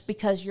much,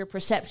 because your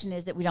perception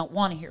is that we don't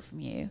want to hear from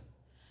you,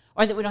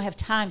 or that we don't have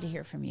time to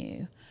hear from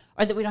you,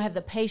 or that we don't have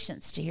the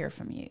patience to hear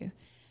from you.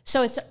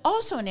 So it's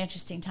also an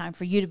interesting time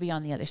for you to be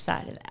on the other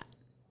side of that,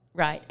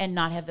 right, and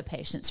not have the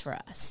patience for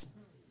us.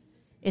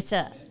 It's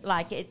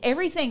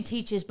everything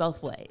teaches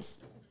both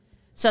ways.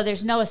 So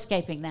there's no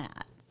escaping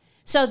that.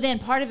 So then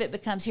part of it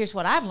becomes, here's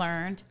what I've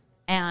learned,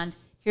 and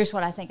here's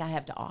what I think I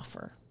have to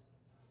offer.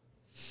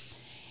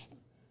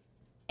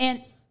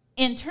 And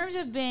in terms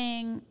of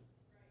being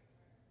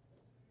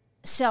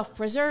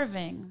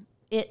self-preserving,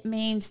 it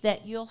means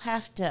that you'll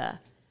have to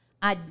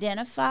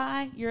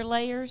identify your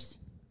layers.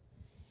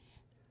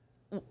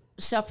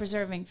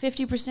 Self-preserving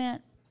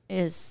 50%,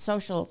 is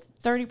social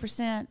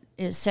 30%,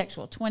 is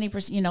sexual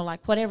 20%, you know,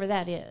 like whatever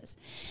that is.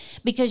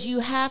 Because you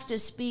have to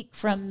speak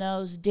from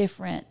those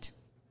different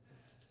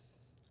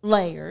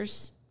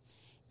layers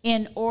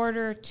in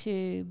order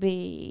to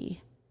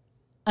be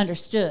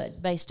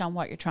understood based on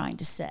what you're trying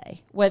to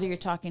say, whether you're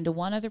talking to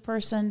one other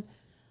person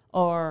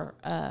or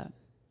a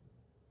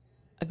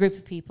group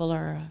of people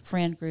or a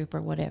friend group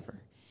or whatever.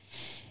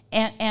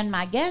 And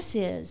my guess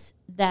is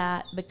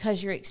that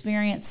because you're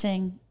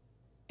experiencing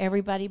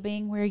everybody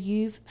being where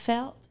you've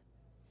felt,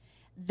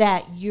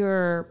 that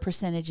your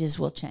percentages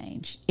will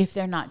change. If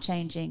they're not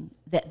changing,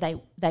 that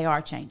they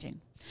are changing.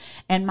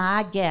 And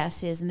my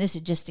guess is, and this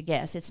is just a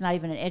guess, it's not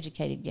even an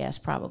educated guess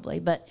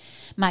probably, but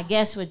my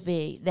guess would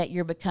be that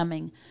you're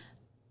becoming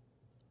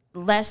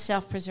less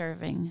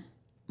self-preserving,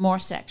 more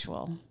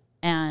sexual,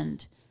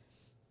 and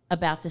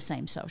about the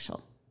same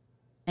social.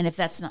 And if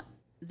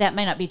that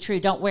may not be true,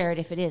 don't wear it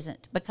if it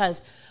isn't.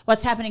 Because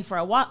what's happening for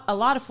a lot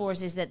of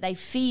 4s is that they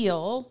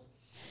feel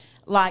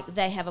like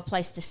they have a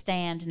place to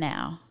stand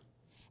now.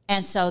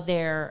 And so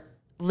they're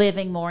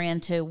living more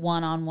into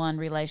one-on-one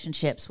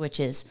relationships, which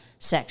is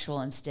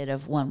sexual, instead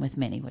of one with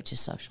many, which is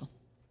social.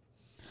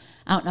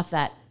 I don't know if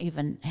that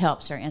even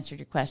helps or answered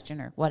your question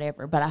or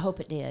whatever, but I hope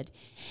it did.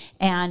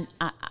 And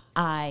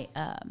I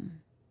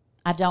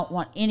don't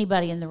want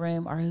anybody in the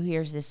room or who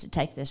hears this to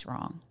take this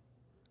wrong,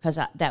 because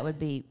that would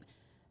be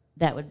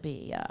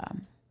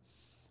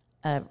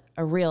a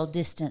real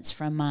distance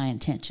from my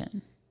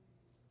intention.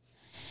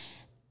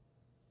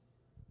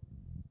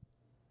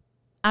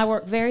 I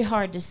work very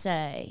hard to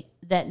say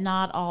that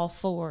not all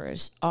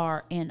 4s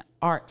are in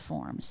art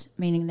forms,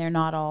 meaning they're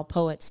not all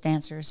poets,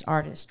 dancers,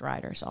 artists,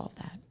 writers, all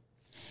that.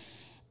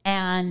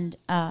 And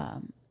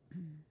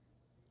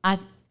I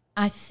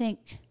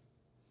think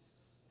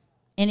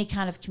any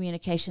kind of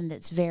communication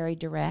that's very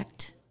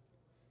direct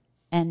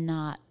and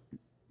not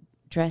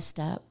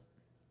dressed up,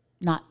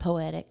 not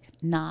poetic,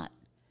 not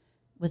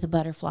with a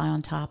butterfly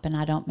on top, and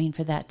I don't mean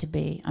for that to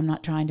be, I'm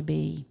not trying to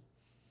be,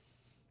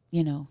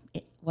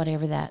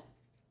 whatever that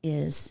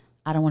is.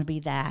 I don't want to be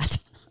that.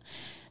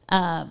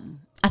 I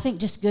think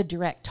just good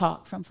direct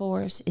talk from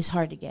 4s is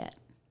hard to get.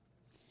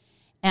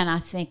 And I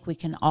think we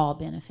can all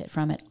benefit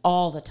from it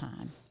all the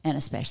time, and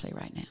especially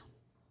right now.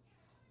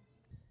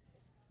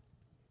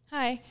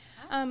 Hi.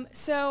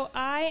 So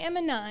I am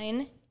a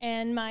 9,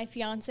 and my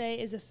fiance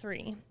is a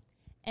 3.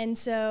 And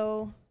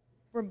so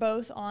we're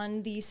both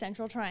on the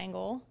central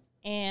triangle,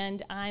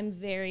 and I'm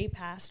very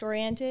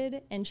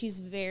past-oriented, and she's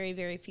very,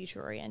 very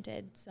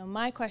future-oriented. So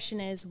my question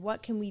is,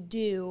 what can we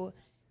do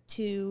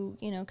to,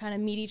 kind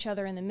of meet each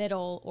other in the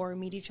middle, or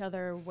meet each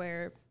other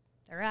where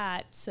they're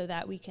at, so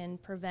that we can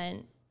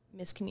prevent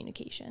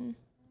miscommunication?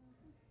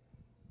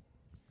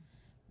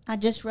 I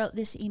just wrote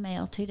this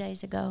email 2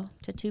 days ago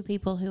to 2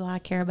 people who I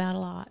care about a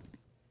lot.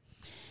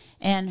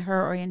 And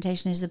her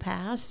orientation is the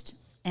past,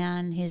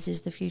 and his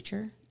is the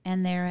future,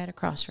 and they're at a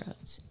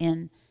crossroads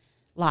in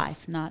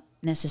life, not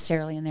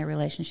necessarily in their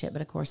relationship,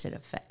 but of course it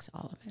affects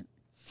all of it.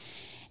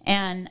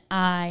 And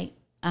I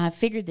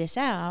figured this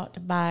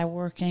out by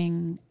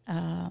working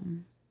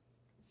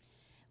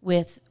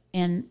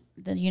in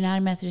the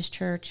United Methodist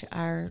Church.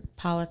 Our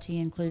polity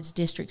includes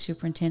district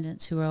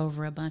superintendents who are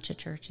over a bunch of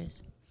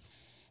churches.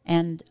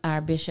 And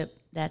our bishop,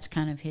 that's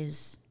kind of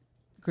his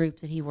group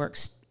that he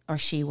works or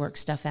she works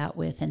stuff out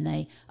with, and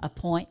they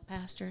appoint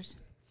pastors.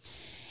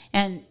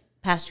 And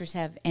pastors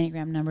have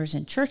Enneagram numbers,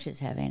 and churches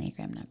have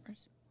Enneagram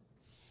numbers.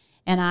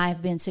 And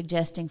I've been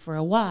suggesting for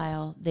a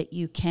while that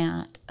you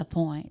can't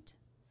appoint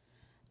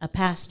a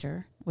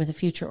pastor with a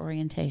future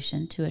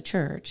orientation to a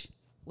church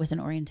with an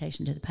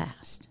orientation to the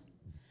past,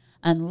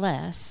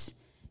 unless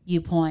you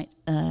appoint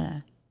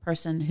a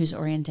person whose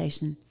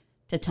orientation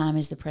to time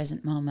is the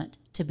present moment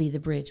to be the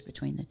bridge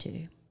between the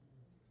two.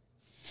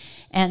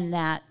 And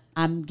that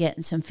I'm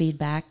getting some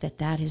feedback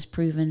that has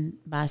proven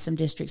by some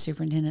district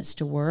superintendents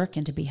to work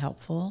and to be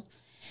helpful.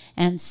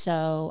 And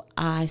so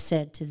I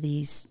said to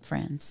these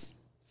friends,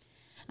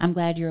 I'm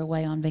glad you're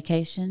away on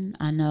vacation.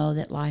 I know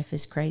that life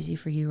is crazy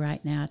for you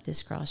right now at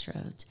this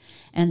crossroads.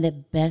 And the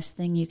best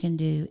thing you can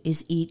do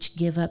is each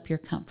give up your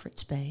comfort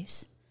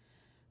space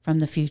from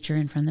the future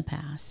and from the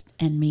past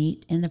and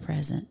meet in the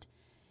present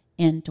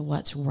into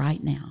what's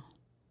right now,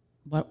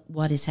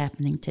 what is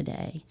happening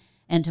today.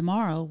 And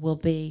tomorrow will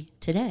be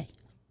today,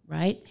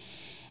 right?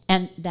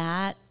 And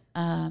that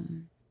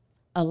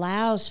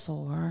allows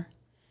for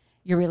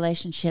your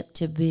relationship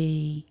to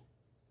be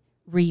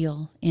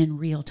real in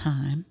real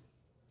time.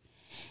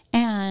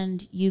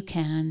 And you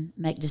can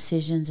make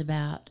decisions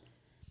about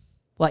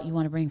what you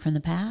want to bring from the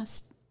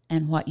past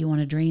and what you want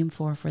to dream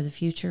for the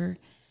future.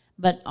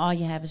 But all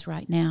you have is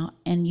right now,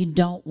 and you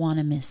don't want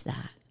to miss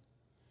that.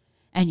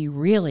 And you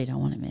really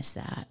don't want to miss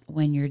that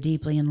when you're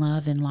deeply in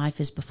love and life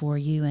is before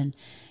you and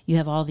you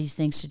have all these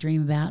things to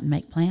dream about and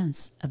make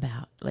plans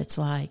about. It's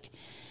like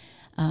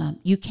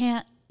you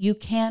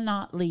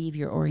cannot leave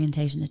your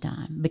orientation to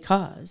time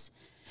because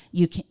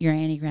your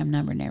Enneagram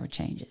number never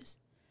changes.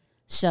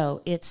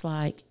 So it's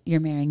like you're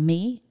marrying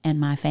me and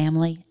my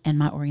family and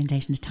my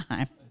orientation to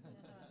time.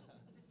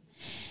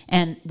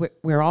 And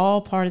we're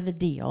all part of the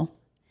deal.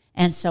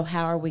 And so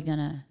how are we going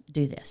to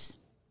do this?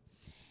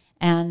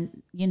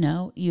 And,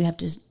 you have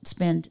to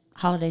spend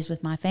holidays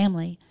with my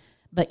family,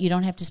 but you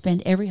don't have to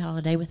spend every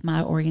holiday with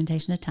my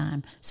orientation of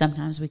time.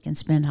 Sometimes we can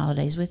spend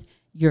holidays with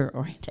your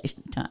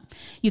orientation of time.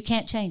 You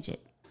can't change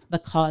it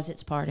because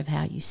it's part of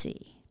how you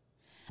see.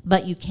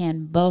 But you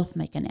can both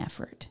make an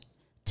effort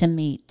to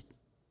meet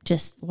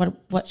just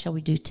what shall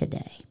we do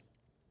today?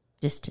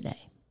 Just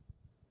today.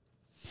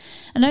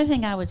 Another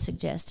thing I would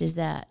suggest is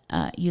that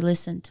you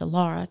listen to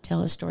Laura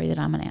tell a story that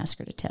I'm going to ask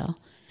her to tell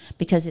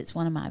because it's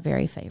one of my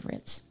very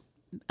favorites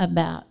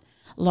about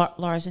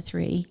Laura's a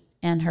 3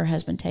 and her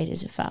husband Tate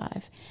is a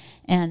 5.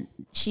 And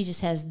she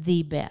just has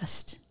the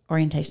best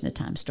orientation to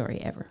time story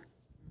ever.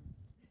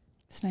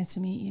 It's nice to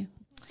meet you.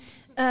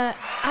 I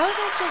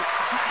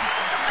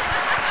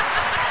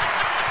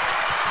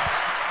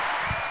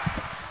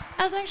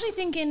was actually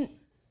thinking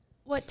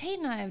what Tate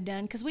and I have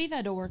done, because we've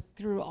had to work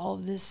through all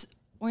of this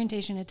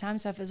orientation at time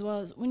stuff, as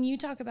well as when you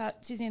talk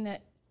about, Suzanne,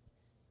 that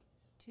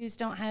twos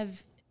don't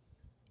have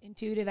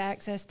intuitive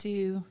access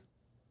to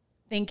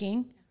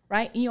thinking,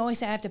 right? And you always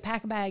say, I have to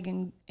pack a bag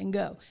and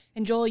go.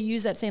 And Joel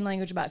used that same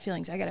language about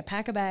feelings. I got to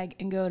pack a bag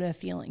and go to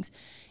feelings.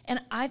 And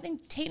I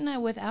think Tate and I,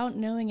 without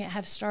knowing it,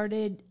 have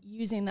started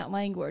using that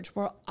language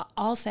where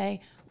I'll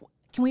say,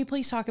 can we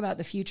please talk about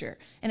the future?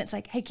 And it's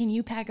like, hey, can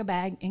you pack a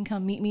bag and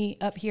come meet me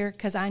up here?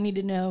 Because I need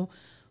to know,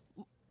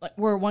 like,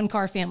 we're a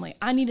one-car family.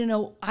 I need to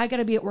know, I got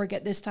to be at work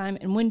at this time,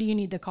 and when do you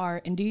need the car?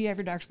 And do you have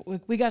your doctor's?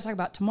 We got to talk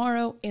about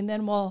tomorrow, and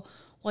then while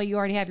you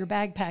already have your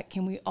bag packed,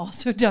 can we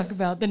also talk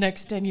about the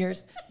next 10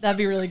 years? That'd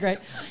be really great.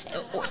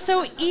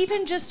 So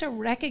even just to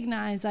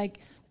recognize, like,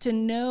 to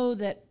know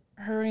that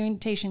her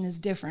orientation is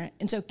different.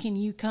 And so can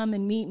you come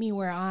and meet me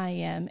where I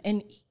am?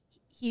 And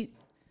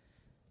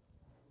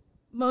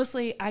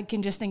mostly I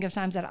can just think of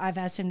times that I've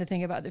asked him to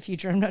think about the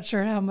future. I'm not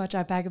sure how much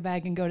I pack a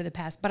bag and go to the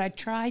past, but I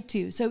try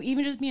to. So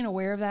even just being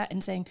aware of that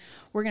and saying,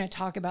 we're going to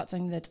talk about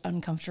something that's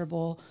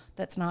uncomfortable,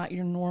 that's not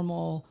your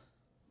normal,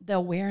 the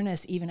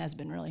awareness even has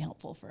been really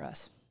helpful for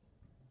us.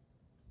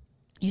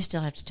 You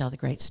still have to tell the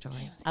great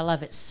story. I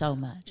love it so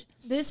much.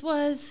 This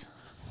was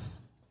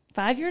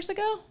 5 years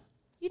ago,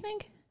 you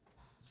think?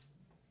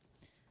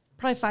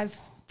 Probably 5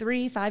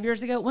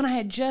 years ago, when I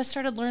had just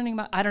started learning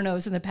about, I don't know, it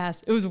was in the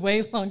past. It was a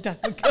way long time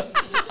ago.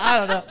 I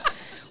don't know.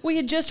 We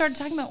had just started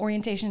talking about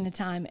orientation at the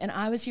time, and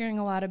I was hearing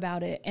a lot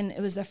about it, and it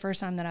was the first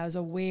time that I was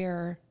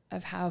aware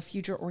of how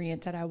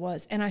future-oriented I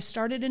was. And I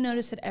started to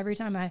notice that every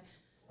time I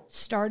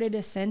started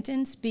a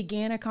sentence,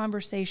 began a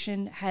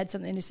conversation, had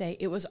something to say,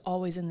 it was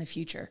always in the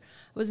future.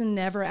 I was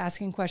never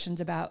asking questions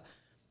about,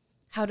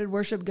 how did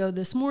worship go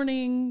this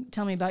morning?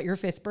 Tell me about your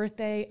 5th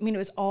birthday. I mean, it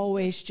was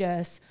always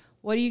just,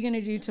 what are you going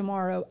to do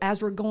tomorrow?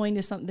 As we're going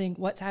to something,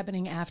 what's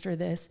happening after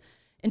this?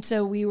 And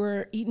so we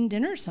were eating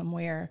dinner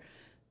somewhere,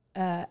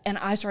 and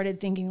I started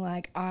thinking,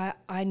 like,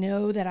 I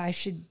know that I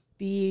should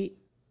be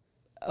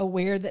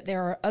aware that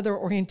there are other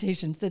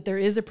orientations, that there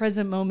is a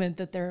present moment,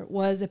 that there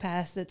was a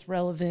past that's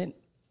relevant,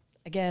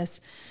 I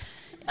guess.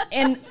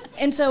 And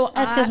so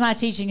that's because my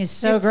teaching is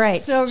so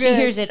great. So she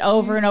hears it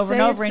over and over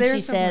and over, and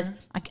she somewhere. says,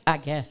 I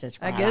guess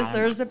it's right. I guess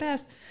there's a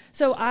past.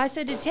 So I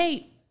said to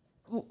Tate,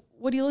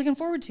 what are you looking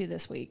forward to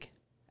this week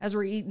as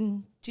we're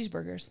eating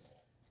cheeseburgers?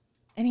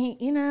 And he,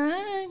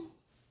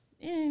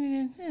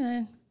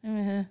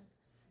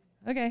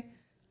 okay.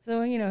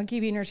 So,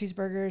 keep eating our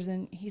cheeseburgers.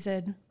 And he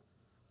said,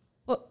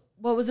 what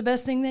was the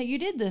best thing that you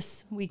did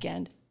this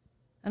weekend?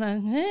 And I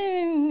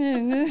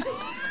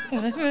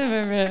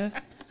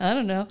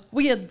don't know.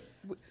 We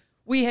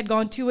had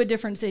gone to a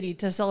different city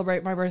to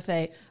celebrate my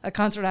birthday, a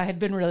concert I had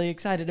been really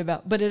excited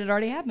about, but it had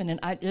already happened, and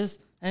I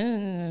just...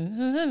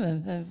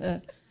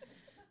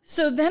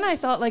 So then I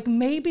thought, like,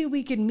 maybe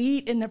we could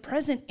meet in the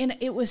present, and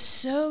it was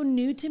so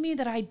new to me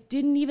that I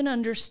didn't even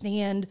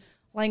understand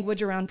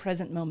language around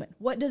present moment.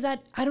 What does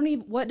that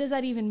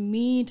even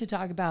mean to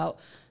talk about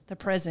the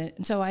present?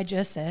 And so I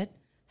just said,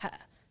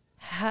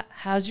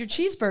 how's your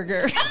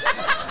cheeseburger?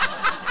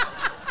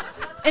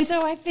 And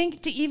so I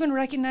think to even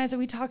recognize that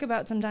we talk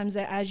about sometimes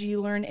that as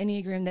you learn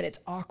Enneagram that it's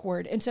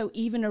awkward. And so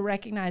even to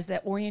recognize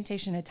that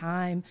orientation at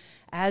time,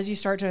 as you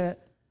start to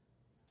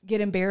get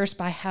embarrassed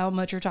by how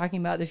much you're talking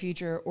about the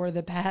future or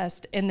the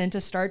past, and then to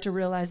start to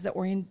realize that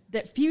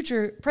that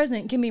future,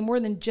 present can be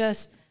more than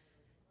just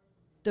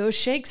those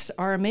shakes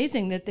are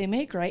amazing that they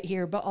make right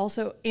here, but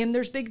also, and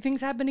there's big things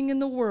happening in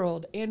the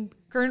world and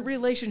current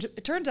relationship.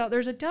 It turns out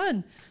there's a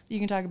ton that you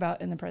can talk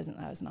about in the present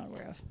that I was not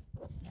aware of.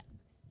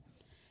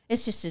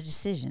 It's just a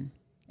decision.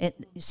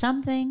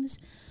 Some things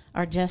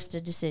are just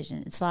a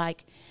decision. It's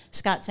like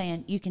Scott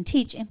saying, you can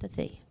teach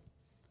empathy,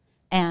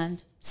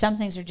 and some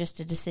things are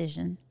just a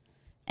decision,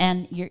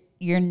 and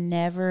you're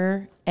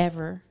never,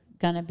 ever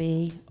going to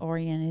be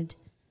oriented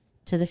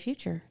to the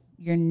future.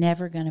 You're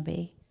never going to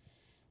be.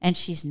 And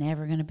she's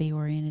never going to be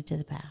oriented to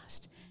the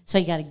past. So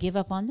you got to give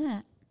up on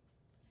that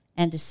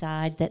and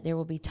decide that there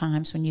will be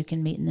times when you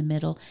can meet in the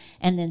middle,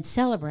 and then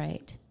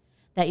celebrate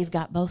that you've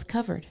got both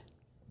covered.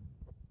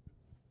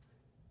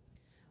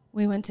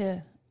 We went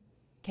to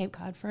Cape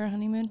Cod for our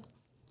honeymoon.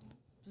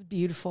 It was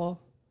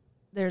beautiful.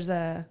 There's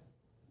the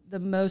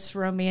most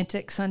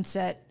romantic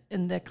sunset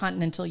in the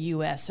continental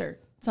U.S. or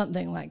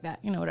something like that,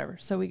 whatever.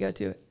 So we go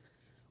to it.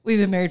 We've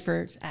been married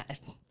for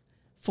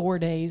 4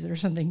 days or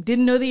something.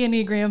 Didn't know the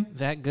Enneagram.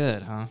 That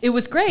good, huh? It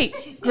was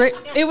great. Great.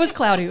 It was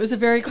cloudy. It was a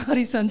very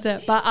cloudy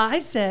sunset. But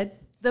I said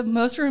the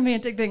most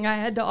romantic thing I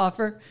had to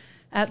offer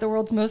at the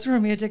world's most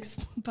romantic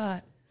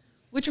spot,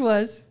 which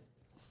was,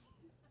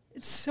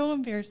 it's so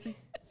embarrassing.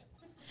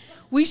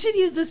 We should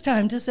use this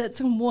time to set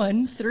some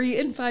 1, 3,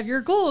 and 5 year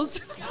goals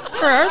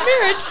for our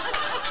marriage.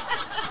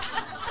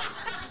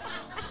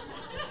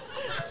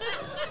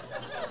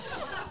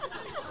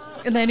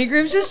 And the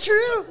Enneagram's just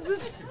true.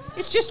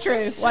 It's just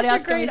true. What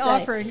else can we say? Such a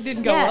great offering. It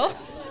didn't go well.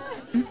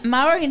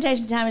 My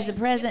orientation to time is the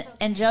present,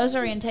 and Joe's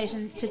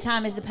orientation to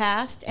time is the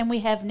past, and we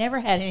have never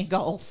had any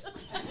goals.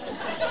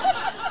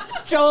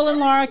 Joel and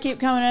Laura keep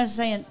coming to us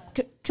saying,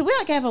 could we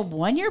have a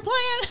 1-year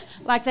plan?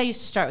 Like they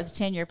used to start with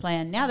a 10-year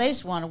plan. Now they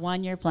just want a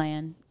 1-year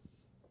plan.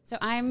 So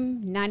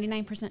I'm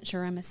 99%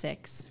 sure I'm a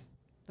 6.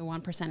 The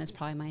 1% is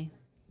probably my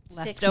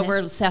Sixness.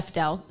 leftover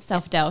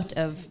self-doubt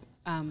of,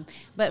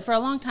 but for a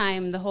long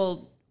time, the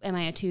whole am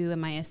I a 2,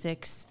 am I a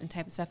 6 and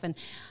type of stuff. And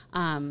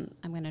I'm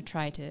going to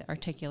try to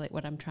articulate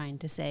what I'm trying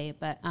to say.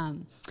 But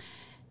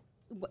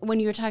when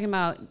you were talking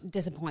about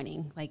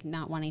disappointing, like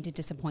not wanting to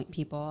disappoint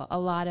people, a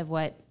lot of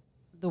what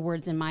the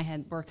words in my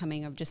head were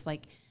coming of just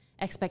like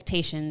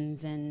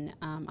expectations. And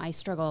I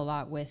struggle a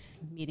lot with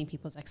meeting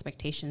people's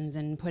expectations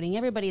and putting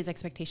everybody's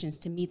expectations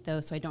to meet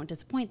those so I don't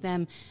disappoint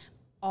them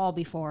all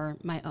before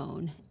my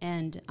own.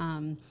 And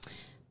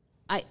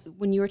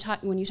when you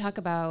talk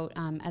about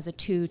as a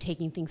 2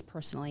 taking things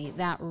personally,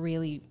 that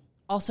really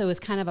also is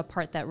kind of a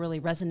part that really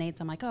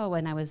resonates. I'm like, oh,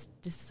 when I was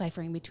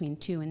deciphering between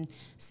 2 and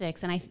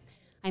 6, and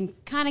I'm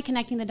kind of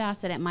connecting the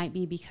dots that it might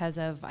be because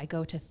of I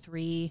go to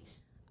 3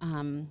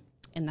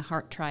 in the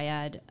heart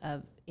triad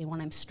of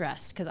when I'm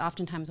stressed, because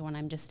oftentimes when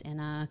I'm just in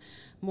a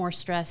more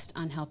stressed,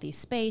 unhealthy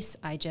space,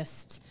 I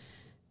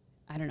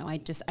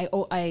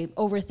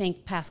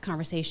overthink past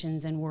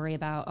conversations and worry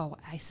about, oh,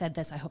 I said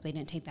this, I hope they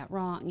didn't take that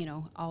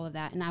wrong, all of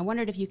that. And I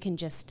wondered if you can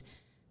just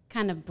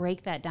kind of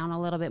break that down a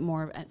little bit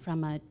more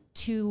from a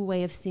 2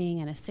 way of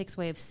seeing and a 6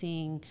 way of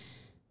seeing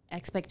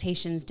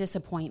expectations,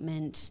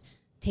 disappointment,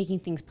 taking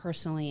things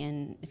personally,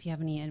 and if you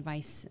have any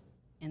advice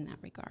in that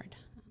regard.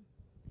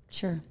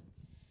 Sure.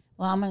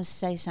 Well, I'm going to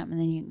say something,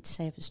 then you can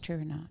say if it's true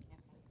or not.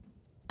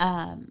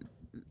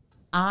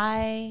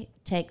 I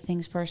take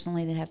things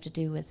personally that have to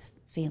do with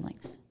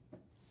feelings.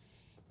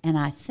 And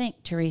I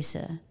think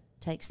Teresa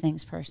takes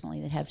things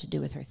personally that have to do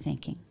with her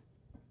thinking.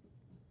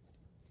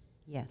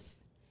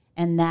 Yes.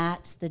 And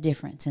that's the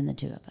difference in the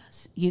 2 of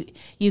us.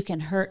 You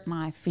can hurt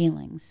my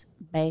feelings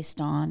based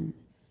on,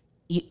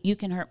 you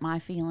can hurt my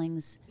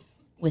feelings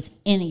with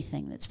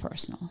anything that's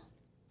personal,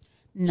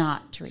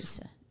 not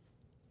Teresa.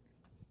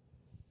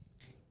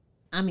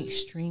 I'm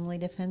extremely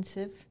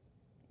defensive.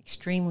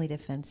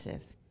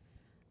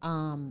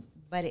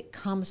 But it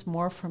comes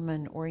more from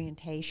an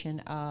orientation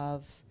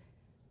of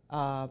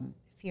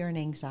fear and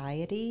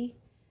anxiety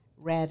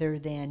rather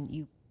than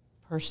you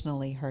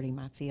personally hurting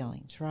my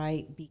feelings,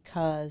 right?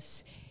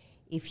 Because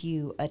if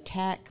you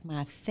attack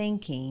my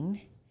thinking,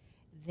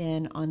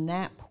 then on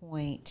that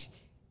point,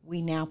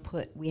 we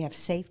have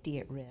safety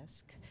at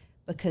risk,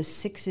 because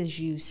 6s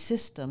use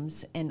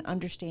systems and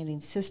understanding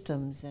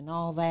systems and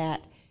all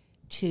that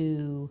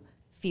to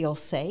feel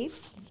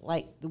safe.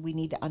 Like we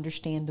need to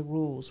understand the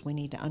rules. We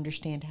need to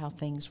understand how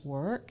things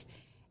work.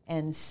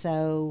 And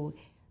so,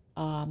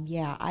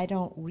 I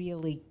don't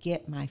really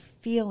get my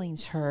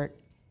feelings hurt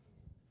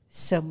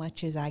so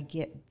much as I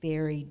get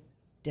very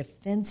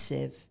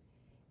defensive,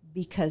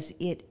 because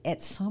it,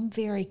 at some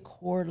very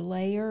core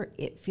layer,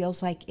 it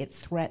feels like it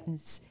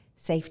threatens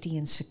safety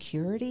and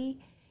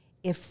security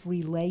if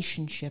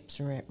relationships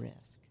are at risk.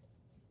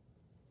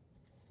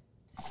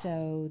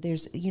 So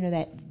there's,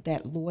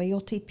 that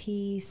loyalty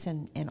piece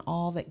and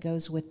all that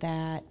goes with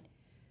that.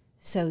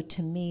 So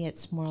to me,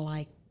 it's more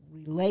like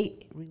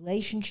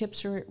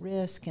relationships are at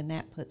risk, and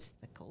that puts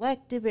the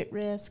collective at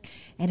risk,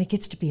 and it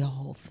gets to be a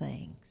whole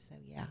thing. So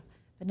yeah,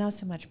 but not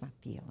so much my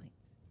feelings.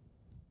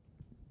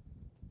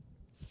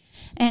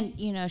 And,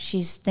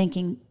 she's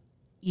thinking,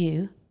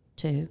 you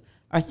too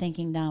are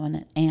thinking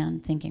dominant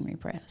and thinking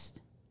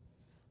repressed.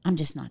 I'm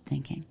just not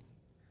thinking.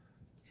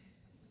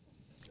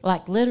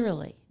 Like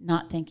literally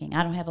not thinking.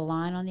 I don't have a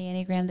line on the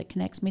Enneagram that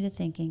connects me to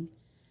thinking.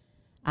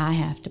 I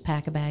have to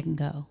pack a bag and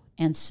go.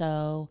 And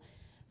so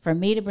for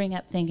me to bring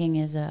up thinking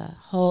is a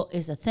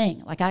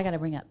thing. Like I got to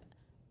bring up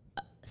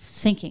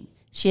thinking.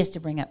 She has to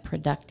bring up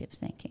productive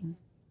thinking.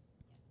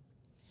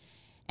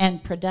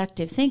 And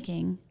productive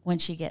thinking, when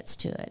she gets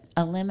to it,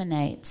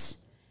 eliminates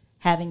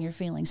having your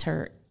feelings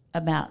hurt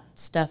about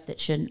stuff that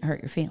shouldn't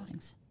hurt your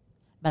feelings.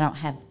 But I don't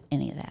have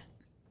any of that.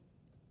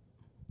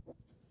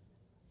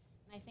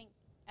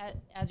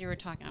 As you were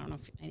talking, I don't know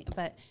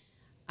but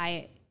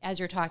as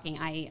you're talking,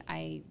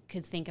 I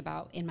could think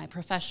about in my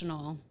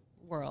professional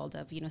world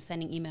of,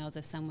 sending emails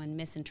if someone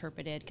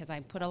misinterpreted, because I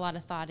put a lot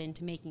of thought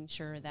into making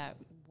sure that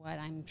what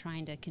I'm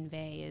trying to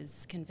convey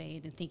is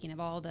conveyed, and thinking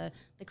of all the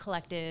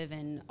collective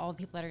and all the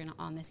people that are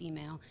on this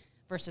email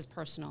versus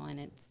personal.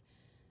 And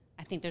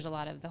I think there's a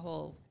lot of the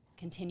whole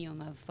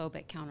continuum of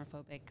phobic,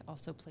 counterphobic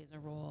also plays a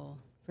role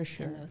for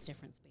sure in those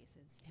different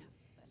spaces. Yeah.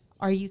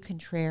 Are you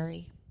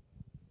contrary?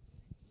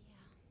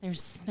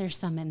 There's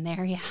some in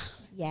there, yeah.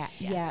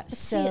 Yeah.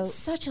 So it's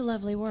such a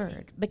lovely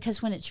word,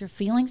 because when it's your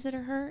feelings that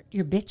are hurt,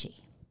 you're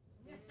bitchy.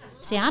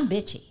 See, I'm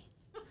bitchy,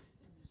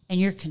 and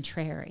you're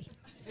contrary.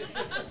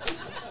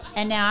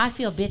 And now I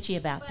feel bitchy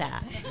about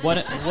that. What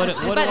do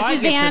I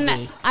Suzanne, get to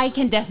be? I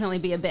can definitely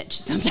be a bitch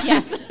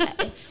sometimes.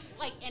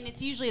 And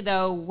it's usually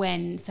though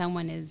when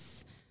someone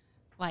is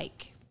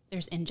like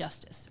there's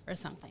injustice or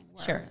something.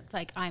 Where Sure. It's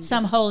like I'm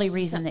some just- holy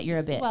reason that you're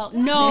a bitch. Well,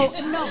 no.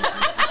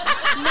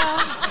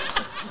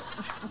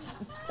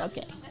 It's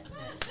okay.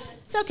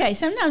 It's okay.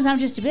 Sometimes I'm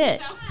just a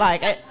bitch.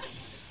 Like,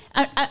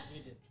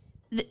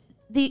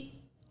 the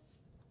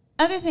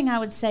other thing I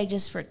would say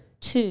just for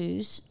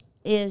twos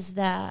is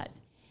that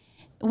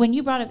when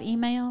you brought up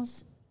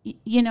emails,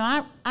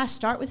 I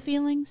start with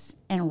feelings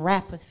and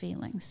wrap with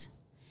feelings.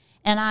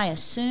 And I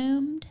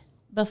assumed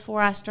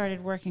before I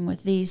started working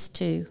with these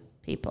two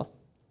people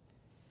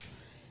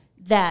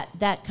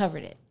that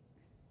covered it.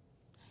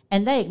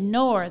 And they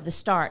ignore the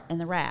start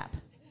and the wrap.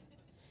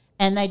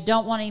 And they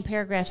don't want any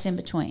paragraphs in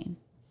between.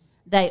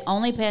 They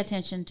only pay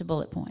attention to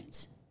bullet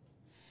points.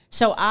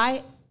 So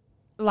I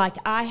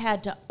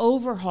had to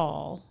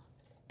overhaul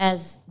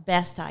as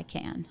best I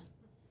can.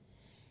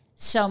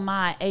 So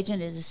my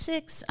agent is a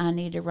 6. I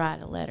need to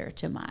write a letter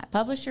to my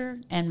publisher,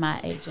 and my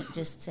agent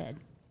just said,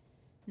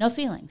 no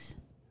feelings.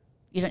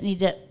 You don't need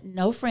to,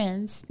 no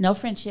friends, no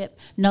friendship,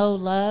 no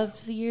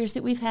love the years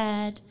that we've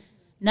had,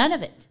 none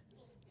of it.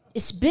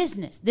 It's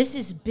business. This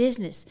is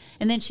business.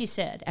 And then she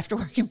said, after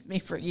working with me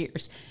for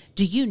years,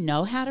 do you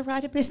know how to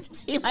write a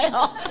business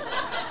email?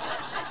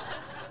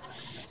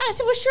 I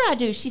said, well, sure I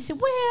do. She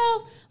said,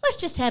 well, let's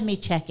just have me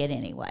check it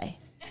anyway.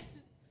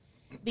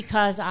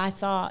 Because I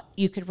thought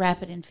you could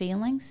wrap it in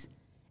feelings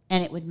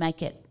and it would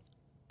make it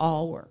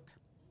all work.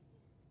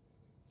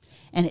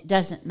 And it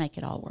doesn't make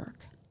it all work.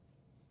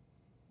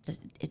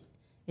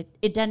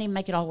 It doesn't even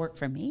make it all work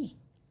for me.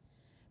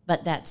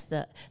 But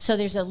so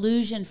there's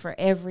illusion for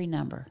every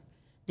number.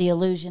 The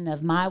illusion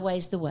of my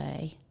way's the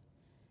way,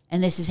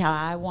 and this is how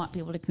I want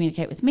people to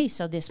communicate with me,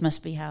 so this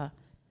must be how,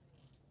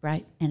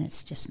 right? And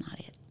it's just not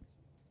it.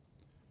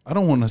 I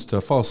don't want us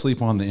to fall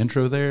asleep on the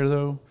intro there,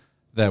 though.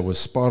 That was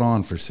spot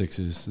on for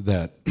 6s,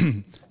 that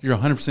you're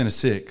 100% a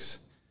 6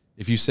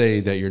 if you say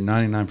that you're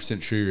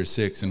 99% sure you're a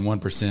 6 and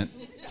 1%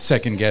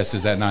 second guess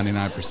is that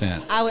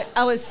 99%. I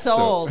was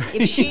sold. So,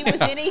 if she was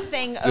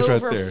anything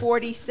over right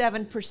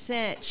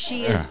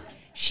 47%,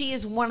 she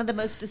is one of the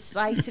most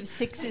decisive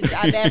 6s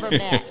I've ever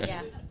met.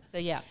 Yeah. So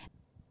yeah.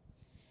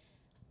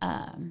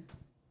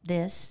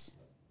 This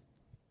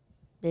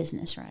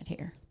business right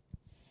here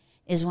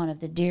is one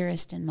of the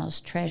dearest and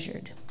most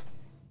treasured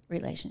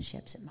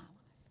relationships in my life.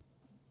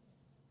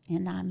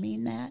 And I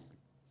mean that.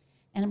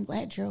 And I'm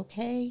glad you're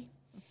okay.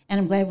 And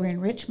I'm glad we're in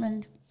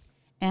Richmond.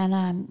 And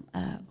I'm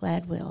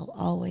glad we'll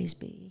always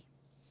be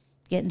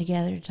getting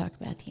together to talk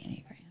about the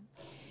Enneagram.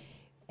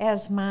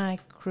 As my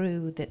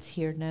crew that's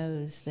here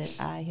knows, that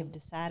I have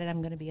decided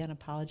I'm going to be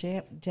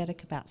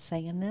unapologetic about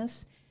saying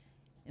this,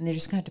 and they're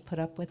just going to have to put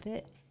up with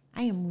it.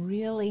 I am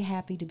really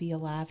happy to be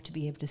alive to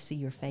be able to see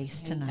your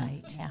face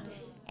tonight. Yeah.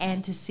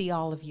 And to see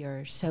all of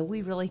yours. So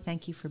we really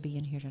thank you for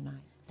being here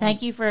tonight.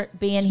 Thank you for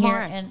being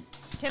Tomorrow, here. And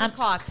 10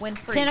 o'clock, when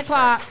free. 10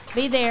 o'clock,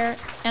 be there.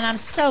 And I'm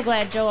so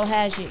glad Joel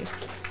has you.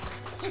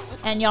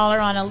 And y'all are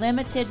on a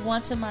limited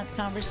once-a-month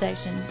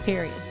conversation,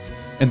 period.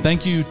 And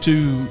thank you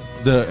to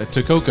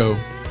Coco.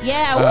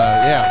 Yeah.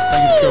 Yeah,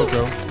 thank you to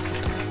Coco.